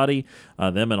anybody.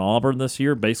 Them and Auburn this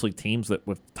year, basically teams that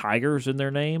with Tigers in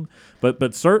their name.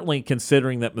 But certainly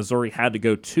considering that Missouri had to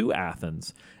go to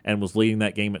Athens and was leading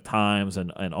that game at times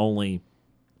and only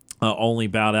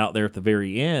bowed out there at the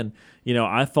very end,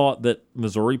 I thought that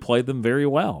Missouri played them very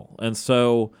well. And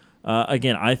so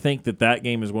again, I think that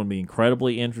game is going to be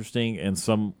incredibly interesting and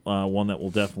one that we'll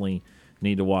definitely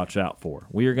need to watch out for.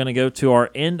 We are going to go to our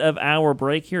end of hour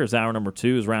break here as hour number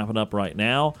 2 is wrapping up right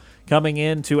now. Coming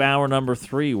into hour number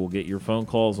 3, we'll get your phone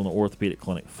calls on the Orthopedic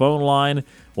Clinic phone line.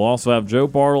 We'll also have Joe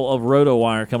Bartle of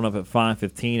RotoWire coming up at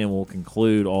 5:15, and we'll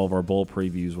conclude all of our bowl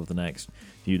previews with the next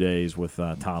few days with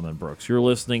Tom and Brooks. You're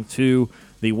listening to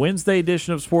the Wednesday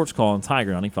edition of Sports Call on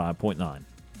Tiger 95.9.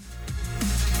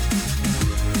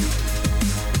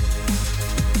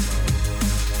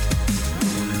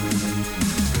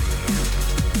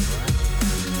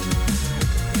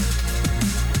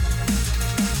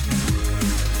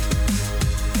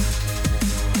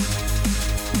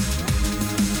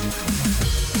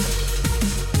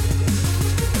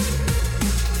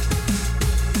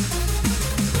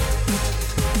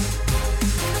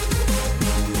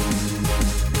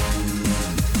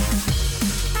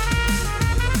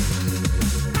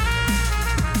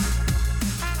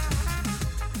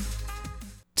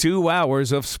 Two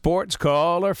hours of Sports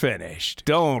Call are finished.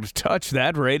 Don't touch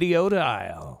that radio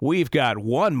dial. We've got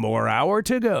one more hour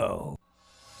to go.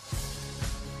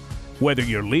 Whether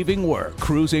you're leaving work,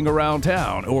 cruising around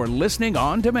town, or listening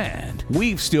on demand,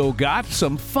 we've still got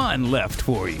some fun left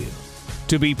for you.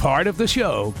 To be part of the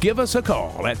show, give us a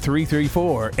call at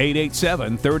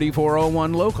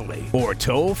 334-887-3401 locally or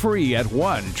toll free at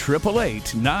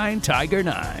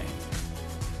 1-888-9-TIGER-9.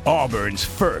 Auburn's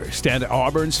first and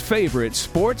Auburn's favorite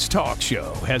sports talk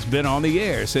show has been on the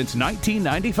air since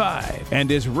 1995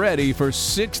 and is ready for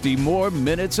 60 more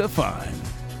minutes of fun.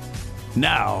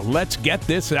 Now, let's get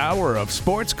this hour of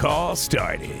Sports Call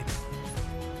started.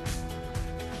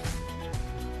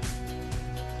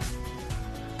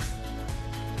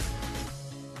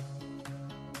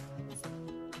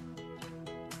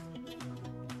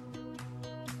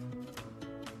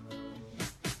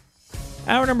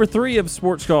 Hour number 3 of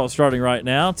Sports Call starting right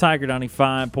now. Tiger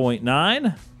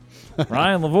 95.9.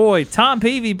 Ryan Lavoie, Tom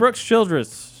Peavy, Brooks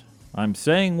Childress. I'm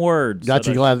saying words. Glad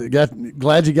you got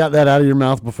that out of your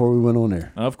mouth before we went on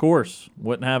air. Of course.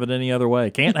 Wouldn't have it any other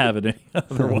way. Can't have it any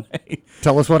other way.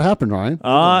 Tell us what happened, Ryan.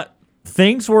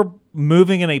 Things were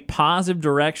moving in a positive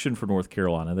direction for North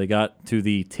Carolina. They got to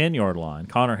the 10-yard line.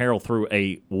 Connor Harrell threw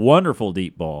a wonderful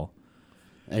deep ball.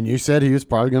 And you said he was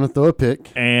probably going to throw a pick.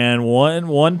 And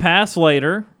one pass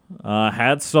later,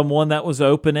 had someone that was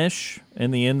open-ish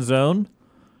in the end zone.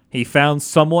 He found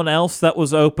someone else that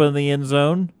was open in the end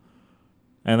zone,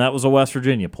 and that was a West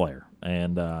Virginia player.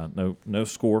 And no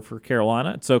score for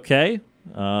Carolina. It's okay.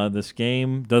 This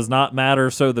game does not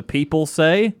matter, so the people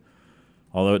say,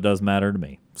 although it does matter to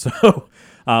me. So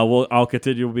I'll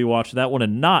continue to be watching that one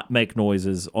and not make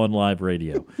noises on live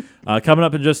radio. Coming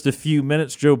up in just a few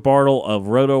minutes, Joe Bartle of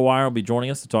RotoWire will be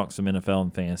joining us to talk some NFL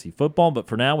and fantasy football. But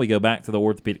for now, we go back to the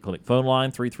Orthopedic Clinic phone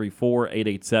line,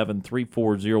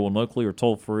 334-887-3401 locally or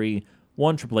toll-free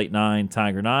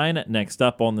 1-888-9-TIGER-9. Next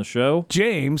up on the show,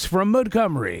 James from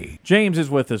Montgomery. James is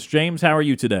with us. James, how are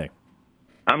you today?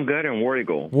 I'm good in War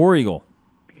Eagle. War Eagle.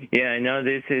 Yeah, I know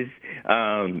this is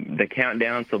the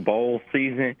countdown to bowl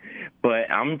season,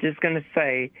 but I'm just going to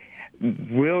say,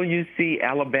 will you see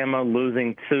Alabama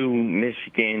losing to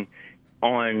Michigan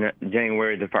on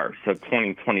January the 1st of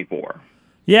 2024?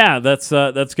 Yeah, that's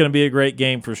going to be a great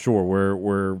game for sure.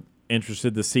 We're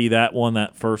interested to see that one,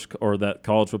 that first or that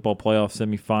college football playoff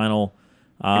semifinal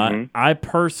I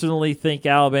personally think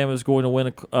Alabama is going to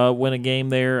win a game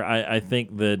there. I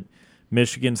think that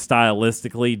Michigan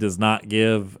stylistically does not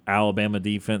give Alabama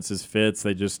defenses fits.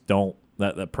 They just don't.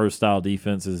 That pro style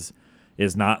defense is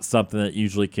not something that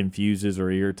usually confuses or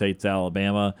irritates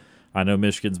Alabama. I know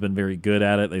Michigan's been very good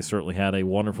at it. They certainly had a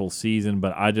wonderful season,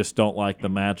 but I just don't like the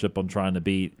matchup on trying to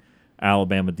beat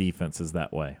Alabama defenses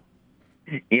that way.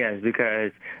 Yes,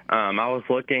 because I was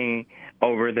looking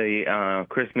over the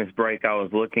Christmas break. I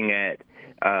was looking at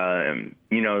the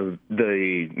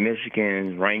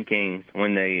Michigan rankings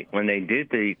when they did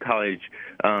the college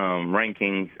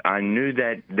rankings. I knew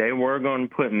that they were going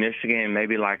to put Michigan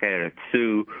maybe like at a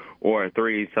 2 or a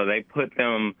 3, so they put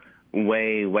them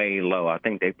way, way low. I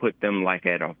think they put them like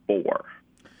at a 4.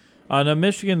 No,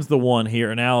 Michigan's the 1 here,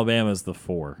 and Alabama's the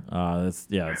 4. It's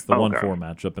the 1-4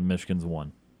 matchup, and Michigan's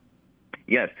 1.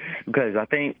 Yes, because I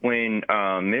think when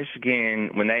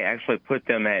Michigan, when they actually put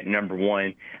them at number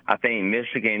 1, I think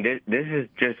Michigan, this is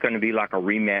just going to be like a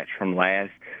rematch from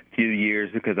last few years,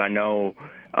 because I know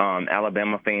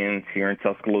Alabama fans here in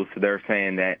Tuscaloosa, they're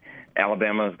saying that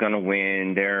Alabama is going to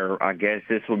win I guess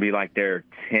this will be like their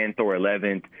 10th or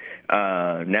 11th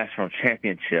national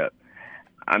championship.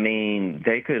 I mean,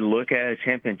 they could look at a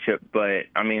championship, but,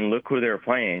 I mean, look who they're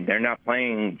playing. They're not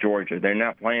playing Georgia. They're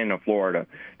not playing Florida.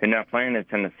 They're not playing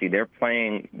Tennessee. They're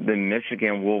playing the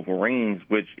Michigan Wolverines,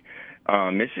 which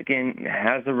Michigan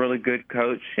has a really good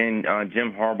coach in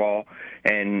Jim Harbaugh,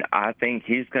 and I think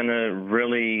he's going to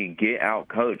really get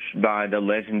out-coached by the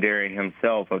legendary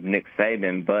himself of Nick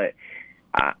Saban. But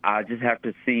I just have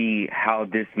to see how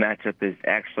this matchup is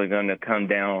actually going to come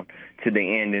down to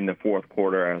the end in the fourth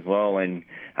quarter as well. And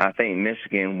I think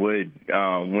Michigan would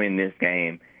win this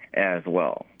game as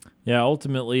well. Yeah,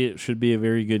 ultimately it should be a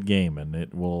very good game, and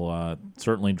it will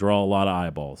certainly draw a lot of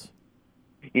eyeballs.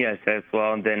 Yes, as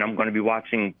well. And then I'm going to be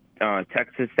watching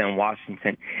Texas and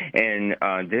Washington. And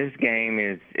this game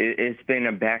it's been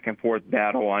a back-and-forth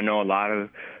battle. I know a lot of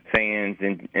fans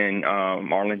in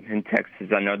Arlington, Texas,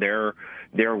 I know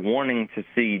they're wanting to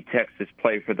see Texas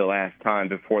play for the last time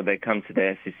before they come to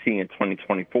the SEC in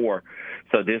 2024.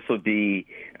 So this will be,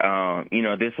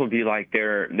 this will be like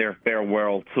their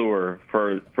farewell tour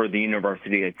for the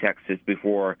University of Texas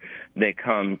before they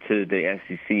come to the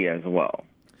SEC as well.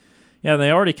 Yeah,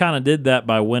 they already kind of did that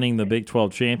by winning the Big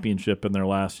 12 championship in their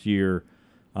last year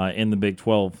in the Big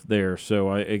 12 there.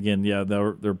 So,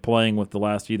 they're playing with the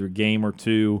last either game or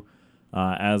two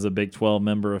as a Big 12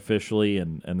 member officially,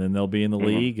 and then they'll be in the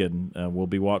league, and we'll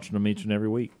be watching them each and every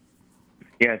week.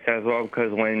 Yes, as well,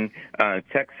 because when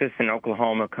Texas and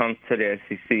Oklahoma comes to the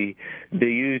SEC, do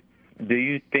you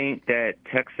think that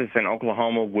Texas and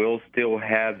Oklahoma will still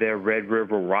have their Red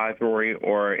River rivalry,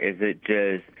 or is it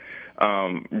just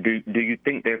do you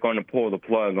think they're going to pull the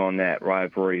plug on that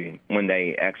rivalry when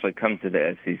they actually come to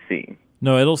the SEC?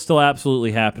 No, it'll still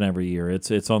absolutely happen every year.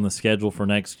 It's on the schedule for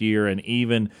next year, and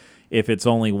even if it's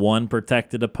only one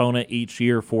protected opponent each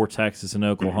year for Texas and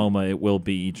Oklahoma, it will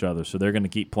be each other. So they're going to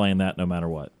keep playing that no matter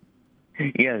what.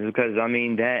 Yes, because I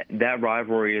mean that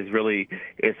rivalry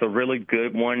it's a really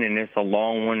good one, and it's a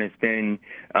long one. It's been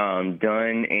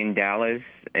done in Dallas,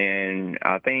 and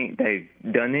I think they've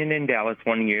done it in Dallas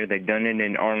one year. They've done it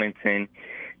in Arlington,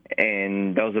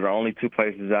 and those are the only two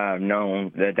places I've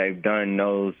known that they've done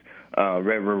those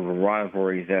Red River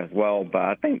rivalries as well. But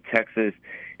I think Texas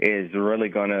is really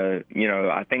going to,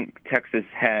 I think Texas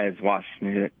has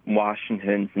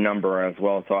Washington's number as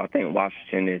well. So I think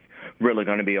Washington is really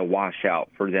going to be a washout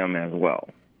for them as well.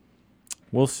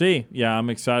 We'll see. Yeah, I'm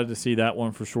excited to see that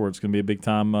one for sure. It's going to be a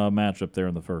big-time matchup there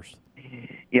in the first.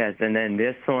 Yes, and then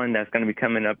this one that's going to be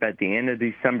coming up at the end of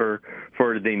December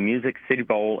for the Music City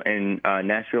Bowl in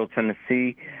Nashville,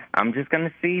 Tennessee. I'm just going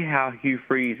to see how Hugh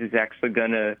Freeze is actually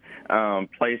going to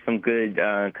play some good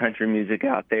country music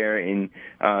out there in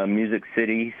Music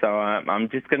City. So I'm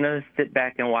just going to sit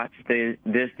back and watch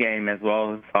this game as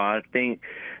well. So I think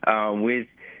with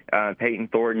Peyton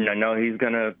Thornton, I know he's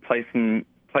going to play some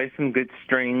good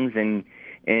strings and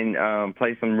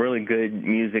play some really good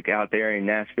music out there in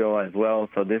Nashville as well.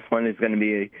 So this one is going to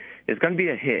be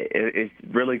a hit. It's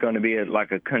really going to be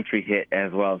like a country hit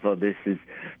as well. So this is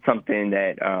something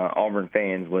that Auburn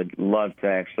fans would love to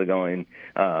actually go and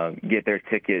get their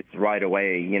tickets right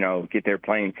away. Get their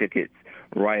plane tickets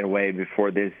right away before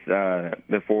December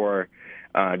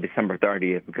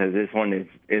 30th, because this one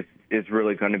is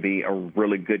really going to be a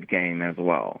really good game as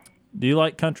well. Do you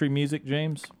like country music,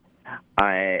 James?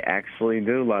 I actually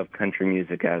do love country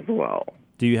music as well.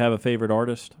 Do you have a favorite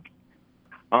artist?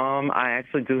 I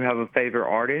actually do have a favorite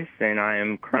artist, and I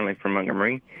am currently from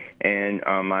Montgomery. And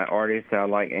my artist that I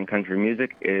like in country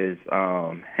music is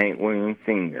Hank Williams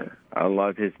Sr. I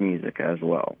love his music as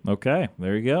well. Okay,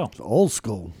 there you go. It's old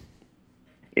school.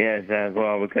 Yes, as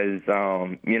well, because,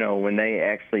 when they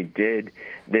actually did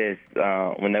this,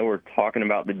 when they were talking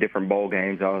about the different bowl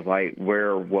games, I was like,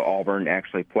 where will Auburn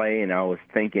actually play? And I was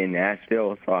thinking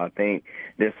Nashville, so I think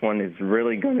this one is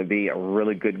really going to be a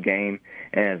really good game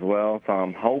as well. So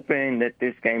I'm hoping that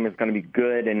this game is going to be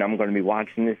good, and I'm going to be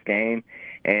watching this game,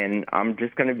 and I'm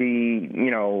just going to be,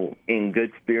 in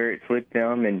good spirits with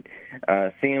them and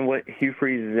seeing what Hugh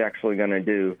Freeze is actually going to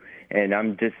do. And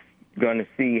I'm just going to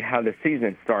see how the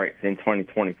season starts in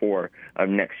 2024 of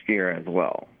next year as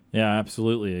well. Yeah,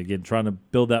 absolutely. Again, trying to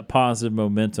build that positive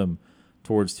momentum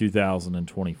towards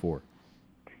 2024.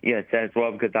 Yes, as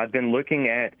well, because I've been looking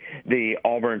at the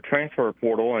Auburn transfer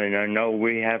portal, and I know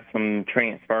we have some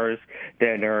transfers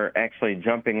that are actually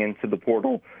jumping into the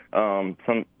portal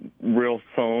some real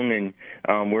soon,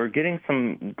 and we're getting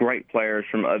some great players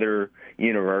from other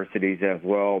universities as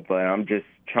well, but I'm just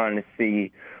trying to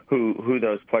see who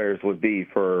those players would be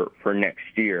for next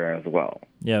year as well.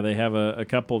 Yeah, they have a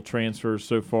couple of transfers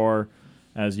so far.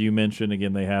 As you mentioned,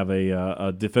 again, they have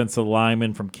a defensive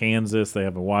lineman from Kansas. They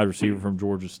have a wide receiver from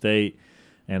Georgia State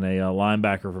and a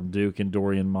linebacker from Duke and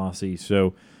Dorian Mossey.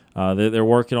 So they're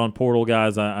working on portal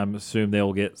guys. I'm assuming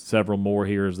they'll get several more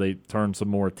here as they turn some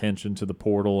more attention to the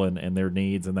portal and their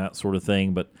needs and that sort of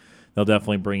thing. But they'll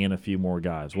definitely bring in a few more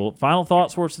guys. Well, final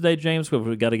thoughts for us today, James, because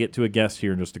we've got to get to a guest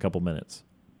here in just a couple minutes.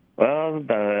 Well,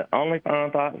 the only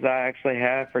final thoughts I actually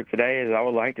have for today is I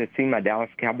would like to see my Dallas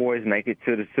Cowboys make it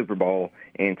to the Super Bowl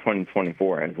in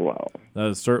 2024 as well. That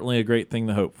is certainly a great thing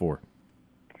to hope for.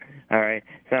 All right.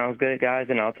 Sounds good, guys,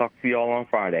 and I'll talk to you all on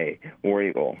Friday. War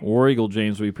Eagle. War Eagle,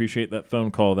 James. We appreciate that phone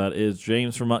call. That is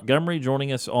James from Montgomery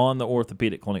joining us on the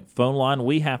Orthopedic Clinic phone line.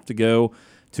 We have to go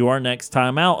to our next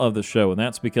time out of the show, and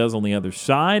that's because on the other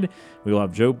side, we will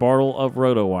have Joe Bartle of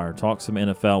RotoWire talk some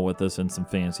NFL with us and some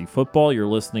fantasy football. You're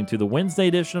listening to the Wednesday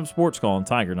edition of Sports Call on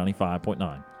Tiger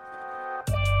 95.9.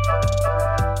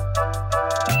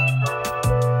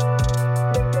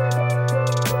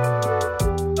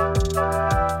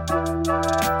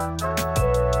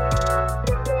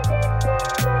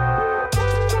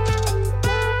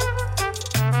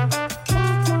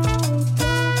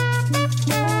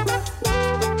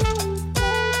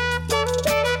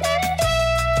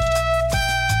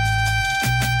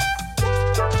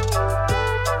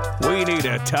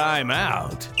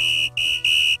 Timeout.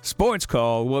 Sports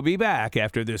Call will be back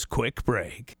after this quick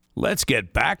break. Let's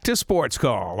get back to Sports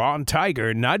Call on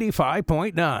Tiger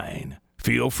 95.9.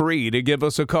 Feel free to give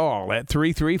us a call at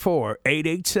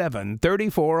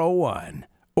 334-887-3401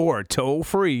 or toll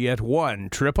free at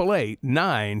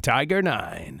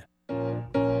 1-888-9-TIGER-9.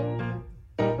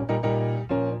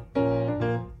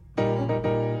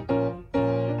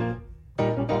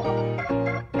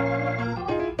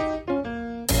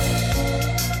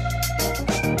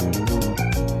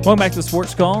 Welcome back to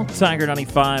Sports Call, Tiger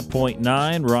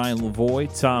 95.9. Ryan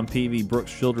Lavoie, Tom Peavy,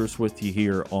 Brooks Childress with you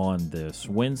here on this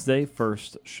Wednesday.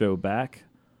 First show back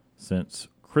since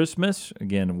Christmas.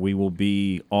 Again, we will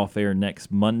be off air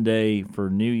next Monday for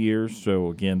New Year's. So,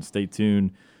 again, stay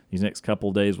tuned these next couple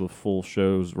of days with full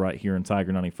shows right here in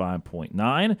Tiger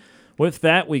 95.9. With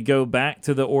that, we go back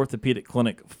to the Orthopedic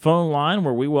Clinic phone line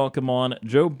where we welcome on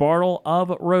Joe Bartle of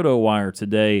RotoWire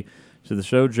today to the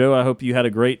show. Joe, I hope you had a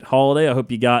great holiday. I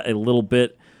hope you got a little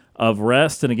bit of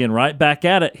rest. And again, right back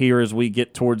at it here as we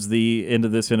get towards the end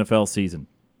of this NFL season.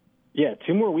 Yeah,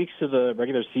 2 more weeks to the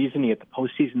regular season. You get the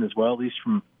postseason as well, at least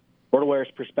from RotoWire's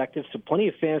perspective. So plenty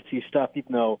of fantasy stuff,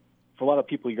 even though for a lot of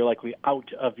people you're likely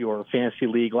out of your fantasy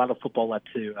league. A lot of football left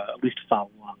to at least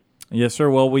follow along. Yes, sir.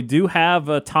 Well, we do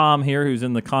have Tom here who's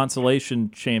in the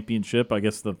consolation championship. I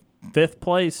guess the 5th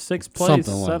place, 6th place,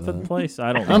 7th place.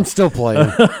 I don't know. I'm still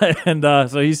playing. And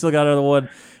so he's still got another one.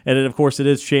 And then, of course, it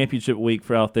is championship week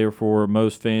for out there for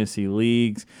most fantasy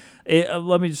leagues.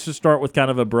 Let me just start with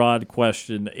kind of a broad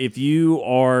question. If you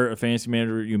are a fantasy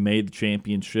manager, you made the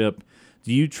championship,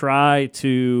 do you try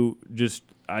to just,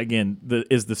 again,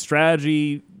 is the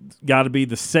strategy got to be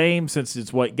the same since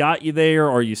it's what got you there?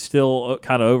 Or are you still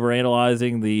kind of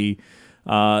overanalyzing the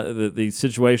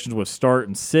situations with start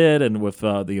and sit and with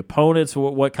the opponents?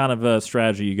 What kind of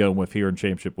strategy are you going with here in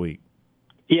championship week?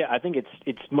 Yeah, I think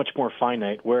it's much more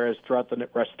finite, whereas throughout the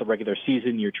rest of the regular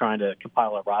season, you're trying to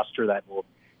compile a roster that will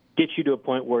get you to a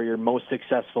point where you're most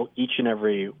successful each and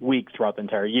every week throughout the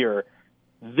entire year.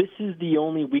 This is the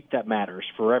only week that matters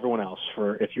for everyone else,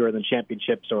 for if you're in the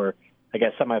championships or, I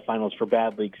guess, semifinals for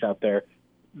bad leagues out there.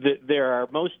 there are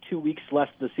most 2 weeks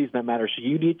left of the season that matters. So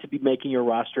you need to be making your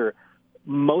roster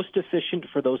most efficient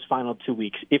for those final 2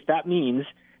 weeks. If that means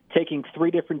taking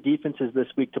 3 different defenses this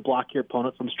week to block your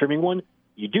opponent from streaming one,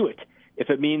 you do it. If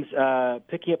it means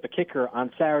picking up a kicker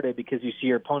on Saturday because you see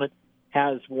your opponent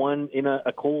has one in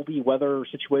a coldy weather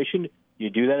situation, you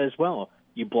do that as well.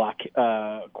 You block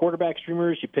quarterback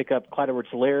streamers. You pick up Clyde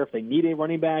Edwards-Helaire if they need a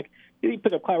running back. You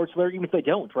pick up Clyde Edwards-Helaire even if they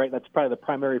don't, right? That's probably the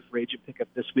primary free agent pickup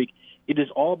this week. It is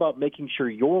all about making sure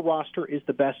your roster is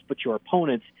the best, but your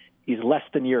opponent's is less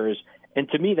than yours. And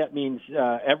to me, that means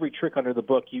every trick under the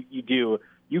book you do.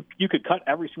 You could cut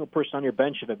every single person on your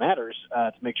bench if it matters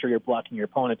to make sure you're blocking your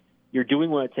opponent. You're doing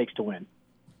what it takes to win.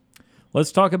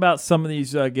 Let's talk about some of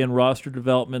these, again, roster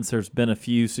developments. There's been a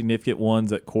few significant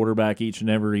ones at quarterback each and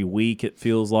every week, it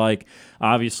feels like.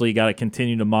 Obviously, you got to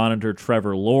continue to monitor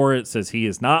Trevor Lawrence as he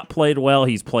has not played well.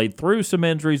 He's played through some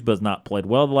injuries, but has not played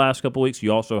well the last couple of weeks.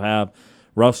 You also have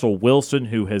Russell Wilson,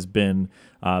 who has been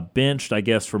benched, I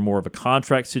guess, for more of a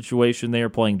contract situation there,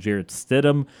 playing Jarrett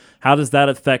Stidham. How does that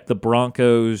affect the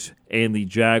Broncos and the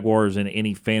Jaguars and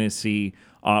any fantasy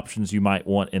options you might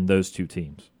want in those two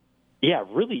teams? Yeah,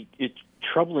 really it's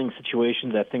troubling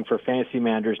situations, I think, for fantasy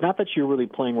managers. Not that you're really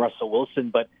playing Russell Wilson,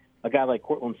 but a guy like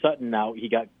Cortland Sutton now, he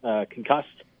got concussed.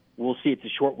 We'll see. It's a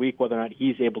short week whether or not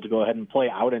he's able to go ahead and play.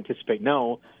 I would anticipate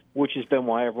no, which has been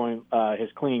why everyone is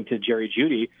clinging to Jerry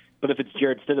Jeudy. But if it's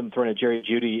Jarrett Stidham throwing at Jerry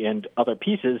Jeudy and other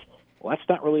pieces, well, that's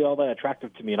not really all that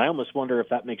attractive to me. And I almost wonder if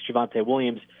that makes Javonte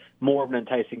Williams more of an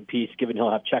enticing piece, given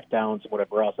he'll have checkdowns and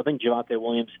whatever else. I think Javonte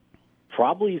Williams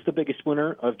probably is the biggest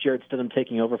winner of Jarrett Stidham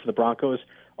taking over for the Broncos,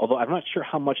 although I'm not sure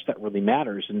how much that really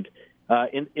matters. And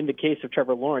in the case of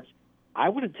Trevor Lawrence, I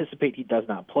would anticipate he does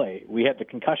not play. We had the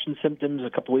concussion symptoms a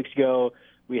couple weeks ago.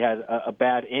 We had a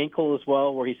bad ankle as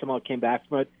well where he somehow came back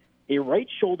from it. A right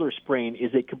shoulder sprain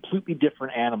is a completely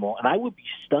different animal, and I would be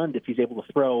stunned if he's able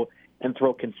to throw and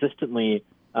throw consistently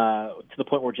to the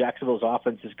point where Jacksonville's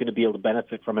offense is going to be able to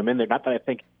benefit from him in there. Not that I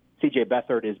think C.J.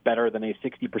 Beathard is better than a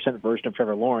 60% version of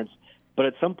Trevor Lawrence, but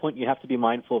at some point you have to be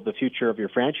mindful of the future of your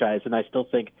franchise, and I still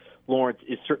think Lawrence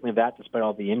is certainly that despite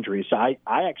all the injuries. So I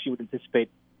actually would anticipate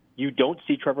you don't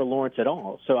see Trevor Lawrence at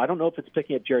all. So I don't know if it's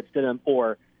picking up Jarrett Stidham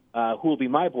or who will be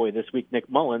my boy this week, Nick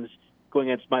Mullins, going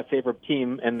against my favorite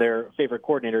team and their favorite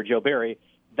coordinator, Joe Barry.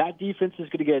 That defense is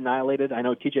going to get annihilated. I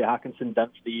know T.J. Hawkinson done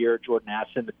for the year. Jordan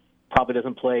Addison probably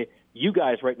doesn't play. You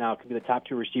guys right now can be the top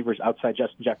 2 receivers outside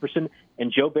Justin Jefferson, and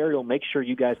Joe Barry will make sure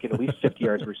you guys get at least 50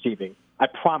 yards receiving. I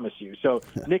promise you. So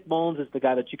Nick Mullins is the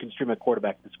guy that you can stream at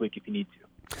quarterback this week if you need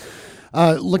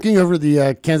to. Looking over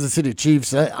the Kansas City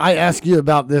Chiefs, I asked you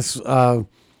about this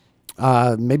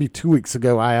maybe 2 weeks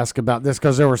ago. I asked about this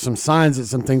because there were some signs that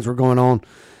some things were going on,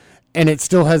 and it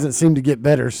still hasn't seemed to get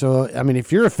better. So, I mean,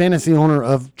 if you're a fantasy owner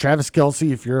of Travis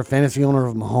Kelce, if you're a fantasy owner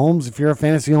of Mahomes, if you're a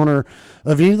fantasy owner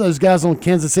of any of those guys on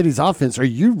Kansas City's offense, are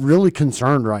you really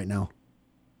concerned right now?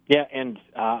 Yeah, and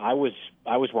I was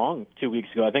wrong 2 weeks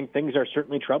ago. I think things are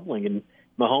certainly troubling, and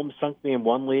Mahomes sunk me in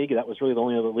one league. That was really the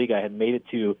only other league I had made it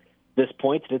to this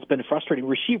point, and it's been frustrating.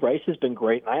 Rashee Rice has been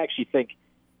great, and I actually think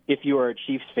if you are a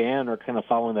Chiefs fan or kind of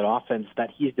following that offense, that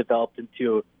he's developed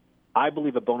into, I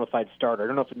believe, a bona fide starter. I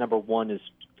don't know if number one is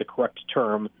the correct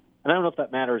term, and I don't know if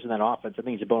that matters in that offense. I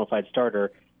think he's a bona fide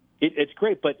starter. It's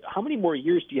great, but how many more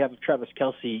years do you have of Travis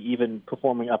Kelce even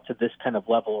performing up to this kind of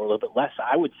level or a little bit less?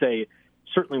 I would say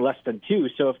certainly less than 2.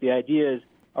 So if the idea is,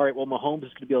 all right, well, Mahomes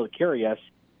is going to be able to carry us,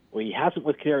 well, he hasn't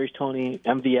with Kadarius Toney,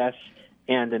 MVS,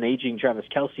 and an aging Travis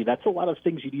Kelce. That's a lot of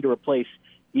things you need to replace,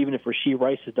 even if Rashee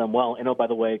Rice has done well. And, oh, by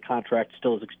the way, contract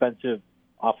still is expensive.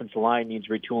 Offensive line needs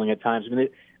retooling at times. I mean,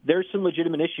 there's some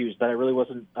legitimate issues that I really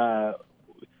wasn't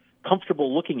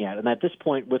comfortable looking at. And at this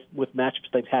point, with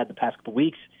matchups they've had the past couple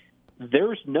weeks,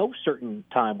 there's no certain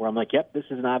time where I'm like, yep, this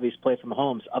is an obvious play from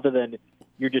Mahomes, other than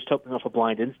you're just hoping off a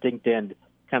blind instinct and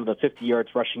kind of the 50 yards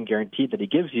rushing guaranteed that he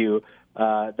gives you,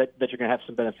 that you're going to have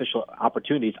some beneficial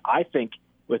opportunities. I think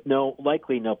with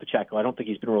likely no Pacheco. I don't think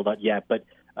he's been ruled out yet, but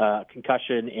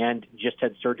concussion and just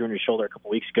had surgery on his shoulder a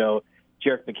couple weeks ago.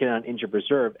 Jerick McKinnon on injured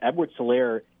reserve.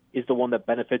 Edwards-Helaire is the one that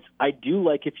benefits. I do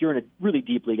like if you're in a really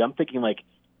deep league, I'm thinking like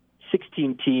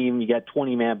 16 team, you got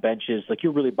 20-man benches, like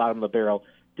you're really bottom of the barrel.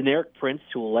 Deneric Prince,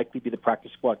 who will likely be the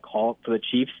practice squad call for the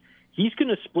Chiefs, he's going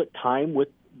to split time with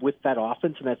that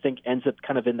offense, and I think ends up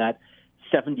kind of in that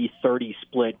 70-30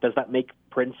 split. Does that make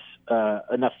Prince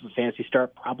enough of a fantasy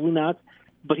start? Probably not,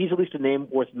 but he's at least a name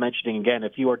worth mentioning. Again,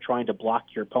 if you are trying to block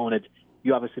your opponent,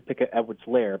 you obviously pick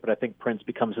Edwards-Helaire, but I think Prince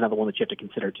becomes another one that you have to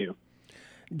consider too.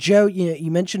 Joe,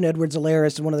 you mentioned Edwards-Helaire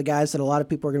as one of the guys that a lot of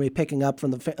people are going to be picking up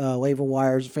from the waiver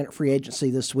wires, free agency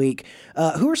this week.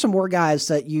 Who are some more guys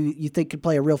that you think could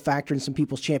play a real factor in some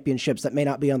people's championships that may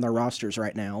not be on their rosters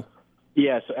right now?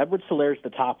 Yeah, so Edwards-Helaire is the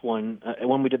top one.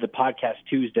 When we did the podcast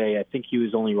Tuesday, I think he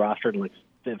was only rostered in like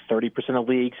 30% of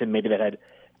leagues, and maybe that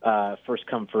had first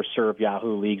come, first serve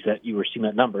Yahoo leagues that you were seeing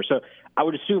that number. So I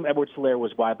would assume Edwards-Helaire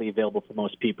was widely available for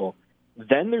most people.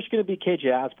 Then there's going to be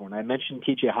KJ Osborne. I mentioned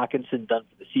TJ Hawkinson done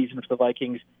for the season for the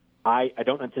Vikings. I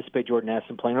don't anticipate Jordan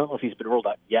Addison playing. I don't know if he's been ruled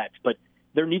out yet, but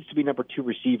there needs to be number 2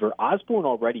 receiver. Osborne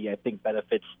already, I think,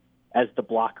 benefits as the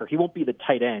blocker. He won't be the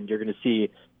tight end. You're going to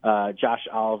see Josh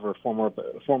Oliver,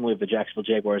 formerly of the Jacksonville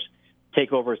Jaguars,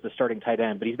 take over as the starting tight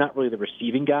end, but he's not really the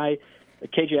receiving guy.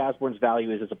 KJ Osborne's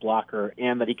value is as a blocker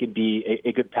and that he can be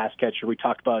a good pass catcher. We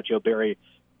talked about Joe Barry,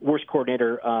 worst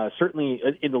coordinator, certainly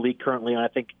in the league currently, and I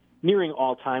think nearing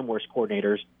all-time worst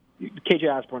coordinators.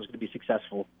 KJ Osborne is going to be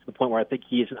successful to the point where I think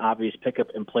he is an obvious pickup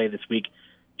and play this week.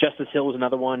 Justice Hill is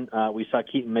another one. We saw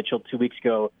Keaton Mitchell 2 weeks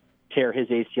ago tear his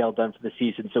ACL done for the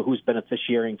season, so who's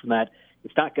beneficiarying from that?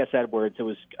 It's not Gus Edwards. It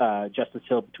was Justice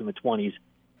Hill between the 20s.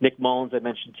 Nick Mullins I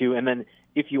mentioned too. And then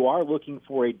if you are looking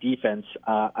for a defense,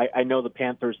 I know the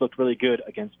Panthers looked really good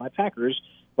against my Packers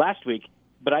last week,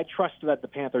 but I trust that the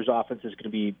Panthers' offense is going to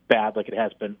be bad like it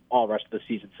has been all the rest of the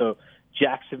season. So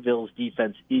Jacksonville's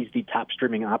defense is the top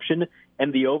streaming option,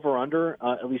 and the over-under,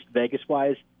 at least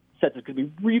Vegas-wise, says it's going to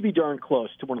be really darn close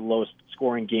to one of the lowest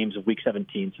scoring games of Week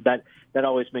 17. So that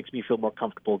always makes me feel more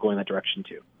comfortable going that direction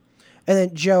too. And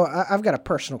then, Joe, I've got a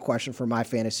personal question for my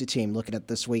fantasy team looking at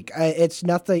this week. It's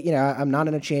nothing, I'm not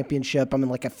in a championship. I'm in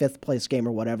like a 5th-place game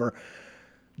or whatever.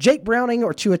 Jake Browning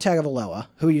or Tua Tagovailoa?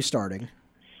 Who are you starting?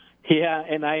 Yeah,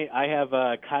 and I have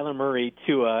Kyler Murray,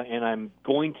 Tua, and I'm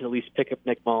going to at least pick up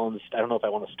Nick Mullins. I don't know if I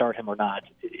want to start him or not.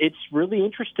 It's really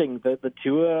interesting. The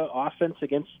Tua offense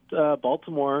against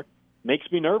Baltimore makes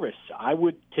me nervous. I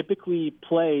would typically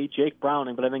play Jake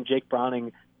Browning, but I think Jake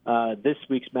Browning this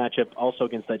week's matchup also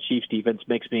against that Chiefs defense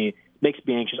makes me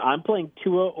anxious. I'm playing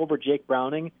Tua over Jake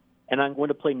Browning, and I'm going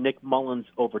to play Nick Mullins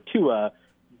over Tua.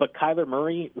 But Kyler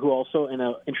Murray, who also in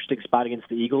an interesting spot against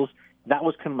the Eagles, that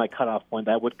was kind of my cutoff point.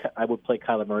 I would play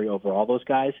Kyler Murray over all those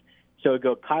guys. So I would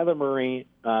go Kyler Murray.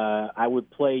 I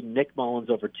would play Nick Mullins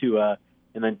over Tua,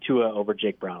 and then Tua over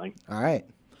Jake Browning. All right.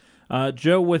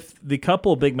 Joe, with the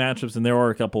couple of big matchups, and there are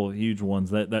a couple of huge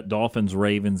ones, that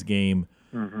Dolphins-Ravens game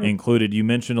included, you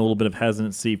mentioned a little bit of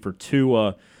hesitancy for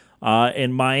Tua.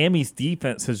 And Miami's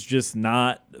defense has just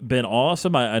not been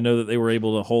awesome. I know that they were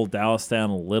able to hold Dallas down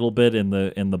a little bit in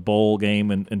the bowl game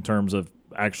in terms of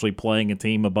actually playing a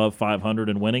team above 500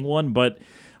 and winning one. But,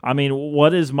 I mean,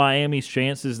 what is Miami's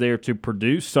chances there to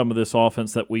produce some of this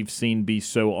offense that we've seen be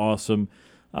so awesome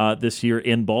this year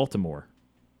in Baltimore?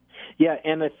 Yeah,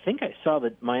 and I think I saw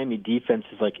that Miami defense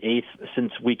is like 8th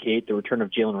since Week 8, the return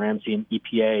of Jalen Ramsey and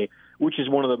EPA, which is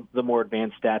one of the more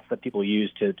advanced stats that people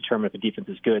use to determine if the defense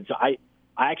is good. So I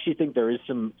actually think there is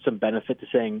some benefit to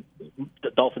saying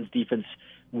the Dolphins' defense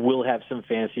will have some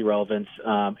fantasy relevance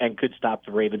and could stop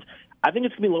the Ravens. I think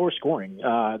it's going to be lower scoring.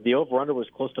 The over-under was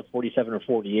close to 47 or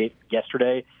 48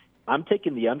 yesterday. I'm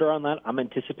taking the under on that. I'm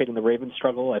anticipating the Ravens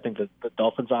struggle. I think that the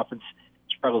Dolphins' offense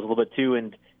struggles a little bit too.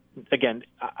 And again,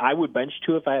 I would bench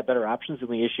Tua if I had better options. And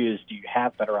the issue is, do you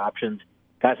have better options?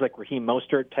 Guys like Raheem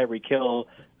Mostert, Tyreek Hill,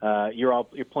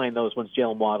 you're playing those ones.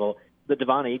 Jalen Waddle, the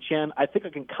Devon Achane. I think I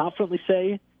can confidently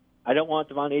say I don't want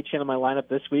Devon Achane in my lineup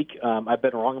this week. I've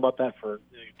been wrong about that for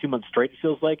 2 months straight, it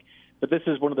feels like. But this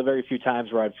is one of the very few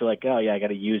times where I feel like, oh, yeah, I got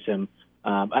to use him.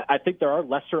 I think there are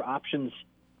lesser options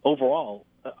overall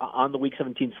on the Week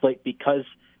 17 slate because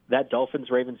that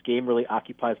Dolphins-Ravens game really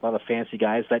occupies a lot of fantasy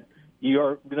guys that you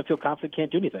are going to feel confident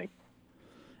can't do anything.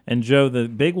 And, Joe, the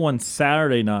big one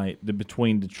Saturday night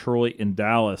between Detroit and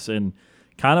Dallas, and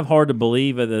kind of hard to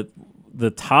believe that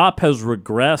the top has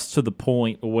regressed to the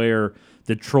point where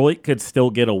Detroit could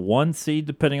still get a 1 seed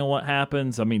depending on what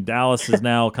happens. I mean, Dallas is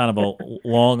now kind of a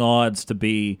long odds to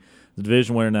be the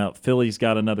division winner now. Philly's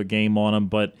got another game on them.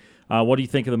 But what do you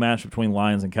think of the match between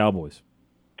Lions and Cowboys?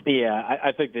 Yeah,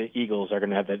 I think the Eagles are going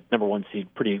to have that number 1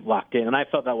 seed pretty locked in. And I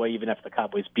felt that way even after the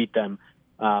Cowboys beat them.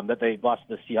 That they lost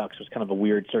to the Seahawks was kind of a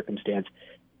weird circumstance.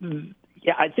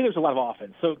 Yeah, I'd say there's a lot of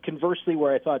offense. So conversely,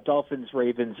 where I thought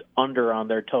Dolphins-Ravens under on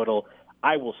their total,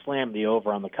 I will slam the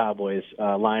over on the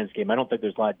Cowboys-Lions game. I don't think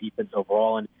there's a lot of defense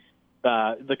overall. And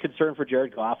the concern for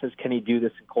Jared Goff is, can he do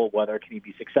this in cold weather? Can he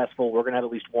be successful? We're going to have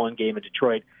at least one game in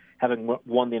Detroit, having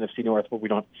won the NFC North, where we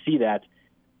don't see that.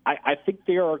 I think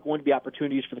there are going to be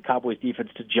opportunities for the Cowboys defense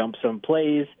to jump some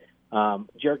plays.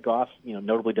 Jared Goff,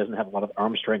 notably doesn't have a lot of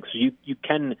arm strength, so you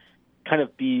can kind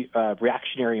of be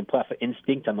reactionary and play off of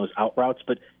instinct on those out routes.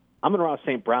 But Amon-Ra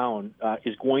St. Brown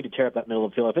is going to tear up that middle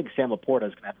of the field. I think Sam Laporta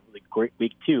is going to have a really great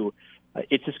week, too.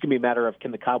 It's just going to be a matter of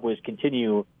can the Cowboys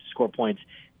continue to score points.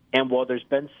 And while there's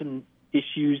been some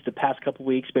issues the past couple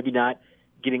weeks, maybe not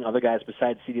getting other guys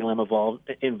besides CeeDee Lamb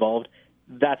involved,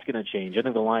 that's going to change. I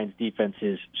think the Lions' defense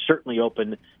is certainly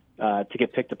open to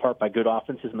get picked apart by good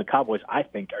offenses, and the Cowboys, I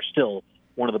think, are still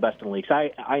one of the best in the league. So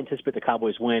I anticipate the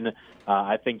Cowboys win.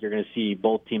 I think you're going to see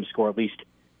both teams score at least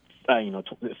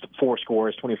 4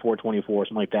 scores, 24-24,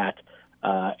 something like that.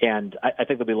 And I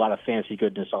think there'll be a lot of fantasy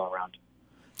goodness all around.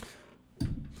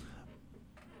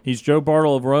 He's Joe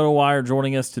Bartle of RotoWire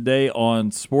joining us today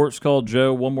on Sports Call.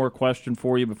 Joe, one more question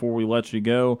for you before we let you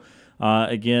go.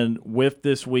 Again, with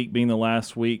this week being the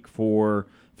last week for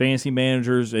fantasy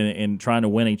managers and trying to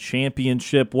win a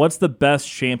championship, what's the best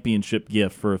championship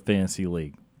gift for a fantasy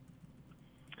league?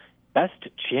 Best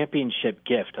championship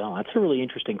gift? Oh, that's a really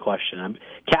interesting question.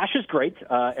 Cash is great.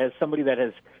 As somebody that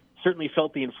has certainly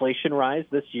felt the inflation rise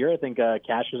this year, I think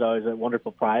cash is always a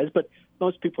wonderful prize, but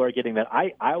most people are getting that.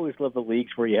 I always love the leagues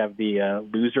where you have the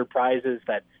loser prizes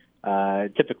that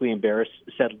typically embarrass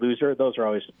said loser. Those are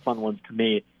always fun ones to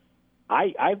me.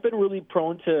 I've been really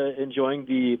prone to enjoying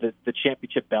the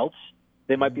championship belts.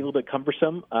 They might be a little bit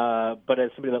cumbersome, but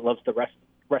as somebody that loves the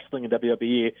wrestling and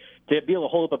WWE, to be able to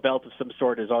hold up a belt of some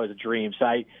sort is always a dream. So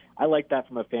I like that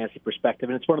from a fantasy perspective,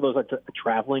 and it's one of those like a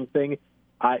traveling thing.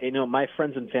 My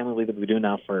friends and family league that we've been doing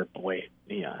now for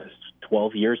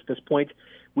 12 years at this point.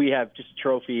 We have just a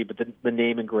trophy, but the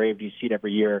name engraved. You see it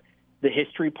every year. The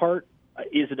history part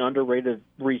is an underrated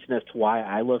reason as to why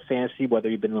I love fantasy, whether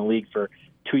you've been in the league for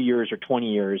 2 years or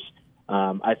 20 years.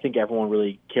 I think everyone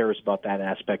really cares about that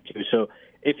aspect too. So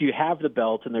if you have the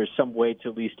belt and there's some way to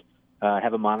at least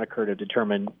have a moniker to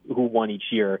determine who won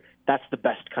each year, that's the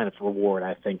best kind of reward,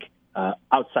 I think,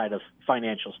 outside of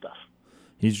financial stuff.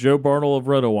 He's Joe Bartle of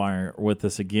RotoWire with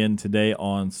us again today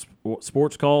on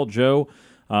Sports Call. Joe,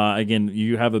 again,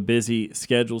 you have a busy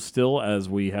schedule still as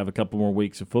we have a couple more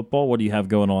weeks of football. What do you have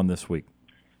going on this week?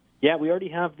 Yeah, we already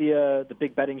have the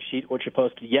big betting sheet, which I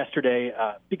posted yesterday.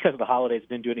 Because of the holidays,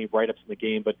 didn't do any write-ups in the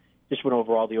game, but just went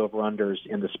over all the over-unders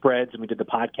and the spreads, and we did the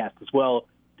podcast as well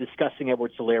discussing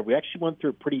Edwards-Helaire. We actually went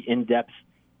through pretty in-depth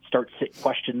start-sit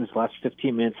questions the last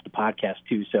 15 minutes of the podcast,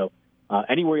 too. So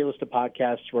anywhere you listen to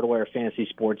podcasts, RotoWire Fantasy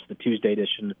Sports, the Tuesday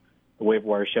edition, the Waiver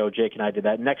Wire Show, Jake and I did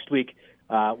that. Next week,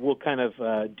 we'll kind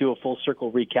of do a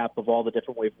full-circle recap of all the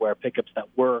different Waiver Wire pickups that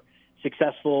were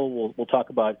successful. We'll talk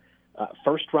about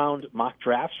first-round mock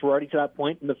drafts. We're already to that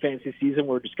point in the fantasy season.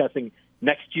 We're discussing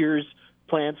next year's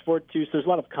plans for it, too. So there's a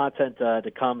lot of content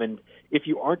to come. And if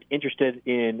you aren't interested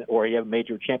in, or you have a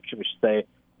major championship, I should say,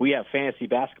 we have fantasy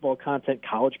basketball content,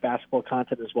 college basketball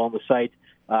content as well on the site.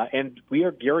 And we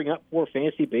are gearing up for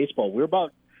fantasy baseball. We're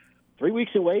about 3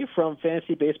 weeks away from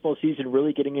fantasy baseball season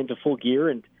really getting into full gear,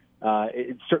 and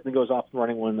it certainly goes off and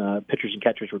running when pitchers and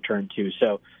catchers return too.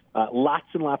 So lots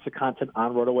and lots of content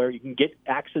on RotoWire. You can get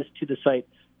access to the site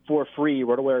for free.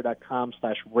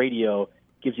 RotoWire.com/radio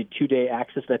gives you 2-day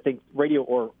access. I think radio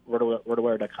or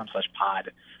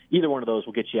RotoWire.com/pod. Either one of those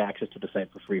will get you access to the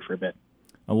site for free for a bit.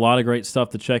 A lot of great stuff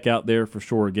to check out there for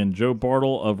sure. Again, Joe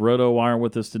Bartle of RotoWire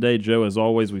with us today. Joe, as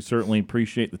always, we certainly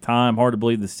appreciate the time. Hard to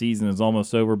believe the season is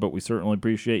almost over, but we certainly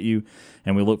appreciate you,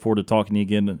 and we look forward to talking to you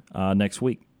again next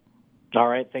week. All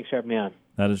right. Thanks for having me on.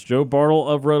 That is Joe Bartle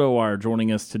of RotoWire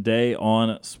joining us today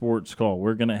on Sports Call.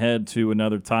 We're going to head to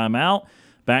another timeout.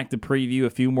 Back to preview a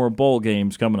few more bowl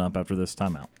games coming up after this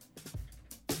timeout.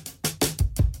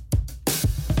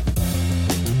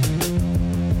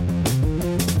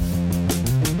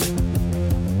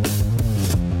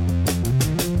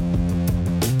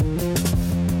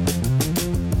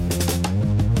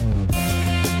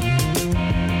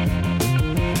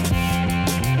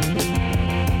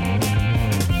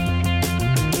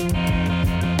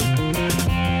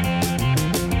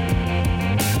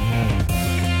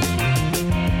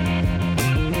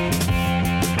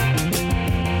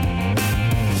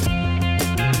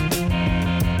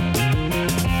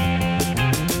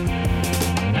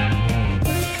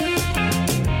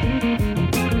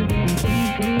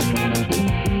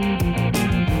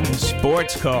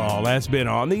 Sports Call has been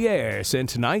on the air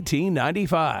since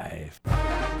 1995.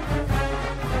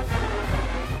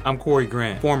 I'm Corey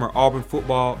Grant, former Auburn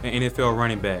football and NFL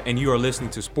running back, and you are listening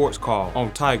to Sports Call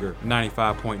on Tiger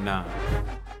 95.9.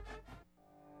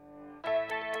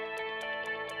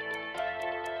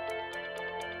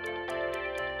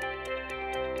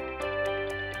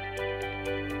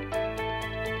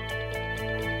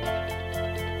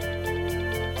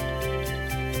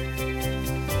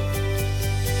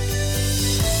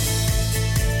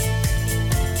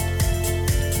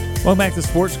 Welcome back to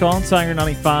Sports Call, Tiger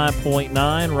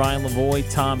 95.9. Ryan Lavoie,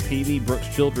 Tom Peavy, Brooks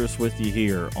Childress with you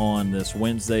here on this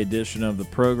Wednesday edition of the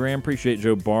program. Appreciate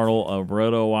Joe Bartle of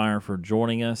RotoWire for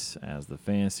joining us as the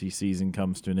fantasy season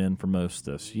comes to an end for most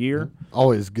this year.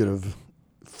 Always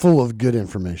full of good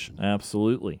information.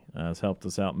 Absolutely. Has helped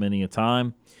us out many a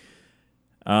time.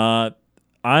 I'm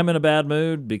in a bad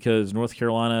mood because North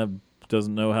Carolina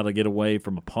doesn't know how to get away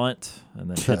from a punt and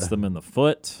then hits them in the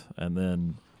foot and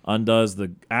then undoes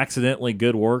the accidentally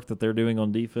good work that they're doing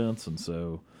on defense. And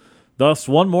so thus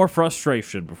one more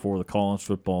frustration before the college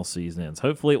football season ends.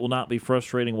 Hopefully it will not be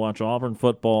frustrating. Watch Auburn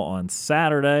football on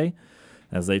Saturday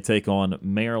as they take on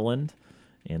Maryland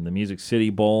in the Music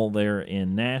City Bowl there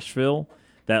in Nashville.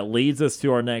 That leads us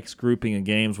to our next grouping of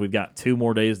games. We've got 2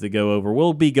 more days to go over.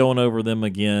 We'll be going over them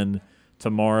again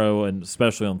tomorrow and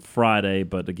especially on Friday,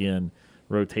 but again,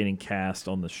 rotating cast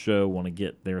on the show want to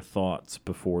get their thoughts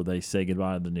before they say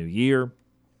goodbye to the new year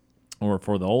or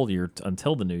for the old year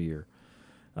until the new year.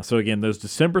 So again, those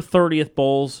December 30th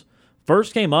bowls,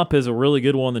 first game up is a really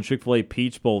good one, the Chick-fil-A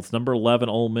Peach Bowl. It's number 11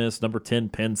 Ole Miss, number 10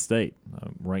 Penn State,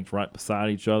 ranked right beside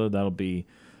each other. That'll be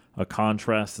a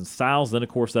contrast in styles. Then, of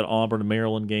course, that Auburn and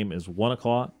Maryland game is 1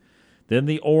 o'clock. Then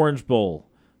the Orange Bowl,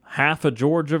 half of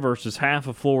Georgia versus half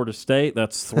of Florida State.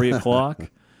 That's 3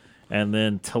 o'clock. And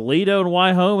then Toledo and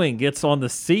Wyoming gets on the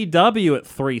CW at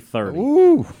 3:30.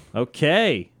 Ooh.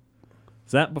 Okay.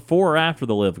 Is that before or after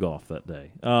the Live Golf that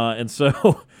day? And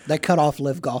so they cut off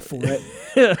Live Golf for it.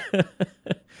 And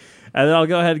then I'll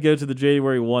go ahead and go to the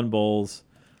January 1 bowls.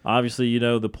 Obviously, you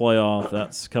know the playoff.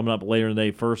 That's coming up later in the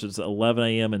day. First, it's 11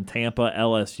 a.m. in Tampa.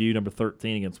 LSU, number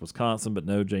 13, against Wisconsin, but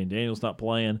no, Jane Daniels not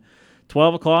playing.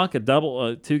 12 o'clock, a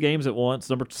double, 2 games at once.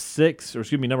 Number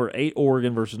 8,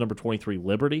 Oregon versus number 23,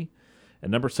 Liberty. And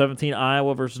number 17,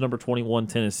 Iowa versus number 21,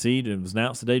 Tennessee. It was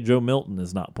announced today Joe Milton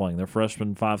is not playing. Their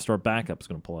freshman 5-star backup is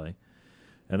going to play.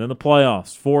 And then the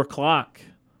playoffs, 4 o'clock,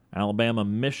 Alabama,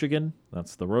 Michigan.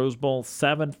 That's the Rose Bowl.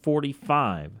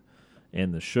 7:45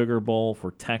 in the Sugar Bowl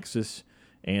for Texas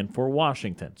and for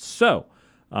Washington. So,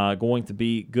 going to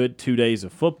be good 2 days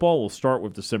of football. We'll start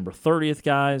with December 30th,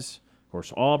 guys. Of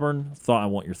course, Auburn. I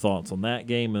want your thoughts on that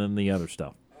game and then the other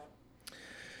stuff.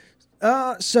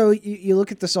 So you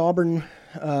look at this Auburn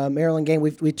Maryland game.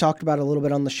 We talked about it a little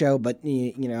bit on the show, but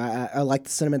I like the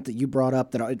sentiment that you brought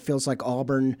up that it feels like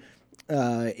Auburn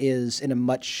is in a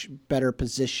much better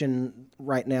position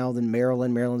right now than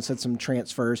Maryland. Maryland's had some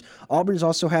transfers. Auburn's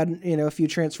also had a few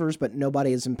transfers, but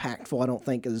nobody as impactful, I don't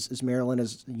think, as Maryland.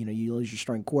 As you lose your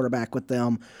starting quarterback with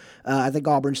them. I think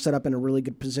Auburn's set up in a really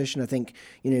good position. I think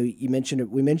we mentioned it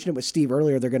with Steve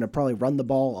earlier. They're going to probably run the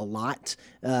ball a lot,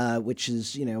 which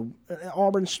is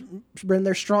Auburn's been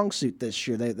their strong suit this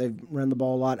year. They've run the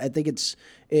ball a lot. I think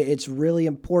it's really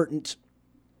important.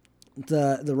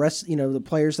 The rest, the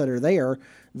players that are there,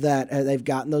 that they've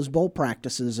gotten those bowl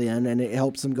practices in, and it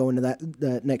helps them go into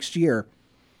that next year.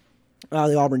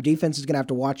 The Auburn defense is going to have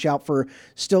to watch out for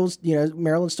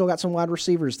Maryland's still got some wide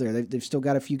receivers there. They've still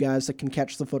got a few guys that can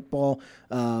catch the football.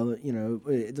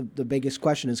 The biggest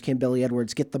question is, can Billy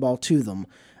Edwards get the ball to them?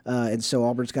 And so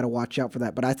Auburn's got to watch out for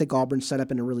that. But I think Auburn's set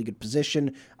up in a really good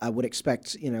position. I would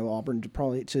expect Auburn to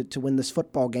probably to win this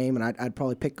football game, and I'd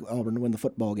probably pick Auburn to win the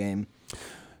football game.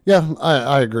 Yeah,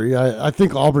 I agree. I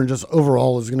think Auburn just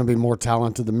overall is going to be more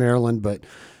talented than Maryland, but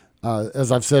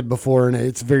as I've said before, and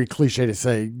it's very cliche to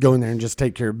say, go in there and just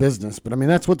take care of business. But, I mean,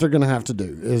 that's what they're going to have to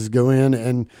do, is go in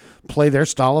and play their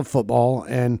style of football,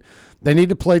 and they need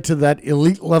to play to that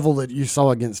elite level that you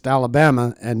saw against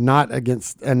Alabama and not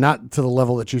to the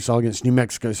level that you saw against New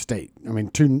Mexico State. I mean,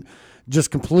 two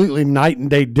just completely night and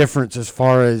day difference as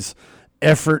far as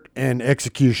effort and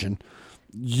execution.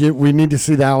 We need to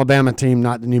see the Alabama team,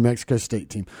 not the New Mexico State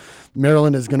team.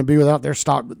 Maryland is going to be without their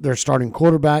starting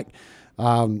quarterback.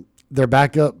 Their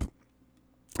backup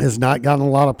has not gotten a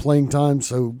lot of playing time,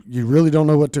 so you really don't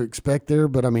know what to expect there.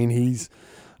 But I mean, he's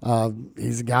a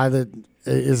guy that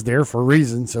is there for a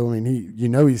reason. So I mean,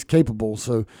 he's capable.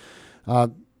 So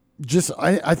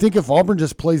I think if Auburn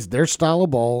just plays their style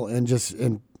of ball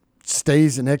and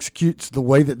stays and executes the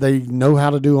way that they know how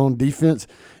to do on defense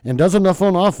and does enough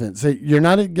on offense, you're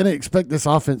not going to expect this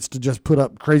offense to just put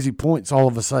up crazy points all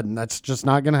of a sudden. That's just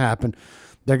not going to happen.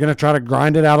 They're going to try to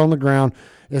grind it out on the ground,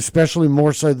 especially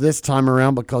more so this time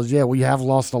around because, we have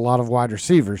lost a lot of wide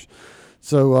receivers.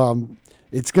 So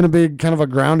it's going to be kind of a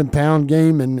ground and pound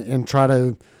game and try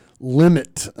to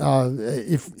limit.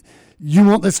 If you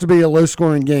want this to be a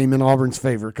low-scoring game in Auburn's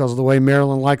favor because of the way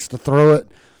Maryland likes to throw it,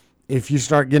 if you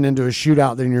start getting into a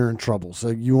shootout, then you're in trouble. So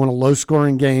you want a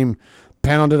low-scoring game,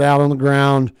 pound it out on the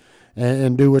ground,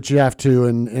 and do what you have to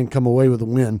and come away with a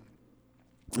win.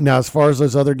 Now, as far as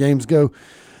those other games go,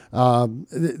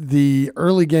 the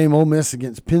early game, Ole Miss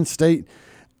against Penn State,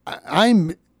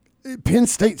 Penn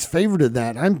State's favored in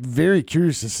that. I'm very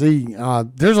curious to see.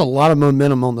 There's a lot of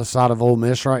momentum on the side of Ole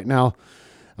Miss right now.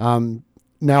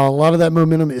 Now, a lot of that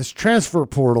momentum is transfer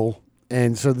portal,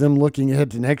 and so them looking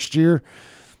ahead to next year.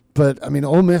 But, I mean,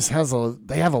 Ole Miss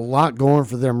they have a lot going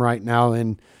for them right now.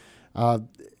 And, Penn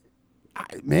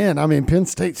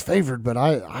State's favored, but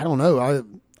I don't know.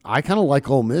 I kind of like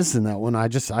Ole Miss in that one. I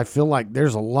feel like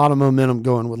there's a lot of momentum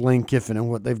going with Lane Kiffin and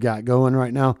what they've got going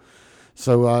right now.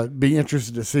 So be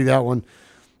interested to see that one.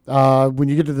 When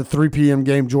you get to the 3 p.m.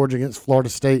 game, Georgia against Florida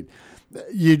State,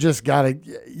 you just gotta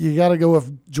go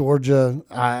with Georgia.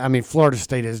 Florida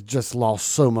State has just lost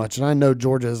so much, and I know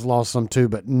Georgia has lost some too,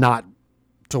 but not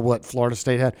to what Florida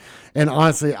State had. And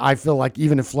honestly, I feel like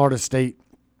even if Florida State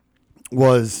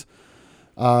was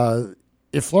even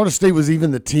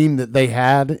the team that they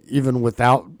had, even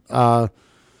without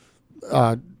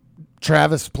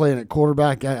Travis playing at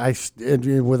quarterback,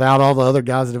 without all the other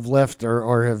guys that have left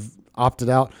or have opted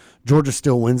out, Georgia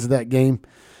still wins that game.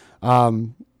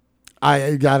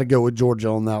 I got to go with Georgia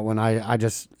on that one. I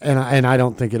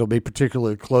don't think it'll be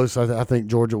particularly close. I think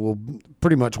Georgia will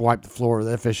pretty much wipe the floor with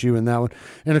FSU in that one.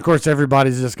 And of course,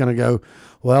 everybody's just going to go,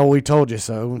 "Well, we told you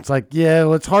so." It's like, yeah,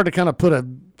 well, it's hard to kind of put a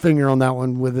finger on that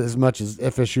one with as much as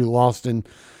FSU lost in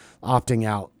opting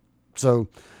out. So,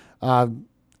 and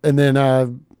then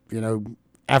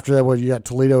after that, you got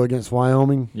Toledo against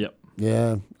Wyoming. Yep.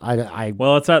 Yeah.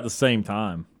 Well, it's at the same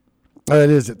time.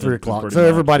 It is at 3 o'clock. So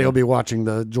everybody will be watching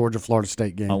the Georgia-Florida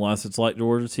State game. Unless it's like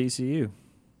Georgia-TCU.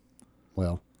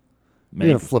 Well, you're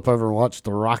going to flip over and watch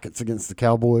the Rockets against the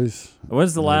Cowboys.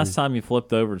 When's the last time you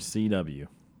flipped over to CW?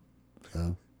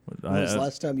 When was the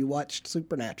last time you watched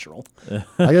Supernatural?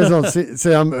 I guess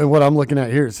what I'm looking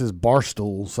at here, it says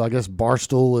Barstool. So I guess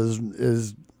Barstool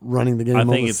is running the game on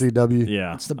the CW.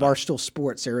 Yeah. It's the Barstool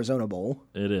Sports Arizona Bowl.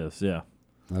 It is, yeah.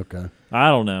 Okay. I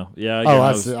don't know. Yeah.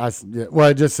 I see. Yeah. Well,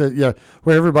 it just said,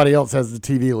 where everybody else has the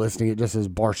TV listing, it just says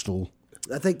Barstool.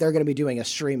 I think they're going to be doing a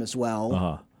stream as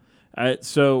well.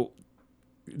 So,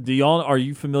 are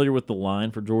you familiar with the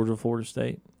line for Georgia, Florida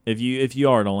State? If you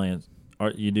are, don't answer.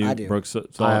 You do? I do. Brooks,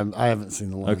 I haven't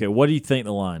seen the line. Okay. What do you think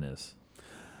the line is?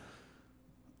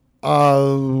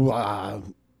 I'm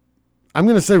going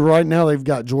to say right now they've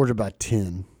got Georgia by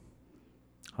 10.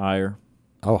 Higher.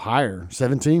 Oh, higher.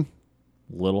 17?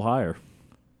 Little higher.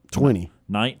 20.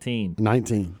 19.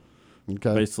 19.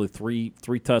 Okay. Basically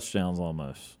three touchdowns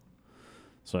almost.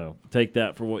 So take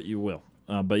that for what you will.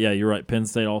 But yeah, you're right. Penn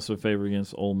State also favored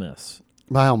against Ole Miss.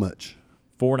 By how much?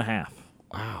 4.5.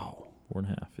 Wow.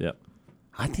 4.5. Yep.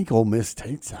 I think Ole Miss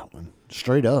takes that one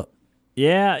straight up.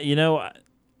 Yeah,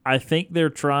 I think they're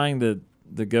trying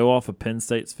to go off of Penn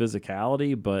State's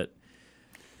physicality, but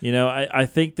I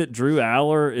think that Drew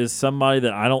Aller is somebody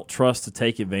that I don't trust to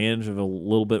take advantage of a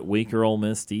little bit weaker Ole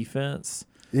Miss defense.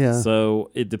 Yeah. So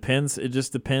it depends. It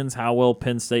just depends how well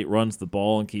Penn State runs the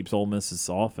ball and keeps Ole Miss's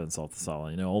offense off the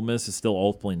sideline. Ole Miss is still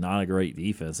ultimately not a great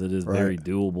defense. It is very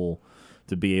doable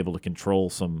to be able to control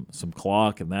some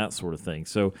clock and that sort of thing.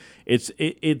 So it's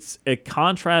a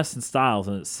contrast in styles,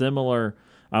 and it's similar.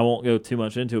 I won't go too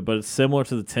much into it, but it's similar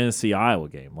to the Tennessee-Iowa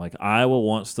game. Like Iowa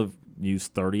wants to use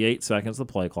 38 seconds of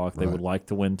play clock. They would like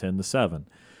to win 10-7.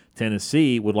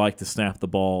 Tennessee would like to snap the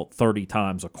ball 30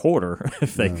 times a quarter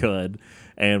if they could,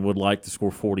 and would like to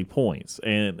score 40 points.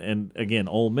 And again,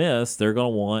 Ole Miss, they're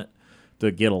going to want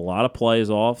to get a lot of plays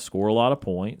off, score a lot of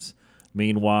points.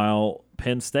 Meanwhile,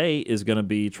 Penn State is going to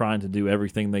be trying to do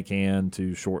everything they can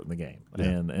to shorten the game. Yeah.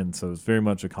 And so it's very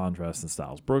much a contrast in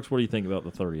styles. Brooks, what do you think about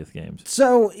the 30th games?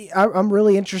 So I'm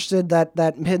really interested that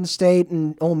Penn State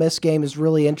and Ole Miss game is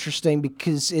really interesting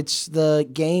because it's the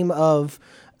game of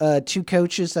two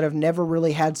coaches that have never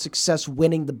really had success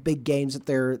winning the big games at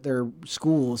their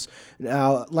schools.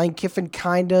 Lane Kiffin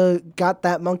kind of got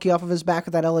that monkey off of his back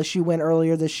with that LSU win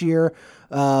earlier this year.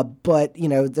 But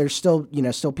there's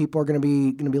still people are going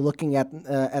to be looking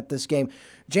at this game.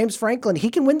 James Franklin, he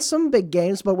can win some big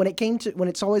games, but when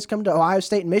it's always come to Ohio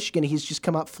State and Michigan, he's just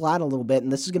come up flat a little bit.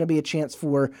 And this is going to be a chance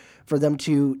for them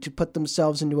to put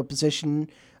themselves into a position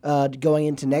going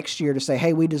into next year to say,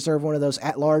 hey, we deserve one of those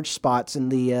at-large spots in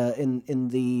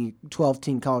the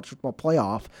 12-team college football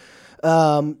playoff.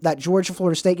 That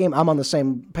Georgia-Florida State game, I'm on the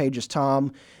same page as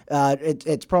Tom.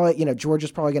 It's probably,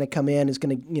 Georgia's probably going to come in, is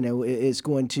going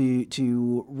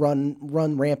to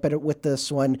run rampant with this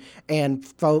one. And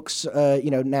folks,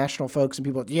 national folks and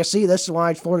people, you see, this is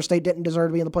why Florida State didn't deserve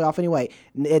to be in the playoff anyway.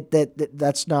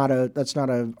 That's not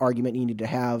a argument you need to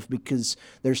have, because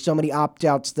there's so many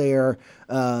opt-outs there,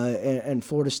 and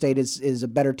Florida State is a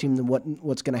better team than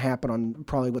what's going to happen on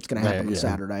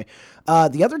Saturday.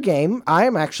 The other game I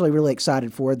am actually really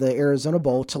excited for, the Arizona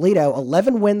Bowl. Toledo,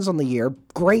 11 wins on the year.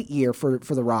 Great year for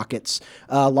the Rockets.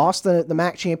 Lost the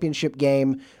MAC championship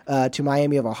game to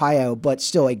Miami of Ohio, but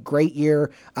still a great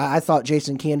year. I thought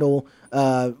Jason Kendall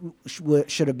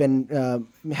should have been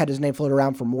had his name floated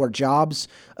around for more jobs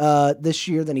this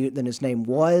year than his name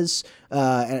was.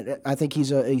 And I think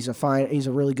he's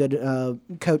a really good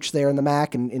coach there in the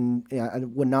MAC, and I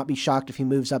would not be shocked if he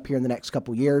moves up here in the next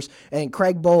couple years. And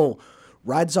Craig Bowl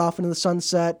rides off into the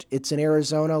sunset. It's in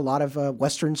Arizona. A lot of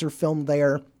Westerns are filmed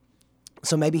there.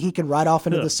 So maybe he can ride off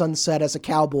into the sunset as a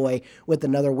Cowboy with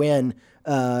another win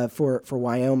for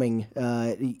Wyoming.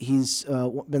 He's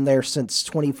been there since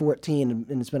 2014,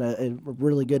 and it's been a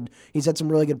really good – he's had some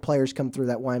really good players come through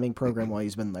that Wyoming program while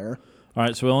he's been there. All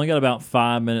right, so we only got about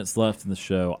 5 minutes left in the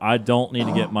show. I don't need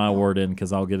to get my word in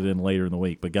because I'll get it in later in the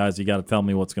week. But, guys, you got to tell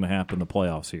me what's going to happen in the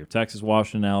playoffs here. Texas,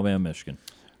 Washington, Alabama, Michigan.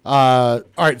 All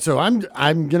right, so I'm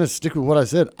going to stick with what I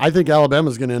said. I think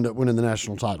Alabama's going to end up winning the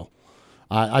national title.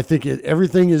 I think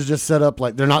everything is just set up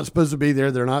like they're not supposed to be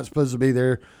there. They're not supposed to be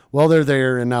there. Well, they're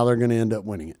there, and now they're going to end up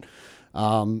winning it.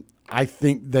 I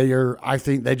think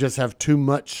they just have too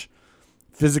much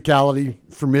physicality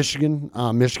for Michigan.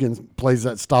 Michigan plays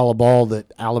that style of ball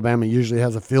that Alabama usually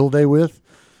has a field day with.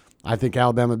 I think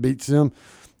Alabama beats them.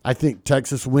 I think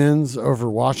Texas wins over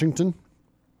Washington,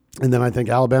 and then I think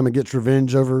Alabama gets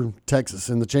revenge over Texas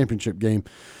in the championship game.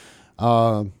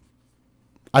 I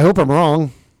hope I'm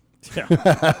wrong. Yeah.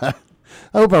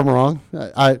 I hope I'm wrong.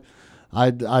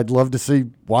 I'd love to see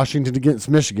Washington against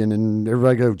Michigan, and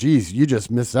everybody go, geez, you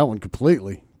just missed that one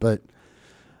completely. But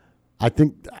I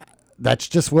think that's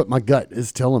just what my gut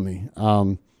is telling me.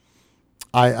 I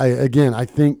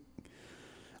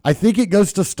think it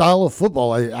goes to style of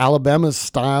football. Alabama's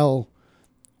style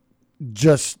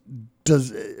just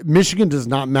does. Michigan does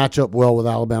not match up well with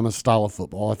Alabama's style of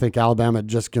football. I think Alabama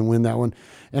just can win that one.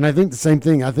 And I think the same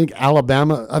thing. I think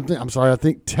I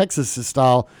think Texas's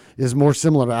style is more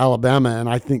similar to Alabama, and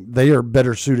I think they are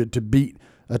better suited to beat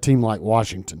a team like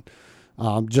Washington.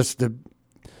 Just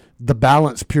the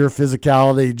balance, pure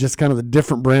physicality, just kind of the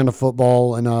different brand of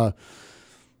football, and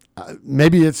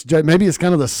maybe it's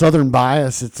kind of the Southern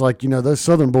bias. It's like, those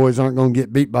Southern boys aren't going to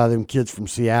get beat by them kids from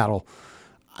Seattle.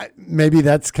 Maybe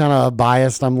that's kind of a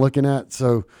bias I'm looking at.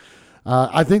 So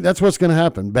I think that's what's going to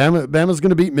happen. Bama's going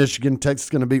to beat Michigan. Texas is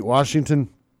going to beat Washington.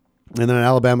 And then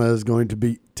Alabama is going to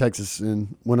beat Texas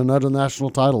and win another national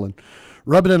title and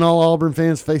rub it in all Auburn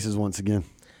fans' faces once again.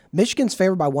 Michigan's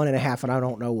favored by 1.5, and I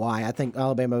don't know why. I think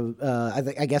Alabama.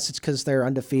 I guess it's because they're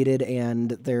undefeated and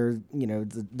they're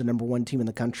the number one team in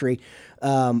the country.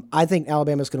 I think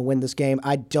Alabama's going to win this game.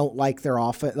 I don't like their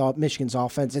offense, Michigan's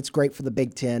offense. It's great for the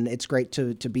Big Ten. It's great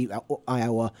to beat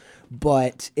Iowa,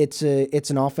 but it's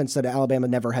an offense that Alabama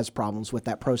never has problems with.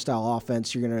 That pro style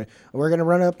offense. We're gonna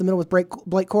run it up the middle with Blake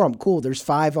Corum. Cool. There's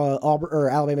 5 Auburn or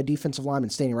Alabama defensive linemen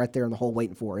standing right there in the hole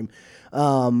waiting for him.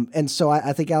 And so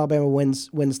I think Alabama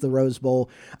wins the Rose Bowl.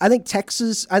 I think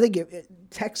Texas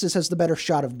has the better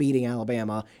shot of beating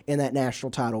Alabama in that national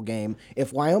title game.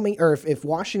 If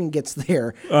Washington gets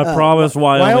there, I promise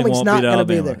Wyoming's won't not going to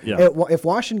be Alabama. there. Yeah. If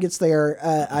Washington gets there,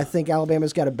 I think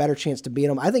Alabama's got a better chance to beat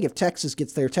them. I think if Texas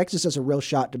gets there, Texas has a real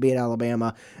shot to beat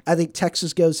Alabama. I think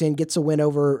Texas goes in, gets a win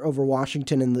over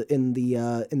Washington in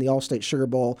the All-State Sugar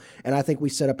Bowl, and I think we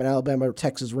set up an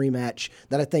Alabama-Texas rematch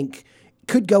that I think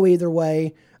could go either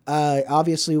way.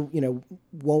 Obviously,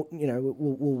 we'll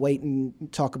wait and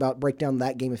break down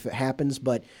that game if it happens.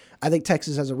 But I think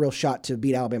Texas has a real shot to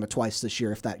beat Alabama twice this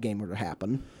year if that game were to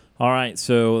happen. All right,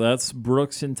 so that's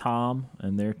Brooks and Tom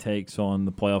and their takes on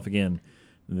the playoff again.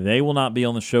 They will not be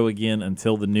on the show again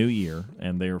until the new year,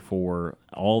 and therefore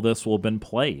all this will have been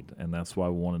played, and that's why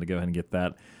we wanted to go ahead and get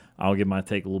that. I'll give my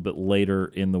take a little bit later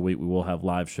in the week. We will have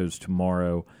live shows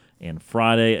tomorrow and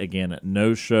Friday. Again,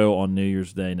 no show on New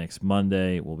Year's Day next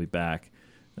Monday. We'll be back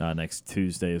next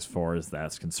Tuesday as far as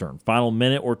that's concerned. Final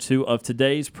minute or two of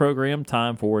today's program,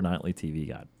 time for Nightly TV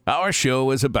Guide. Our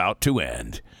show is about to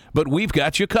end, but we've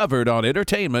got you covered on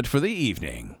entertainment for the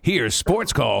evening. Here's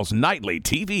SportsCall's Nightly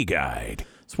TV Guide.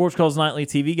 SportsCall's Nightly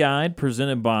TV Guide,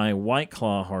 presented by White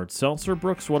Claw Hard Seltzer.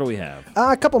 Brooks, what do we have?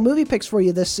 A couple movie picks for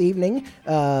you this evening.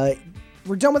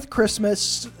 we're done with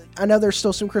Christmas. I know there's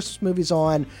still some Christmas movies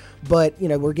on, but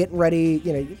we're getting ready.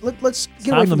 Let's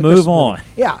get away from the move Christmas on. movie.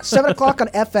 Yeah, 7 o'clock on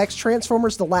FX.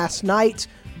 Transformers: The Last Night.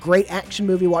 Great action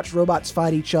movie. Watch robots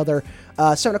fight each other.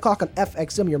 7 o'clock on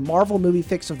FXM. Your Marvel movie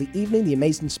fix of the evening. The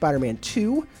Amazing Spider-Man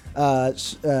 2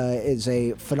 is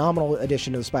a phenomenal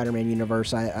addition to the Spider-Man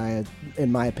universe,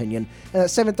 in my opinion. And at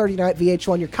 7:30 tonight,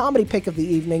 VH1. Your comedy pick of the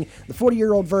evening. The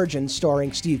 40-Year-Old Virgin,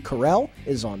 starring Steve Carell,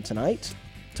 is on tonight.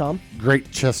 Tom?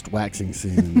 Great chest waxing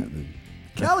scene in that movie.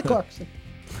 Kelly Clarkson.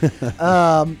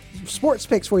 Sports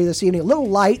picks for you this evening. A little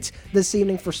light this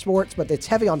evening for sports, but it's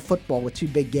heavy on football with two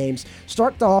big games.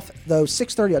 Start off, though,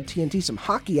 6:30 on TNT, some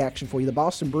hockey action for you. The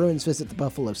Boston Bruins visit the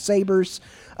Buffalo Sabres.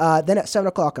 Then at 7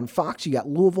 o'clock on Fox, you got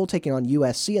Louisville taking on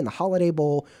USC in the Holiday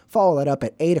Bowl. Follow that up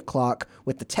at 8 o'clock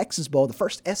with the Texas Bowl, the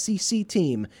first SEC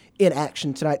team in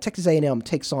action tonight. Texas A&M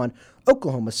takes on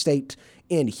Oklahoma State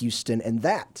in Houston. And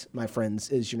that, my friends,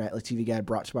 is your Nightly TV Guide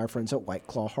brought to you by our friends at White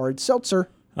Claw Hard Seltzer.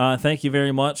 Thank you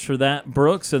very much for that,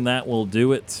 Brooks, and that will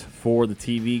do it for the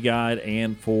TV Guide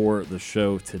and for the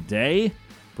show today.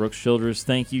 Brooks Childress,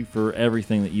 thank you for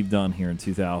everything that you've done here in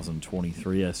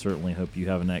 2023. I certainly hope you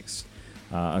have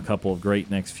a couple of great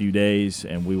next few days,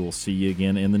 and we will see you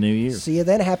again in the new year. See you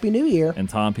then. Happy New Year. And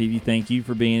Tom Peavy, thank you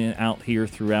for being out here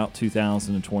throughout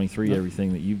 2023,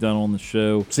 everything that you've done on the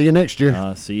show. See you next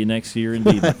year. See you next year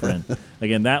indeed, my friend.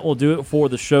 Again, that will do it for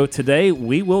the show today.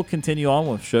 We will continue on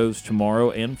with shows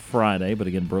tomorrow and Friday, but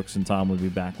again, Brooks and Tom will be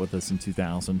back with us in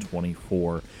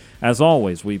 2024. As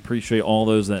always, we appreciate all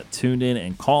those that tuned in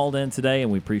and called in today, and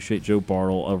we appreciate Joe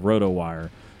Bartle of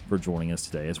RotoWire for joining us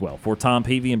today as well. For Tom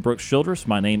Peavy and Brooks Childress,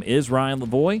 my name is Ryan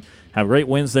Lavoie. Have a great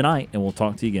Wednesday night, and we'll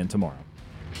talk to you again tomorrow.